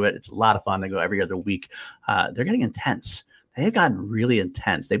generals do it. It's a lot of fun. They go every other week. They're getting intense. They've gotten really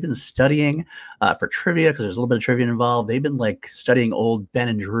intense. They've been studying for trivia, because there's a little bit of trivia involved. They've been like studying old Ben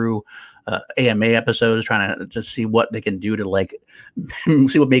and Drew AMA episodes, trying to just see what they can do to like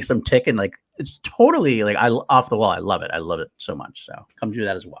see what makes them tick. And like, it's totally like off the wall. I love it. I love it so much. So come do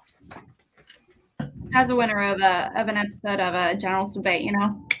that as well. As a winner of an episode of a generals debate, you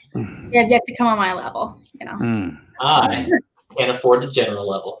know, you have yet to come on my level, you know. I can't afford the general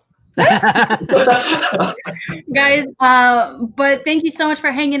level. Guys, but thank you so much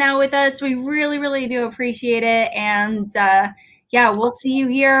for hanging out with us. We really do appreciate it. And yeah, we'll see you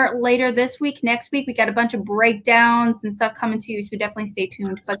here later this week. Next week we got a bunch of breakdowns and stuff coming to you, so definitely stay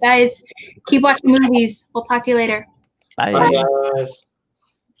tuned. But guys, keep watching movies. We'll talk to you later. Bye. Bye guys.